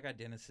like, dude, I got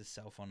Dennis's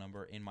cell phone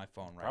number in my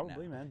phone right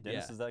Probably, now. man.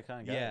 Dennis Yeah. is that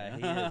kind of guy. Yeah,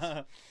 he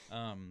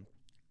is.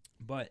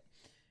 But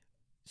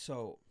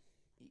so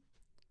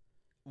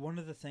one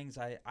of the things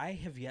I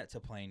have yet to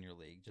play in your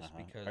league just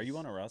because. Are you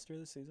on a roster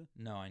this season?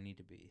 No, I need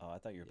to be. Oh, I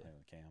thought you were Yeah. playing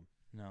with Cam.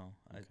 No,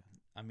 Okay.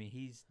 I mean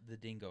he's the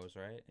Dingoes,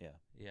 right? Yeah.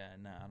 Yeah,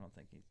 no, I don't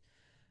think he's.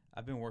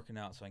 I've been working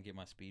out so I can get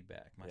my speed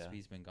back. My Yeah.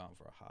 speed's been gone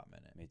for a hot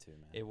minute. Me too,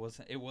 man. It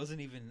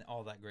wasn't even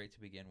all that great to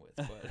begin with,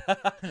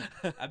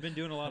 but I've been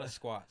doing a lot of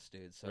squats,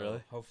 dude. So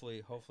Really?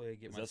 hopefully I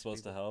get Is my that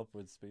supposed speed to help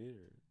with speed?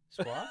 Or?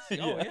 squats.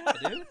 Yeah. Oh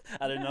yeah, dude.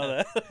 I didn't know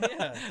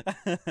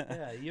that.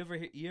 Yeah, you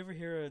ever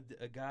hear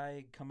a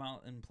guy come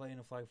out and play in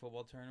a flag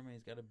football tournament?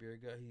 He's got a beer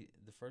gut.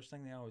 The first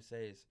thing they always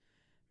say is,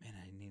 "Man,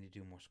 I need to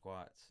do more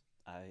squats."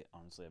 I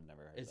honestly have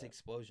never heard It's that.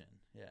 explosion.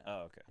 Yeah.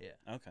 Oh, okay.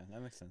 Yeah. Okay,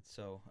 that makes sense.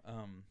 So,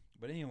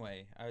 but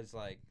anyway, I was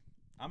like,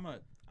 I'm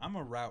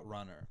a route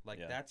runner. Like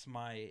Yeah. that's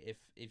my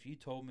if you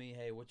told me,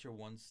 hey, what's your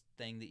one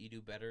thing that you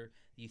do better?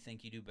 You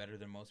think you do better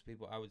than most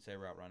people? I would say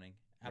route running.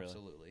 Really?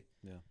 Absolutely.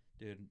 Yeah.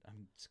 Dude,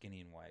 I'm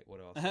skinny and white.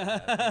 What else? Do I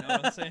have? You know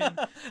what I'm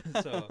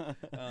saying? So,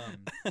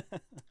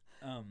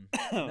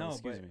 no,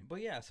 Excuse me.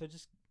 but yeah. So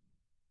just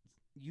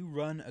you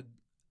run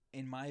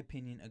in my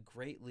opinion, a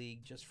great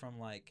league just from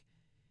like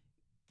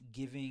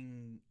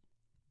giving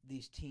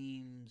these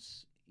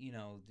teams,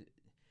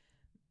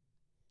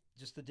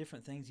 just the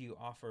different things you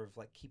offer of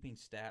like keeping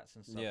stats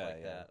and stuff Yeah, like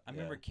yeah, that. I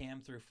remember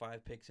Cam threw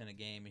 5 picks in a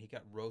game and he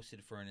got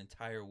roasted for an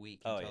entire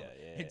week Oh, until,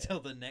 yeah. until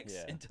the next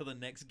Yeah. until the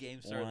next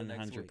game started the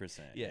next week. 100%.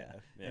 Yeah.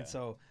 Yeah. And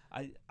so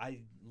I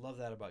love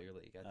that about your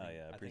league. I think, Oh, yeah,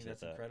 I I think appreciate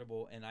that's that.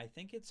 incredible, and I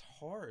think it's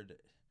hard.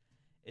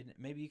 and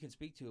maybe you can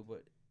speak to it,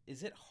 but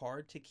is it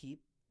hard to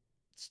keep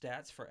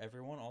stats for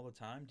everyone all the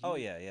time? Oh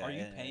yeah, yeah. Are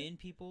you and- paying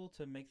people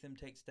to make them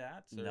take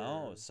stats?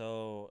 No, Or?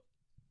 so,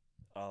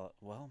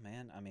 well,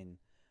 man, I mean,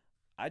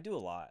 I do a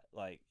lot.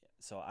 Like,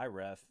 so I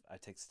ref, I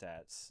take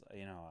stats.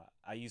 You know,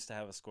 I used to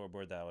have a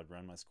scoreboard that I would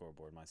run my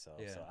scoreboard myself.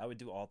 Yeah. So I would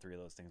do all three of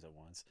those things at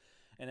once,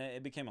 and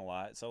it became a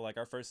lot. So like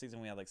our first season,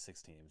 we had like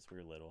 6 teams. We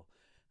were little.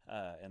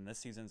 And this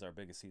season's our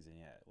biggest season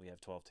yet. We have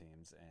 12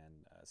 teams,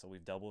 and so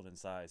we've doubled in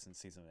size in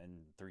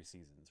 3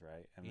 seasons,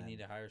 right? And You then need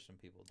to hire some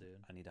people, dude.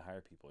 I need to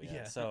hire people.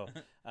 Yeah. So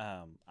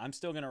I'm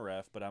still gonna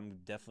ref, but I'm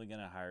definitely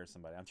gonna hire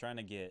somebody. I'm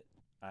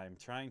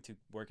trying to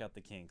work out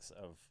the kinks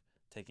of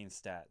taking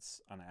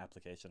stats on an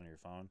application on your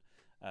phone,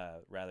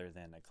 rather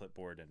than a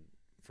clipboard and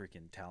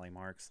freaking tally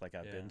marks like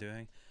I've been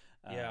doing.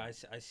 Yeah,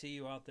 I see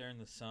you out there in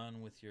the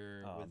sun with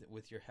your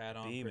with your hat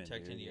on, beaming,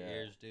 protecting dude, your yeah.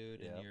 ears,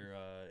 dude, Yep.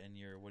 and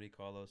your what do you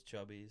call those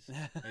chubbies?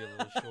 Your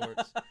little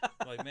shorts.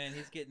 Like, man,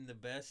 he's getting the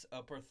best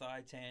upper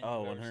thigh tan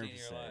Oh, you've ever seen in 100%.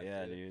 your life.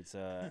 Yeah, dude.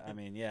 So, I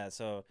mean, yeah.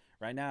 So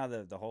right now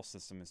the whole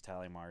system is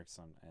tally marks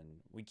and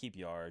we keep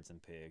yards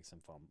and picks and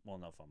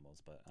no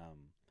fumbles, but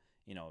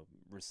you know,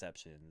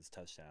 receptions,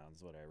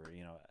 touchdowns, whatever.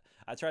 You know,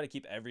 I try to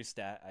keep every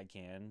stat I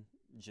can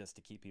just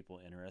to keep people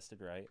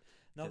interested, right?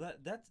 No,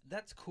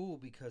 that's cool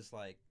because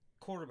like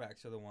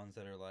quarterbacks are the ones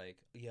that are like,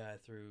 yeah, I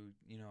threw,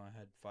 I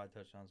had 5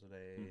 touchdowns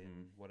today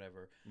and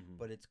whatever. Mhm.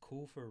 But it's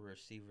cool for a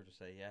receiver to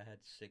say, yeah, I had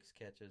 6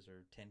 catches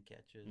or 10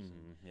 catches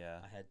and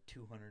Yeah. I had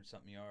 200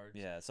 something yards.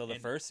 Yeah. So the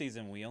first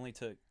season we only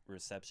took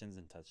receptions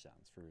and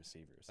touchdowns for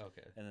receivers.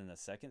 Okay. And then the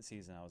second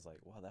season I was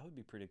like, wow, that would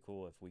be pretty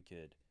cool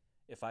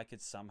if I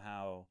could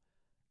somehow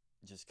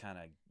just kind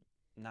of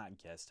not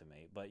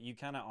guesstimate, but you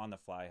kind of on the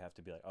fly have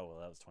to be like, oh, well,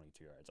 that was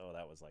 22 yards. Oh,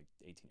 that was like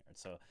 18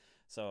 yards.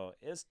 So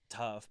it's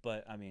tough,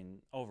 but I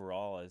mean,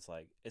 overall,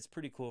 it's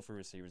pretty cool for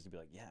receivers to be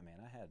like, yeah, man,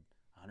 I had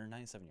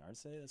 197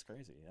 yards today. That's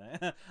crazy.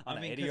 On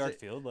an 80-yard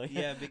field, like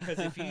yeah, because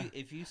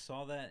if you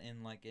saw that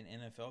in like an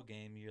NFL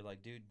game, you're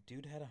like,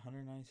 dude had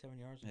 197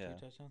 yards and 2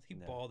 touchdowns. He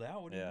balled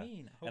out. What do you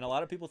mean? And a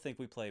lot of people think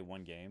we play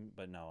one game,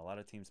 but no, a lot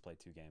of teams play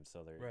 2 games,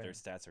 so their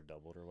stats are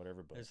doubled or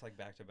whatever. But it's like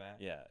back to back.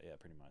 Yeah,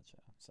 pretty much.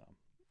 Yeah.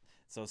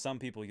 So some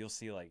people you'll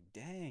see like,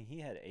 dang,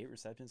 he had 8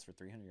 receptions for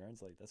 300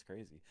 yards. Like, that's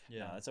crazy.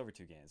 Yeah. No, that's over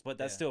 2 games. But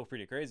that's still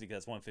pretty crazy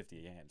because it's 150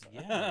 a game. So.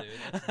 Yeah, dude.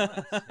 That's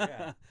nuts.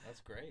 Yeah,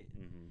 that's great.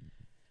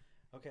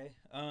 Mm-hmm. Okay.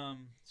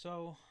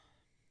 So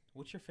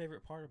what's your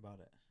favorite part about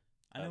it?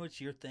 I know it's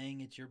your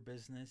thing. It's your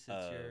business.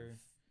 It's your...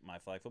 My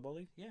flag football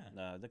league?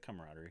 Yeah. The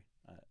camaraderie.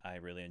 I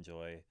really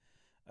enjoy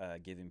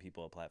giving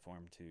people a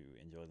platform to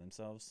enjoy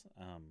themselves.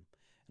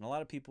 And a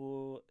lot of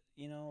people,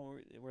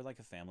 we're like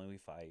a family. We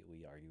fight,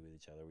 we argue with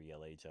each other, we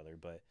yell at each other.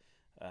 But,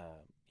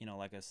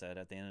 like I said,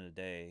 at the end of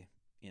the day,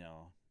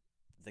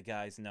 the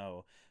guys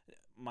know.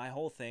 My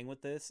whole thing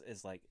with this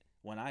is like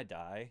when I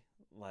die,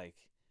 like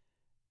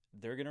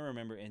they're going to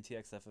remember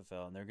NTX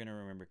FFL and they're going to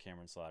remember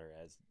Cameron Slaughter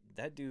as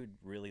that dude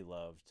really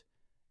loved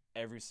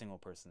every single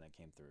person that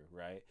came through,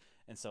 right?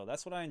 And so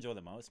that's what I enjoy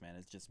the most, man,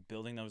 is just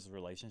building those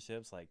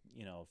relationships, like,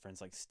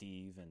 friends like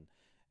Steve and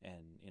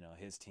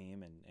his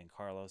team and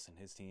Carlos and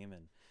his team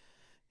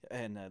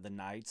and the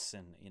Knights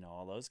and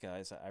all those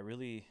guys. I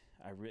really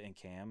and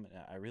Cam,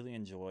 I really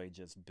enjoy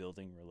just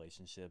building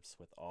relationships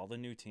with all the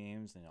new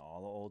teams and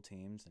all the old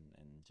teams and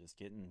just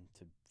getting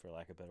to, for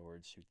lack of better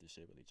words, shoot the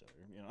shit with each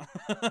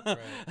other. Right.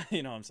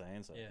 You know what I'm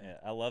saying? So yeah,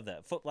 I love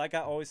that. Like I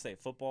always say,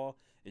 football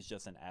is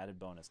just an added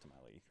bonus to my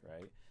league,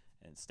 right?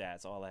 And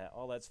stats,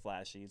 all that's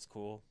flashy, it's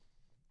cool.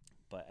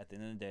 But at the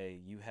end of the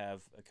day, you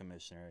have a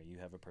commissioner, you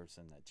have a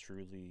person that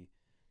truly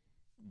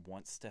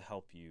wants to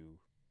help you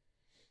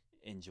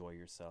enjoy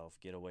yourself,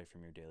 get away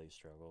from your daily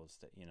struggles.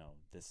 That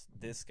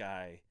this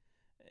guy,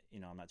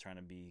 I'm not trying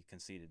to be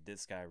conceited.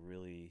 This guy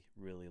really,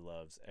 really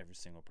loves every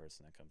single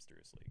person that comes through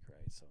his league,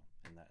 right? So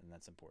and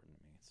that's important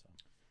to me. So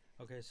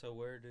okay, so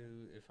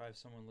if I have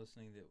someone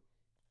listening that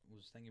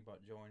was thinking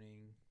about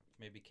joining,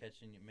 maybe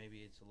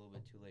it's a little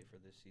bit too late for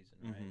this season,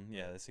 right? Mm-hmm.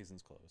 Yeah, this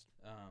season's closed.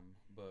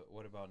 But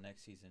what about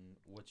next season?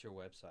 What's your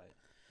website?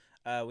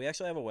 We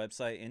actually have a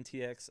website,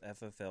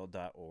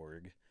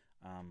 ntxffl.org.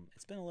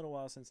 It's been a little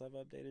while since I've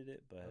updated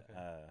it, but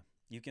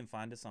you can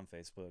find us on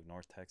Facebook,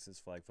 North Texas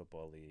Flag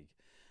Football League.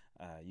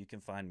 You can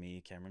find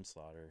me, Cameron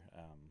Slaughter.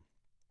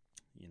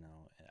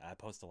 I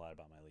post a lot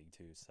about my league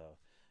too, so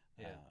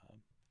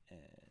and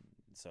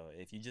so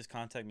if you just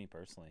contact me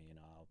personally,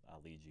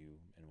 I'll lead you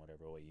in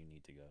whatever way you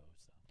need to go.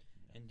 So.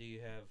 And do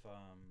you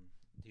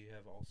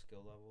have all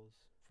skill levels?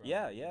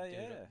 Yeah.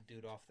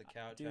 Dude off the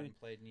couch, Dude, haven't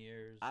played in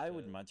years. I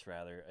would much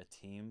rather a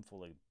team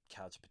full of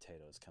couch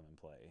potatoes come and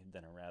play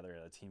than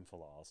a team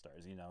full of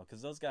all-stars,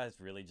 because those guys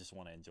really just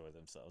want to enjoy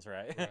themselves,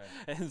 right?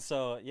 And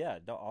so,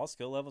 all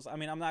skill levels. I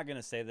mean, I'm not going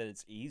to say that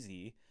it's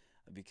easy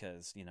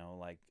because,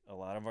 like a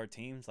lot of our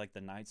teams, like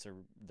the Knights,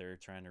 they're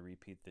trying to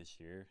repeat this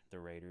year. The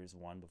Raiders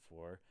won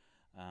before.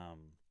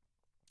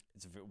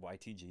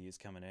 YTG is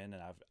coming in,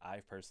 and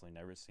I've personally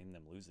never seen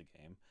them lose a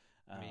game.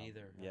 Me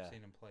either. I've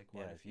seen him play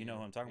quite a few. If you know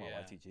who I'm talking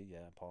about, YTG,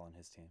 Paul and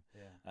his team.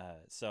 Yeah.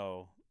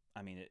 So,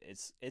 I mean,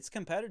 it's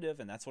competitive,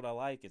 and that's what I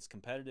like. It's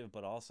competitive,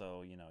 but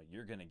also,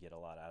 you're gonna get a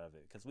lot out of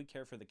it because we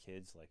care for the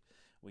kids. Like,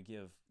 we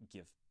give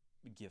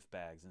gift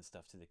bags and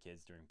stuff to the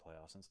kids during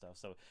playoffs and stuff.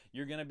 So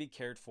you're gonna be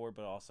cared for,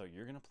 but also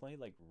you're gonna play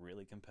like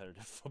really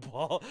competitive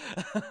football.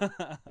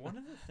 One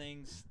of the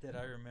things that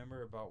I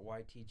remember about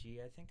YTG,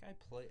 I think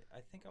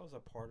I was a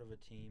part of a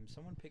team.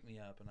 Someone picked me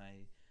up, and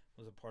I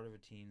was a part of a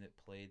team that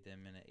played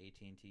them in an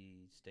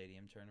AT&T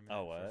Stadium tournament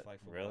Oh, for what? Flag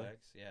Football Really?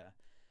 X. Yeah,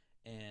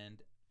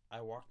 and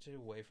I walked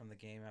away from the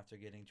game after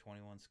getting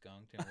 21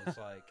 skunked, and was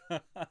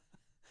like,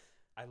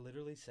 I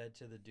literally said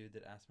to the dude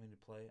that asked me to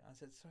play, I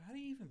said, "So how do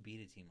you even beat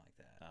a team like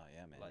that? Oh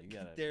yeah, man. Like, You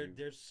gotta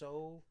they're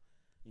so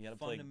you gotta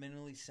play.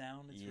 fundamentally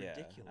sound. It's Yeah,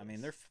 ridiculous. I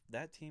mean,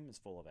 that team is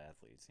full of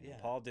athletes. Yeah.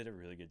 Paul did a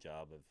really good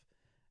job of,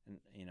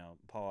 and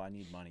Paul, I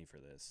need money for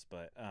this,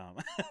 but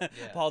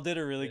Yeah. Paul did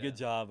a really Yeah. good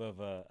job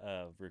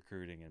of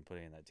recruiting and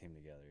putting that team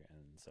together,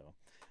 and so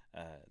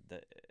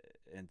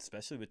and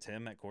especially with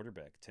Tim at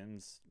quarterback.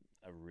 Tim's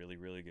a really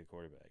really good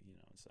quarterback.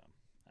 So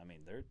I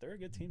mean, they're a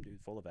good team,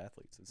 dude, full of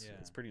athletes.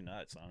 It's pretty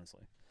nuts,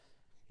 honestly.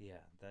 Yeah,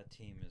 that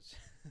team is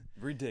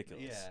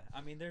Ridiculous. Yeah,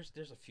 I mean, there's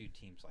a few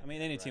teams like. I mean,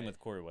 that, any right? team with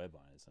Corey Webb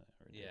on it is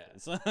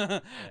ridiculous.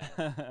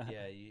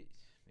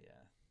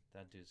 Yeah,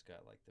 that dude's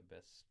got like the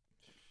best.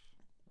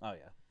 Oh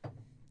yeah.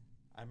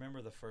 I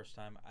remember the first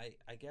time.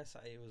 I guess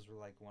it was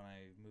like when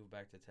I moved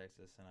back to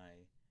Texas and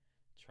I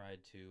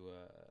tried to.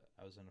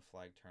 I was in a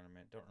flag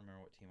tournament. Don't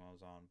remember what team I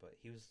was on, but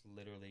he was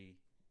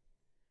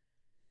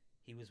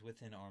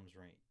within arm's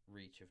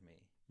reach of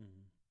me.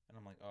 Mm-hmm. And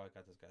I'm like, oh, I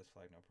got this guy's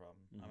flag, no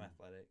problem. Mm-hmm. I'm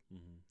athletic.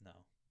 Mm-hmm.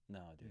 No,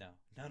 dude. no,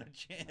 not a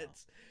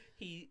chance. No.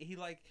 He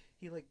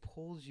like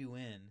pulls you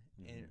in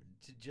and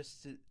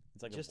it's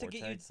like just a to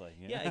vortex, get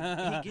you.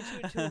 He gets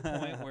you to a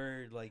point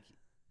where like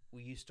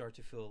you start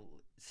to feel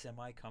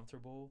semi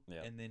comfortable,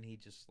 and then he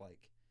just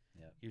like,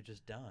 you're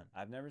just done.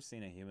 I've never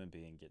seen a human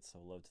being get so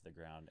low to the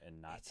ground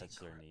and not touch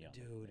their knee on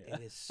dude. Yeah.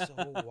 It is so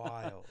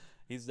wild.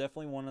 He's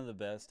definitely one of the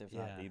best, if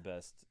not the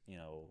best,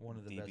 one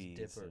of the DBs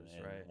best dippers,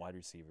 and right? wide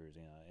receivers.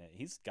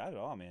 He's got it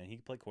all, man. He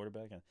can play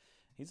quarterback, and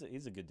he's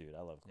a good dude.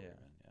 I love Corey, man.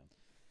 Yeah.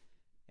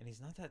 And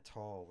he's not that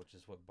tall, which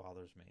is what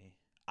bothers me.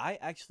 I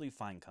actually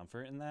find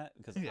comfort in that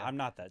because Yeah. I'm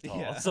not that tall,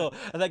 Yeah. so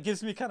that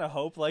gives me kind of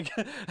hope. Like,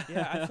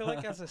 yeah, I feel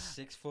like as a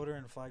 6-footer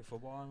in flag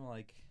football, I'm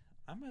like,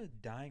 I'm a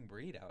dying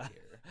breed out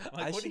here.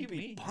 Like, I what do should you be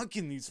mean?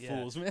 punking these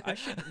fools, man. I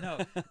should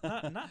not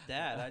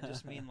that. I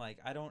just mean like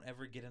I don't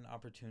ever get an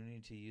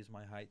opportunity to use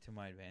my height to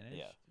my advantage.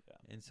 Yeah.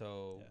 And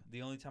so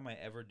the only time I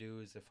ever do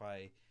is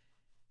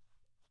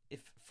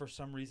if for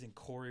some reason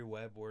Corey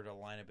Webb were to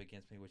line up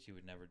against me, which he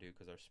would never do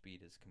because our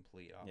speed is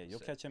complete opposite. Yeah, you'll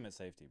catch him at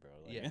safety, bro.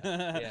 Like,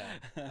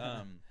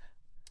 Yeah.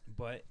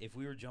 But if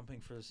we were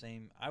jumping for the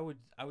same, I would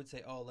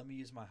say, oh, let me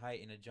use my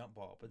height in a jump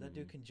ball. But that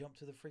dude can jump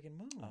to the freaking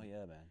moon. Oh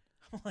yeah, man.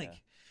 I'm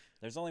like,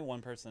 there's only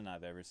one person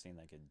I've ever seen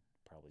that could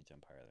probably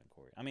jump higher than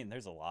Corey. I mean,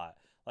 there's a lot.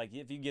 Like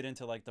if you get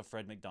into like the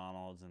Fred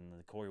McDonalds and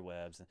the Corey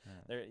Webbs, and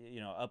they're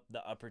up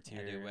the upper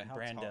tier,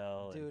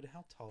 Brandel. Dude,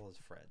 how tall is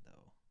Fred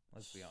though?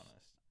 Let's be honest.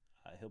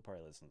 He'll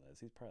probably listen to this.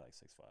 He's probably like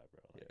 6'5",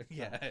 bro. Like,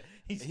 yeah,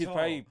 he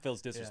probably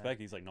feels disrespect.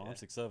 He's like, no, I'm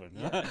 6'7".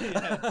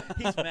 Yeah.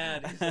 He's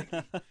mad. He's like,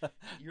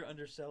 you're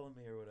underselling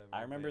me or whatever.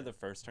 I remember the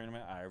first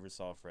tournament I ever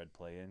saw Fred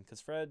play in,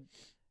 because Fred,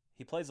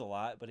 he plays a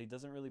lot, but he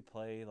doesn't really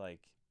play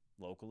like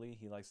locally.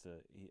 He likes to.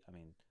 I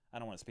mean, I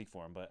don't want to speak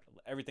for him, but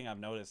everything I've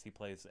noticed, he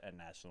plays at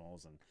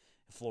nationals and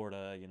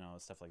Florida,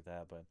 stuff like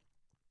that. But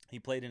he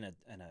played in a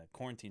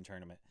quarantine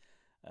tournament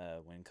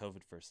when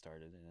COVID first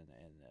started,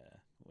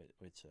 and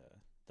which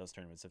those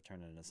tournaments have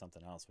turned into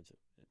something else, which is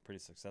pretty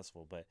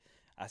successful. But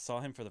I saw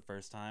him for the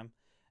first time,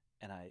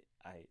 and I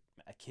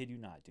kid you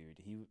not, dude.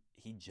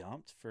 He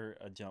jumped for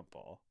a jump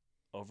ball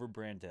over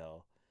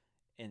Brandel,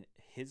 and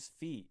his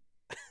feet,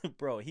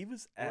 bro. He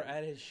was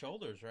at his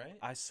shoulders, right?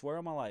 I swear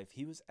on my life,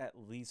 he was at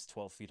least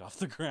 12 feet off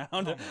the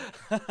ground.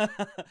 Oh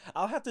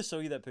I'll have to show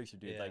you that picture,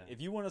 dude. Yeah. Like,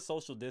 if you want a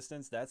social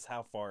distance, that's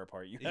how far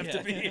apart you have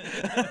to be.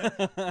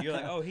 You're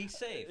like, oh, he's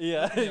safe.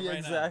 Yeah, right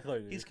exactly.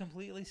 Now. He's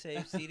completely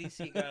safe.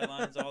 CDC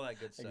guidelines, all that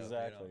good stuff.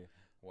 Exactly.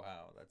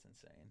 Wow, that's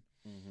insane.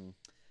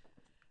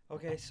 Mm-hmm.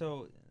 Okay,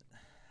 so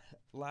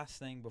last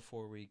thing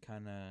before we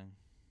kind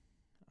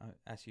of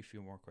ask you a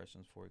few more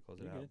questions before we close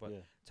it out.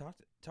 But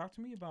talk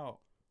to me about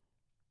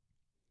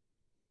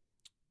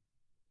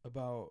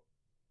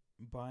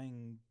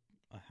buying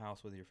a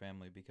house with your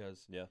family,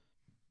 because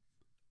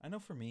I know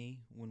for me,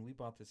 when we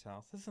bought this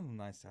house, this isn't the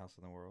nicest house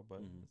in the world,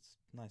 but it's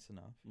nice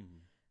enough.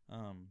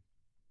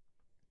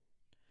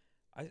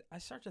 I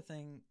start to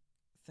think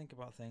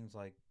about things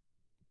like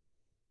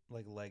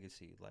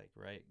legacy, like,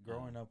 right?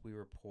 Growing up, we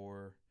were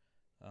poor,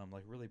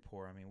 like really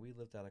poor. I mean, we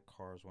lived out of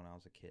cars when I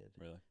was a kid.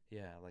 Really?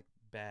 Yeah, like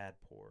bad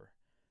poor.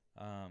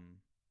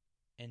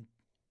 And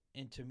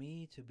to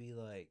me, to be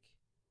like,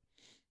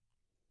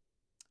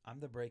 I'm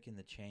the break in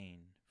the chain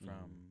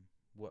from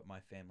what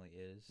my family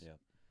is. Yeah.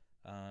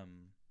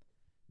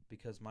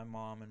 Because my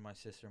mom and my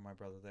sister and my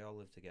brother, they all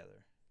live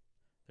together.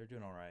 They're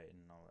doing all right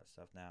and all that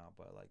stuff now,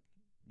 but like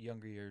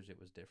younger years, it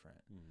was different.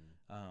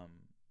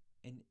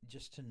 And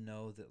just to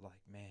know that, like,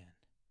 man,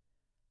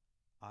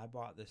 I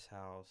bought this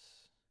house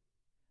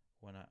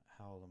when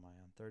how old am I?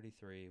 I'm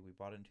 33. We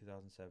bought it in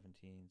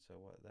 2017. So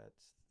what?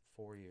 That's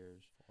 4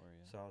 years.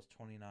 So I was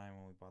 29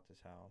 when we bought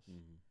this house.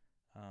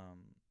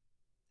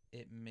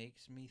 It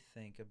makes me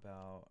think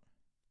about.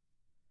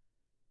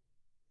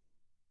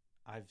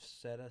 I've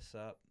set us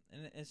up,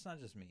 and it's not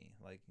just me.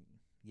 Like,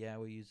 yeah,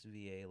 we used the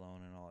VA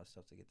loan and all that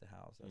stuff to get the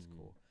house. That's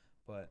cool.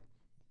 But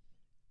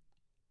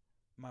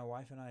my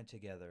wife and I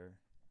together,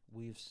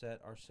 we've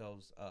set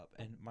ourselves up.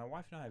 And my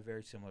wife and I have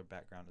very similar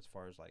background as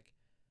far as, like,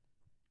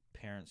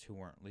 parents who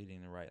weren't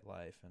leading the right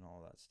life and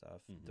all that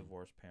stuff.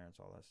 Divorced parents,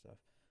 all that stuff.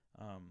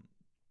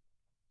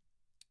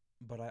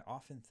 But I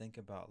often think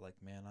about,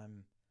 like, man,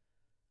 I'm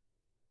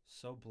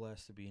so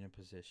blessed to be in a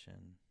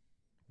position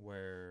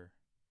where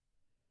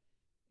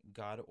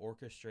God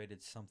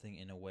orchestrated something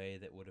in a way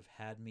that would have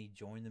had me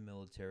join the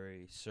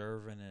military,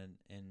 serve in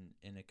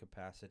a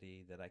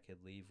capacity that I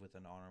could leave with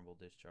an honorable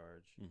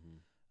discharge,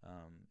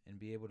 and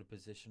be able to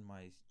position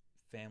my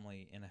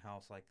family in a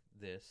house like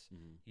this,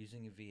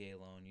 using a VA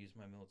loan, use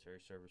my military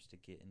service to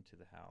get into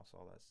the house,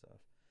 all that stuff.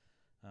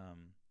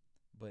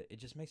 But it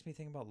just makes me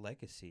think about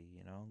legacy,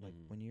 you know, like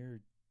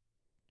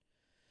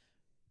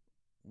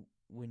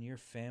when your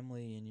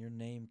family and your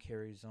name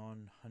carries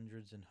on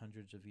hundreds and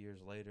hundreds of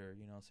years later,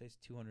 you know, say it's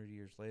 200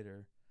 years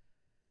later,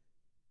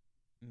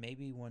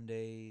 maybe one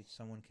day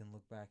someone can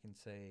look back and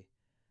say,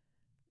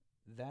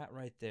 that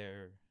right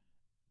there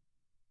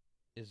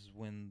is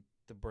when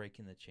the break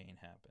in the chain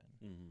happened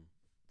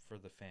for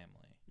the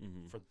family,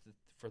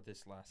 for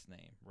this last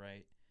name,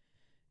 right?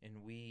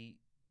 And we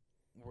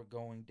were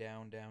going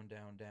down, down,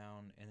 down,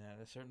 down, and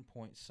at a certain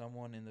point,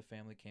 someone in the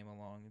family came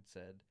along and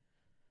said,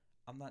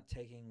 I'm not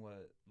taking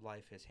what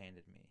life has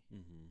handed me.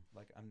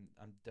 Like,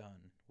 I'm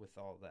done with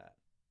all that.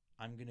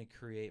 I'm going to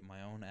create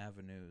my own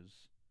avenues.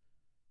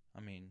 I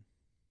mean,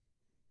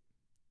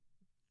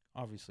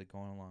 obviously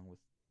going along with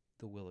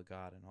the will of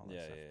God and all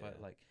that stuff,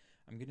 but like,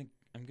 I'm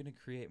going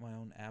to create my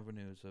own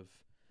avenues of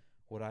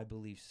what I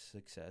believe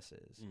success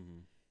is.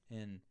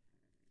 And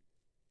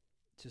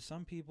to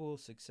some people,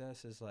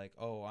 success is like,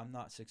 oh, I'm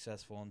not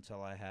successful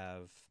until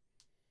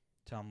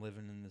I'm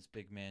living in this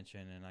big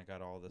mansion and I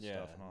got all this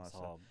stuff and all that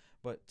stuff.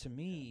 But to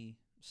me,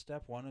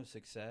 step one of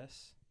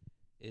success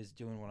is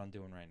doing what I'm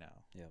doing right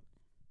now. Yep.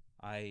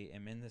 I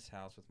am in this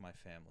house with my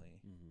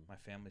family. My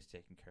family's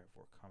taken care of.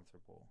 We're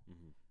comfortable.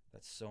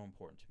 That's so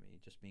important to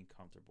me, just being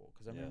comfortable.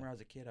 Because I remember as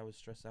a kid, I was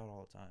stressed out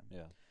all the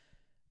time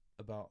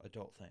about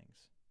adult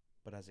things.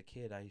 But as a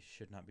kid, I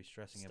should not be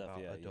stressing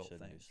about adult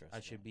things. I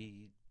should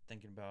be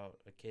thinking about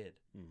a kid.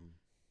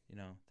 You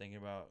know, thinking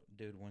about,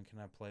 dude, when can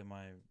I play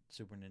my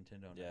Super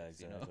Nintendo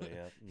next? Exactly.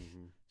 You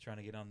know? Trying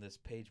to get on this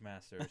Page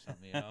Master or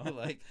something, you know?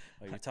 Like,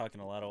 oh, you're talking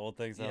a lot of old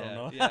things. I don't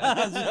know.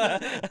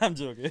 Yeah. I'm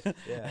joking.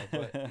 Yeah,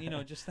 but, you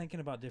know, just thinking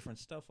about different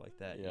stuff like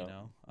that, you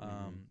know?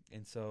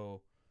 And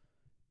so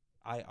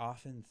I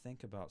often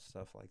think about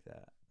stuff like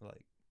that.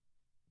 Like,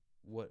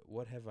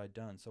 what have I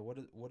done? So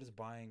what is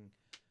buying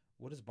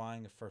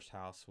a first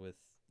house with,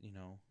 you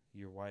know,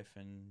 your wife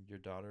and your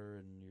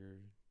daughter and your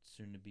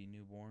soon to be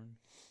newborn,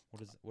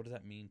 what does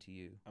that mean to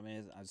you? I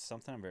mean, it's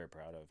something I'm very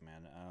proud of,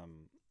 man.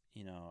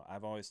 You know,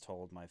 I've always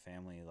told my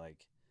family,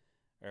 like,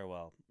 or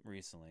well,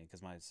 recently,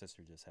 because my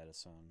sister just had a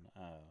son,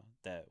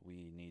 that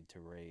we need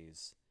to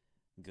raise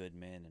good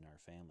men in our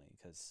family,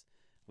 because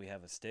we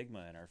have a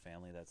stigma in our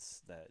family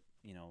that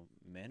you know,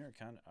 men are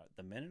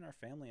the men in our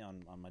family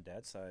on my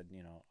dad's side,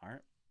 you know,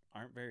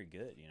 aren't very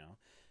good, you know,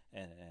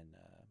 and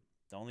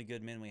the only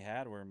good men we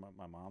had were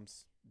my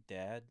mom's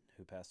dad,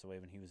 who passed away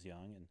when he was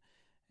young,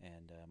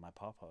 and my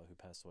papa, who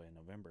passed away in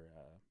November.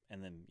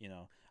 And then, you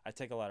know, I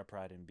take a lot of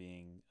pride in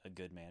being a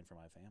good man for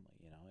my family,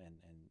 you know, and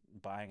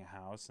buying a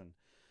house and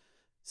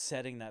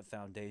setting that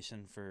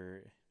foundation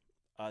for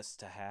us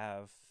to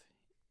have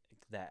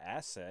that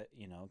asset,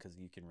 you know, because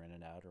you can rent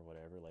it out or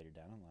whatever later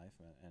down in life.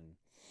 And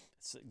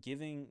it's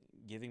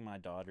giving my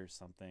daughter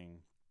something,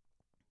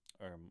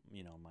 or,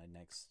 you know, my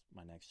next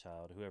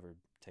child, whoever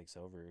takes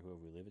over, whoever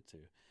we leave it to,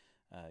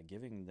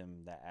 giving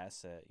them that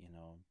asset, you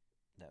know,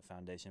 that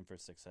foundation for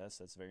success,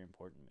 that's very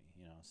important to me,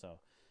 you know. So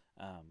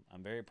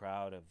I'm very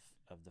proud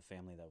of the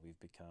family that we've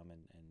become,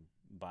 and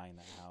buying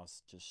that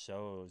house just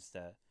shows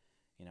that,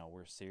 you know,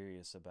 we're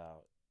serious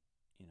about,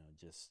 you know,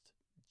 just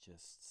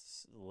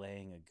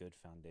laying a good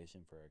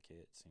foundation for our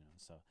kids, you know.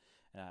 So,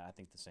 and I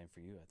think the same for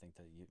you. I think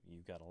that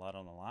you've got a lot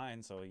on the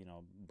line, so, you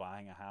know,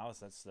 buying a house,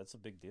 that's a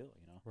big deal,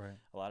 you know. Right.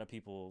 A lot of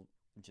people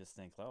just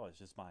think, oh, it's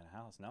just buying a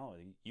house. No,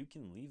 you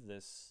can leave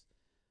this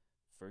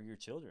for your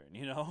children,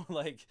 you know.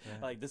 like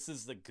this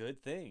is the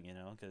good thing, you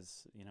know,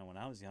 because, you know, when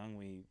I was young,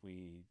 we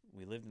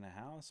lived in a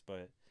house,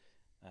 but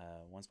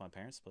once my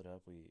parents split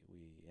up, we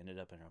ended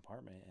up in an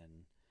apartment, and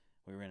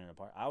we were in an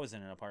apartment. I was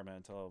in an apartment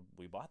until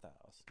we bought the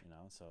house, you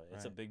know. So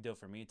it's a big deal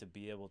for me to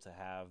be able to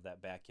have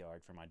that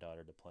backyard for my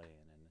daughter to play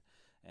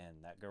in,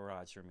 and that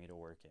garage for me to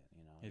work in.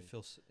 You know, It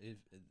feels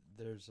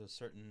there's a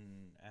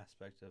certain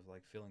aspect of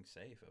like feeling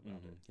safe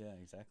about it. Yeah,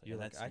 exactly.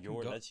 You're And like, I can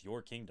go, that's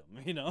your kingdom.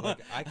 You know,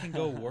 like I can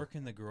go work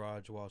in the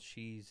garage while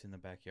she's in the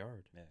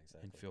backyard yeah,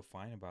 exactly. and feel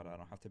fine about it. I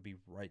don't have to be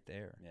right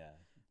there. Yeah,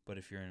 But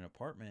if you're in an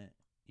apartment,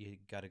 you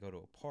got to go to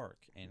a park,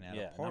 and at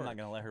yeah. a And park, I'm not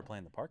gonna let her play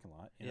in the parking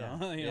lot. You Yeah,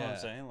 know, you know what I'm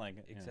yeah, saying? Like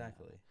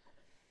exactly.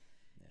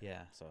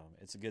 Yeah. So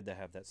it's good to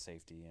have that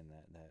safety and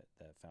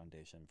that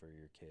foundation for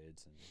your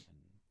kids, and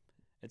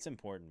it's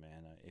important,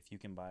 man. If you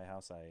can buy a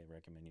house, I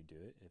recommend you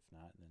do it. If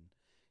not,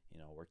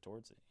 then work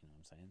towards it. You know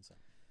what I'm saying? So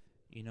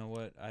You know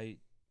what?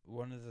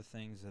 One of the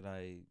things that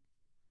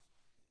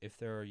if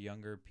there are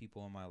younger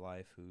people in my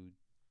life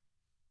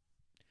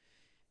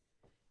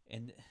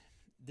and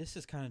this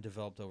has kind of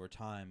developed over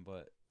time,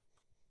 but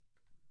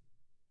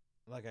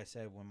like I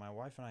said, when my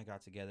wife and I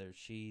got together,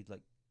 she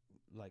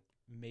like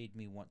made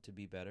me want to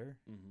be better.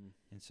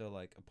 And so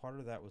like a part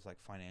of that was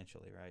like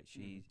financially, right?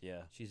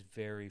 She's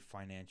very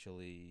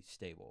financially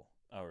stable.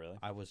 Oh, really?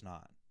 I was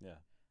not. Yeah.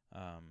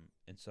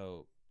 And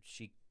so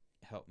she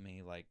helped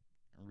me like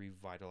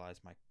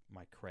revitalize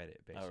my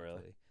credit, basically. Oh,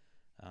 really?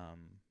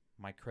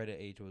 My credit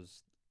age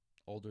was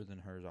older than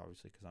hers,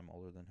 obviously, because I'm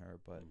older than her,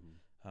 but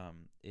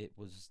it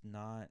was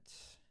not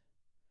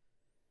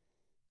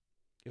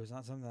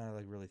something that I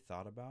like really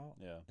thought about.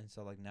 Yeah. And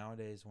so like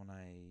nowadays when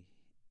I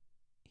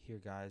hear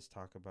guys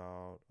talk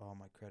about, oh,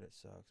 my credit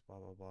sucks, blah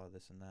blah blah,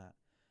 this and that,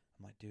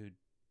 I'm like, dude,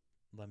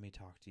 let me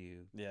talk to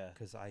you. Yeah.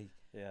 Because I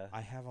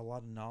have a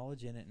lot of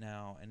knowledge in it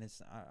now, and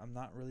I'm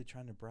not really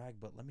trying to brag,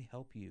 but let me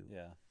help you.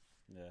 Yeah.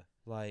 Yeah.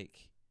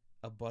 Like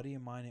a buddy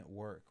of mine at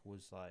work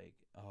was like,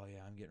 oh yeah,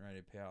 I'm getting ready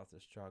to pay off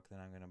this truck, then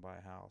I'm going to buy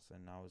a house.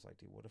 And I was like,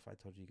 dude, what if I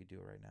told you could do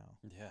it right now?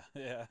 Yeah.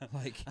 Yeah.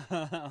 Like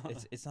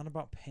it's not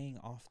about paying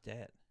off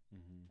debt.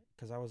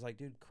 Because I was like,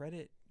 dude,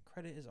 credit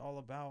is all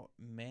about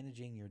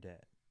managing your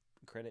debt.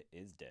 Credit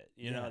is debt.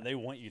 You know, they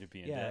want you to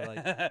be in debt.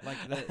 Yeah,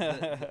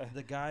 like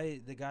the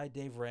guy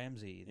Dave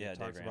Ramsey that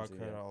talks Dave about Ramsey,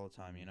 credit all the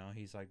time. You know,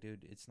 he's like,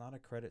 dude, it's not a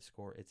credit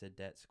score, it's a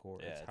debt score.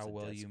 Yeah, it's it's how a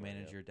well debt you score,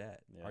 manage your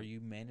debt. Yeah. Are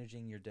you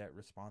managing your debt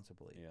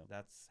responsibly? Yeah.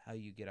 That's how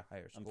you get a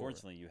higher score.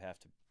 Unfortunately, you have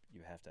to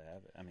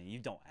have it. I mean, you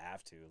don't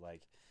have to.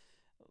 Like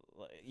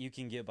you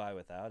can get by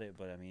without it,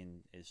 but I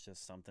mean, it's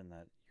just something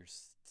that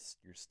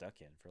you're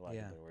stuck in, for lack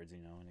of better words. You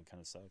know, and it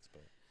kind of sucks,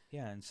 but.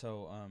 Yeah, and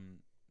so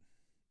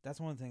that's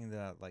one thing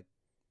that like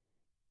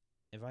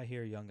if I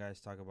hear young guys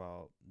talk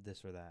about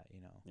this or that,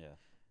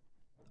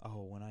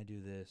 oh, when I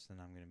do this, then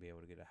I'm going to be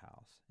able to get a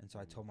house. And so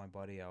I told my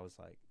buddy, I was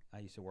like, I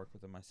used to work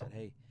with him. I said,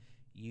 hey,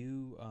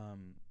 you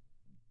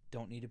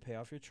don't need to pay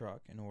off your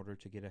truck in order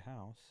to get a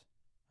house.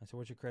 I said,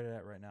 what's your credit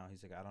at right now?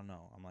 He's like, I don't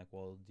know. I'm like,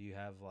 well, do you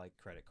have like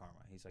Credit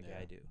Karma? He's like, yeah,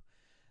 I do.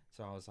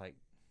 So I was like,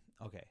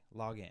 okay,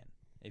 log in.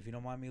 If you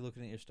don't mind me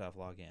looking at your stuff,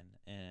 log in,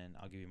 and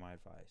I'll give you my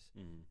advice.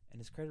 And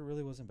his credit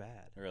really wasn't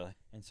bad. Really?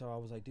 And so I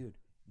was like, dude,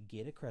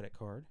 get a credit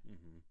card.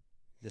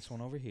 This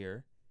one over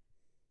here.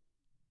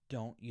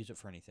 Don't use it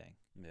for anything.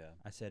 Yeah.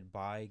 I said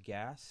buy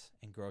gas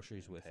and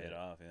groceries with it. Pay it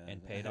off, yeah.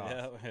 And pay it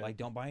off. Like,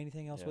 don't buy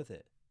anything else with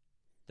it.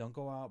 Don't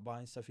go out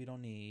buying stuff you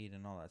don't need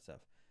and all that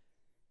stuff.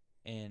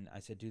 And I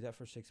said, do that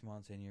for 6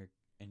 months, and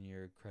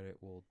your credit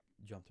will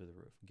jump through the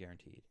roof,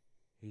 guaranteed.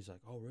 He's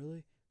like, oh,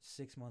 really?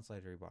 6 months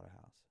later, he bought a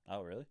house.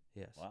 Oh, really?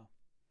 Yes. Wow.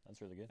 That's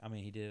really good. I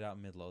mean, he did it out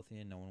in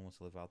Midlothian. No one wants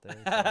to live out there.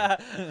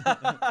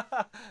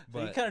 So.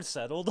 But he kind of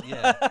settled.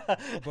 Yeah.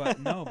 But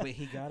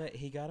he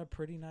got a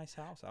pretty nice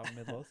house out in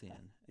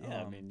Midlothian.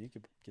 Yeah, I mean, you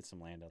could get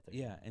some land out there.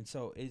 Yeah, and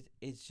so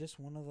it's just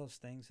one of those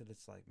things that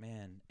it's like,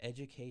 man,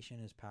 education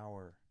is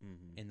power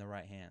in the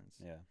right hands.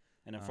 Yeah.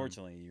 And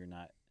unfortunately,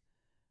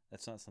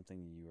 that's not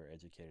something you were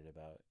educated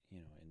about,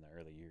 in the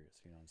early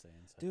years. You know what I'm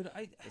saying? So dude,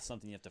 it's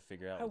something you have to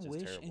figure out. I which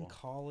wish is terrible. in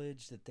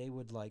college that they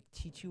would like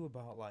teach you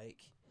about like,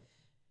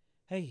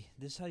 hey,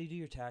 this is how you do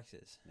your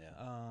taxes.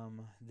 Yeah.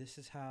 This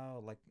is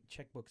how like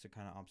checkbooks are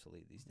kind of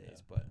obsolete these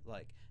days, but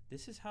like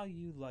this is how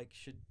you like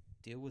should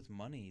deal with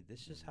money.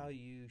 This is how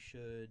you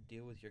should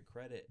deal with your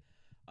credit.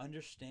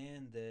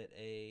 Understand that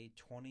a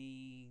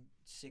 26%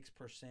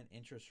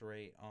 interest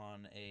rate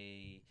on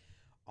a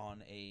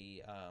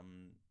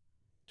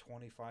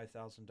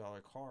 $25,000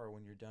 car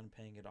when you're done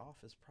paying it off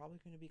is probably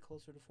going to be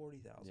closer to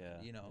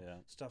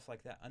 $40,000. Stuff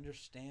like that.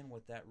 Understand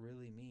what that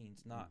really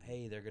means. Not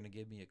hey, they're going to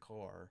give me a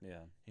car.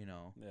 Yeah.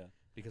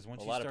 Because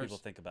once a lot of people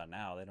think about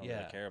now, they don't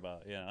really care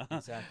about.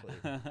 Exactly.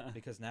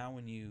 Because now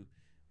when you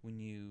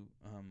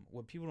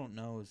what people don't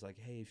know is like,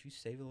 hey, if you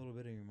save a little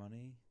bit of your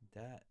money,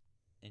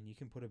 and you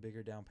can put a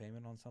bigger down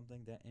payment on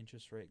something, that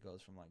interest rate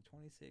goes from like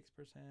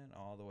 26%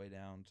 all the way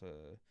down to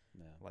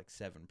like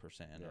 7%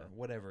 or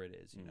whatever it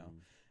is, know.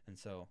 And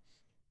so,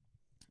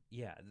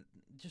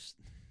 just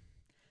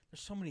there's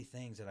so many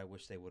things that I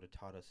wish they would have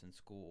taught us in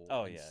school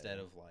instead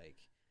of like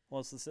Well,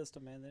 it's the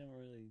system, man. They don't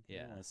really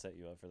want to set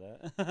you up for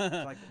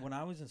that. Like when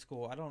I was in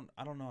school, I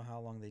don't know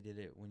how long they did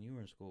it when you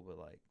were in school, but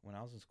like when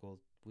I was in school,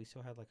 we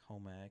still had like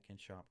home ec and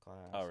shop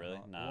class. Oh, really?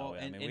 No,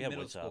 I mean, we had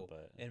wood shop,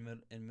 but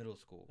in middle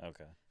school.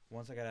 okay.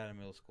 Once I got out of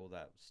middle school,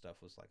 that stuff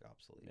was like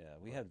obsolete. Yeah,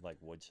 we had like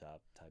wood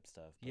shop type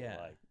stuff, but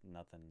like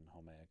nothing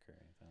home ec or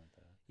anything like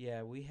that.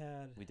 Yeah, we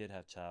had. We did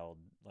have child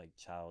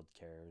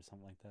care or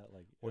something like that.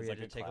 Like where it was you like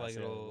had to take class,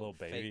 like a little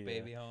fake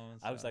baby home.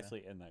 I was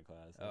actually in that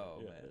class. Oh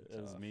yeah, man,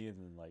 it was me,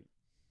 and then like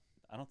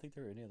I don't think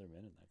there were any other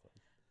men in that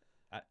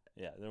class.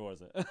 Yeah, there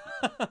wasn't.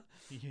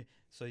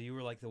 So you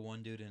were like the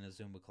one dude in a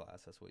Zumba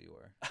class. That's what you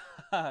were.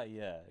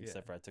 Yeah,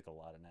 except for I took a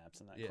lot of naps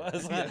in that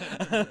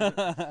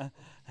class.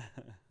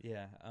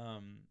 Yeah.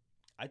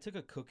 I took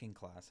a cooking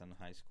class in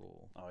high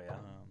school. Oh yeah.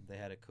 They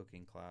had a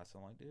cooking class.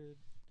 I'm like, dude,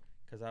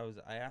 because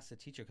I asked the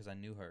teacher because I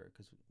knew her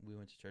because we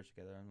went to church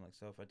together. I'm like,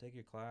 so if I take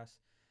your class,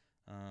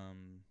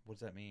 what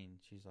does that mean?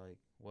 She's like,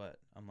 what?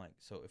 I'm like,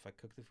 so if I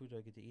cook the food, do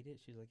I get to eat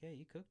it? She's like, yeah,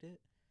 you cooked it.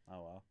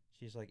 Oh wow.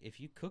 She's like, if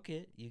you cook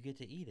it, you get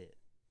to eat it.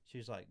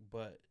 She's like,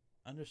 but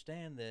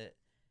understand that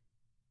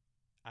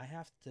I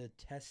have to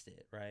test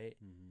it, right?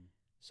 Mm-hmm.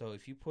 So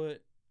if you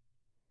put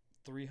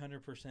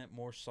 300%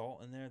 more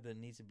salt in there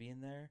than needs to be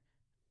in there,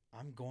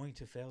 I'm going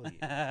to fail you.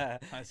 Said,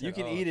 you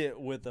can eat it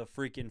with a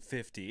freaking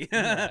 50.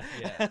 Yeah.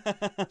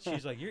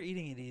 She's like, you're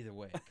eating it either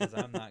way because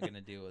I'm not going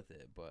to deal with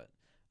it. But,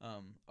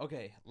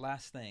 okay,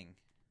 last thing.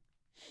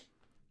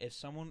 If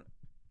someone,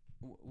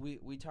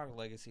 we talked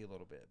legacy a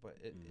little bit, but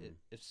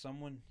if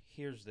someone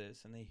hears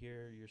this and they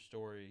hear your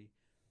story,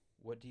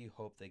 what do you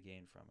hope they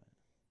gain from it?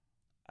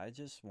 I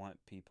just want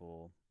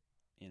people,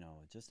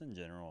 just in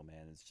general,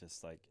 man, it's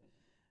just like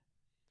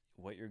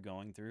what you're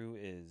going through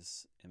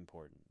is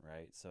important,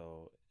 right?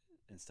 So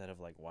instead of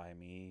like, why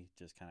me,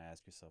 just kind of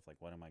ask yourself, like,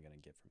 what am I going to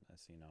get from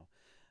this,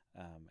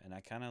 And I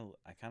kind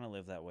of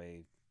live that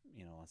way,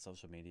 on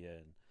social media,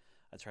 and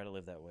I try to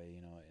live that way,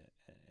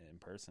 in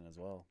person as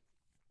well.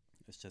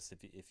 It's just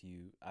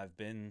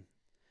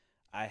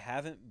I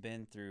haven't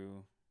been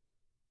through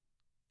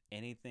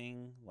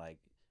anything like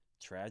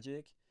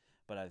tragic,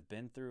 but I've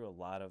been through a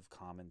lot of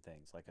common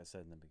things, like I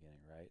said in the beginning,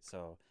 right?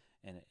 So,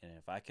 and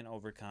if I can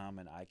overcome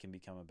and I can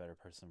become a better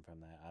person from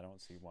that, I don't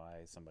see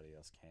why somebody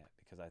else can't,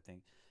 because I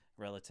think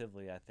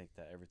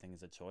that everything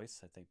is a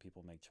choice. I think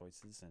people make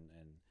choices,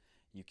 and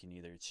you can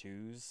either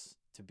choose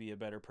to be a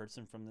better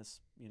person from this,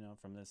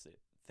 from this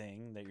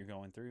thing that you're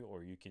going through,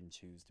 or you can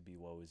choose to be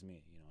woe is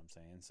me, you know what I'm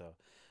saying? So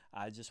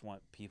I just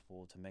want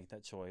people to make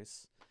that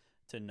choice,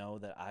 to know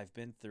that I've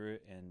been through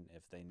it, and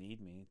if they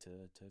need me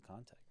to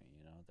contact me,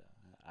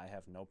 I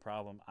have no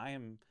problem. I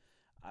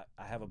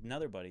have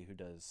another buddy who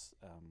does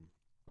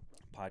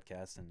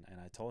podcasts, and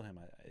I told him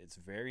it's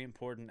very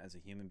important as a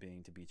human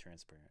being to be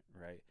transparent,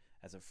 right?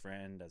 As a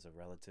friend, as a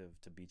relative,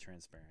 to be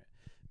transparent,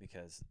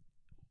 because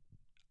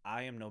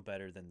I am no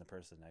better than the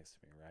person next to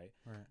me, right?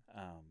 Right.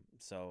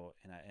 So,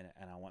 and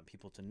I want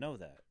people to know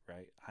that,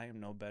 right? I am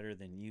no better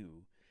than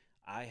you.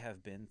 I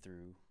have been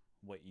through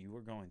what you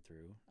were going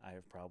through. I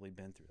have probably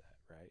been through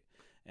that, right?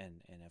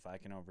 And if I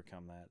can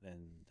overcome that,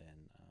 then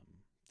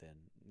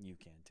you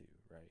can too,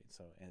 right?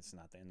 So, and it's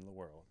not the end of the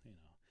world,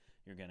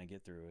 You're gonna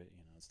get through it,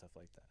 and stuff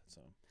like that.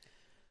 So,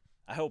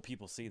 I hope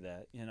people see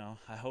that,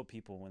 I hope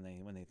people when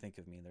they think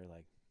of me, they're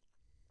like,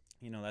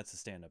 that's a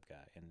stand-up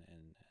guy, and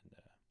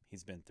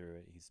he's been through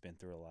it. He's been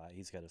through a lot.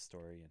 He's got a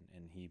story,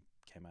 and he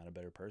came out a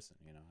better person.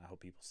 I hope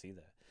people see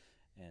that,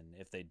 and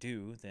if they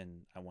do,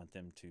 then I want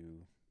them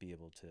to be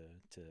able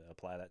to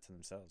apply that to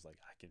themselves. Like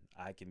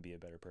I can be a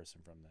better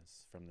person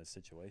from this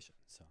situation.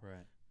 So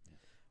right. Yeah.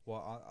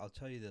 Well, I'll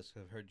tell you this,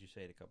 'cause I've heard you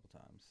say it a couple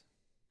times.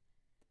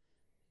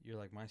 You're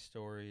like, my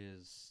story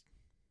is.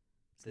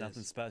 It's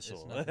nothing special.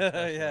 It's nothing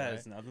special, yeah, right?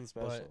 It's nothing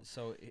special. But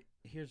so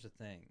here's the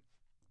thing.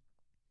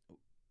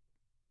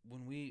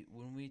 When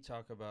we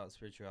talk about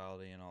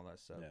spirituality and all that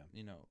stuff,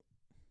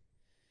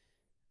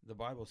 the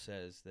Bible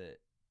says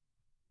that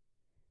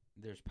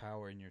there's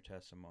power in your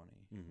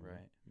testimony,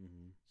 right?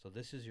 Mm-hmm. So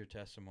this is your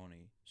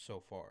testimony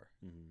so far.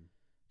 Mm-hmm.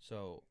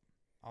 So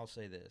I'll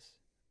say this.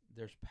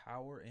 There's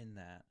power in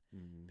that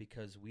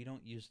because we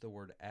don't use the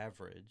word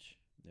average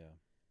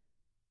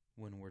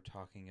when we're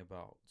talking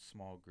about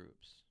small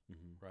groups,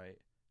 right?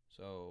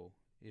 So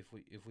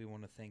if we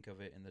want to think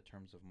of it in the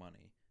terms of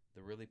money,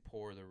 the really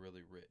poor, the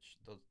really rich,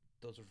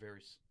 those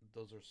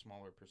are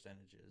smaller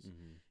percentages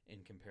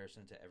in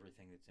comparison to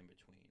everything that's in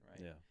between,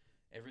 right? Yeah.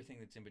 Everything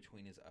that's in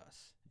between is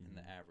us in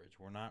the average.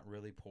 We're not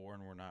really poor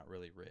and we're not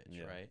really rich,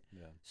 right?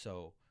 Yeah.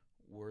 So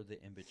we're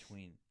the in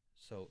between.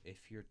 So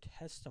if you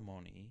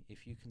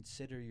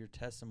consider your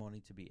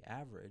testimony to be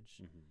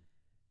average,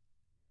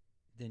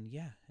 then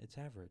yeah, it's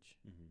average.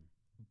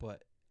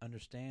 But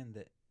understand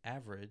that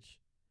average,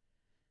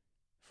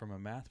 from a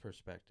math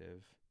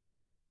perspective,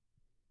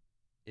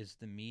 is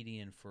the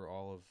median for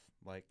all of,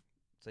 like,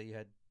 say you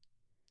had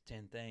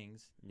 10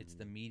 things, it's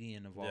the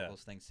median of all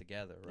those things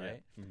together,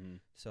 right? Yeah.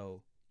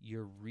 So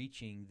you're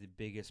reaching the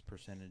biggest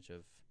percentage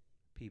of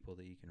people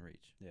that you can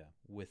reach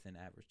with an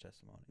average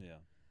testimony. Yeah.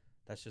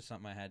 That's just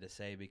something I had to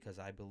say because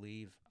I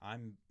believe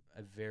I'm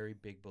a very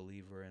big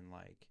believer in,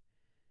 like,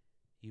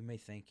 you may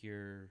think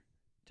your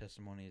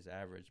testimony is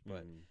average,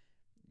 but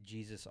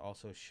Jesus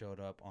also showed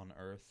up on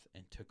earth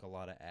and took a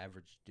lot of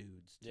average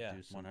dudes to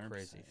do some 100%,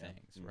 crazy yeah.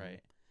 things, Mhm.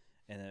 right?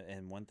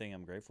 And one thing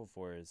I'm grateful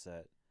for is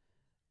that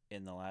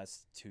in the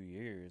last 2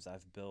 years,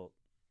 I've built,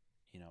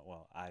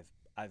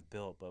 I've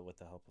built, but with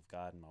the help of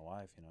God and my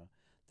wife,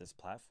 this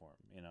platform,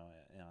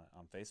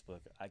 on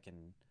Facebook, I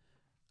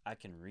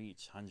can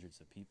reach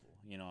hundreds of people,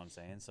 you know what I'm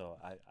saying? So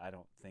I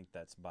don't think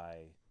that's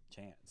by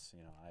chance,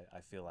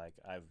 I feel like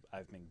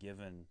I've been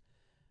given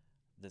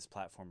this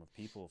platform of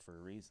people for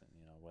a reason,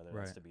 whether it's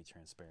Right. to be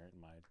transparent in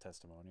my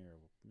testimony or,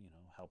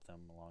 help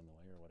them along the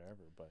way or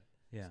whatever. But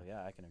Yeah. so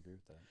yeah, I can agree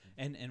with that.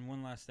 And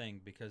one last thing,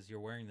 because you're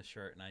wearing the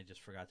shirt and I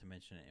just forgot to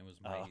mention it.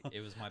 Oh. It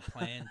was my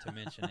plan to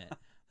mention it.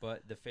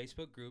 But the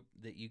Facebook group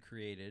that you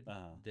created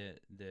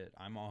that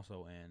I'm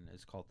also in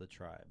is called The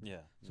Tribe.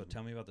 Yeah. So Mhm.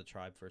 tell me about The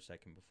Tribe for a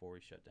second before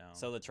we shut down.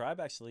 So the tribe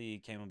actually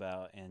came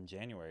about in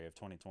January of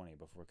 2020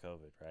 before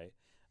COVID, right?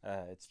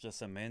 It's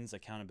just a men's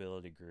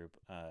accountability group.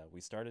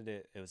 We started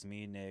it. It was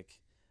me, Nick.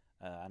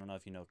 I don't know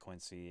if you know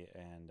Quincy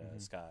and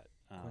Mhm. Scott.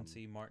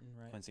 Quincy Martin,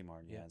 right? Quincy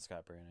Martin, yeah, Yeah. and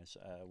Scott Branish.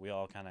 We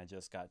all kind of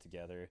just got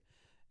together,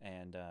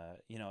 and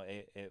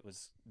it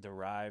was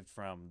derived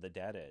from the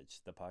Dad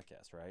Edge, the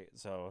podcast, right?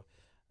 So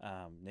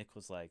Nick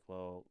was like,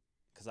 well,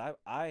 because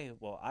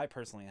I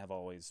personally have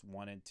always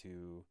wanted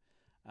to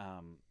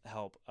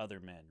help other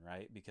men,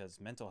 right? Because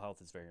mental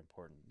health is very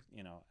important.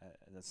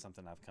 That's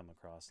something I've come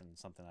across and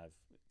something I've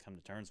come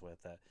to terms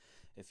with, that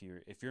if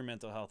your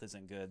mental health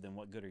isn't good, then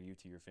what good are you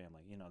to your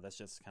family? That's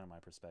just kind of my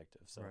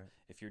perspective. So Right.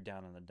 if you're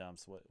down in the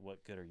dumps,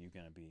 what good are you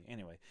going to be?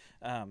 Anyway,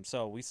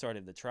 so we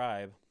started the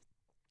tribe,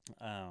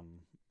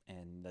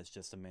 and that's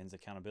just a men's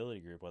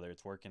accountability group, whether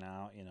it's working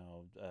out,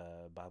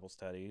 Bible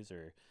studies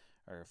or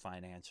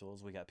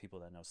financials. We got people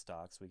that know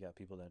stocks. We got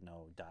people that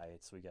know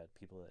diets. We got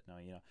people that know,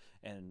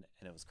 and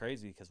it was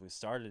crazy because we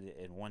started it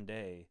in one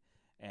day,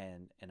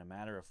 and in a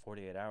matter of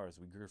 48 hours,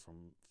 we grew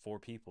from 4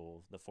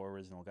 people, the 4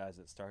 original guys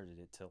that started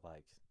it, to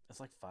it's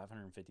like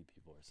 550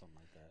 people or something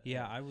like that.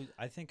 Yeah,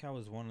 I think I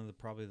was one of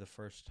probably the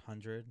first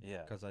 100.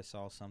 Yeah. Because I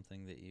saw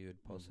something that you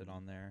had posted Mhm.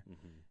 on there,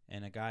 Mm-hmm.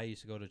 and a guy I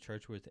used to go to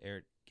church with,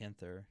 Eric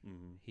Ginther.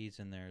 Mm-hmm. He's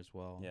in there as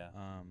well.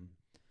 Yeah.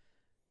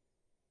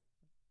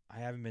 I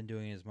haven't been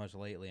doing it as much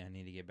lately. I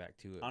need to get back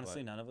to it.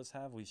 Honestly, but, none of us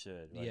have. We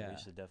should. Yeah. We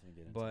should definitely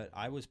get into but it.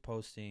 I was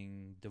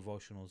posting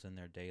devotionals in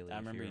there daily. I if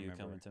remember you you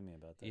remember. coming to me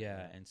about that.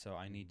 Yeah, and so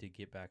I need to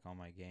get back on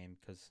my game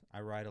because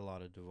I write a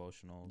lot of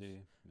devotionals. Do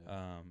you?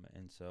 Yeah.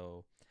 And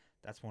so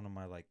that's one of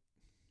my, like,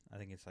 I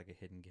think it's like a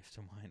hidden gift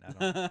of mine.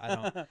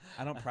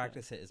 I don't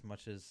practice it as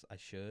much as I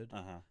should,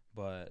 Uh-huh.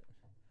 but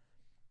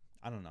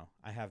I don't know.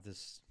 I have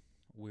this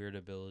weird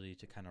ability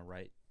to kind of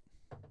write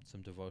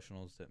some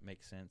devotionals that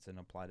make sense and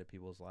apply to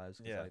people's lives.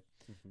 'Cause Yeah.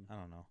 Mhm. I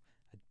don't know.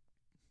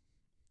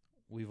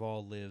 We've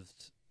all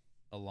lived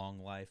a long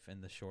life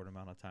in the short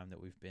amount of time that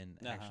we've been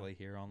Uh-huh. actually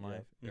here on Yep.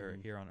 life or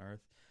Mhm. here on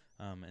Earth,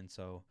 and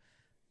so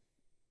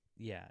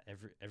yeah,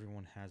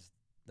 everyone has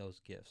those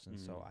gifts, and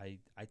so Mhm.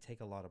 I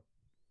take a lot of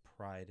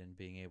pride in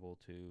being able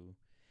to,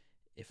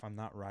 if I'm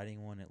not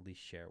writing one, at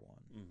least share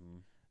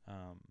one.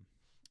 Mhm.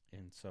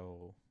 And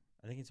so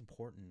I think it's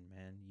important,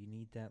 man. You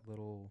need that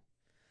little.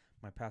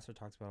 My pastor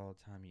talks about it all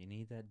the time. You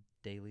need that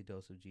daily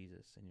dose of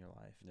Jesus in your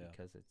life, Yeah.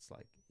 because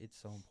it's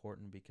so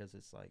important, because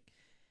it's like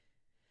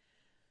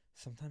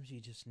sometimes you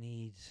just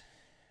need,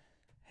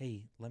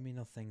 hey, let me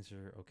know things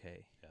are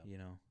okay.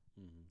 Yeah.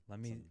 Mhm. Let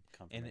me, Some and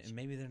confirmation.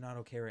 maybe they're not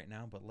okay right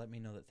now, but let me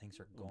know that things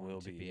are going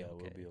Will to be, be yeah,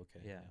 okay. will be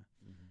okay. Yeah.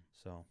 Mhm.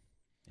 So.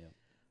 Yep.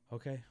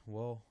 Okay.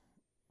 Well,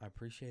 I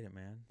appreciate it,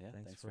 man. Yeah.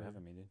 Thanks for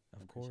having me, dude. I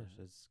Of appreciate course,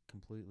 it. it's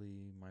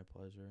completely my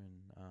pleasure,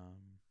 and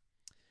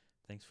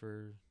thanks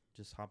for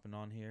just hopping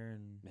on here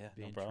and Yeah, no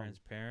being problem.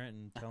 transparent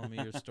and telling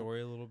me your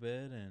story a little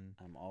bit. And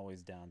I'm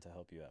always down to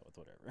help you out with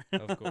whatever.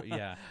 of course,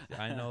 yeah,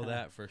 I know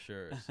that for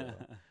sure.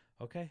 So,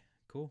 okay,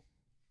 cool.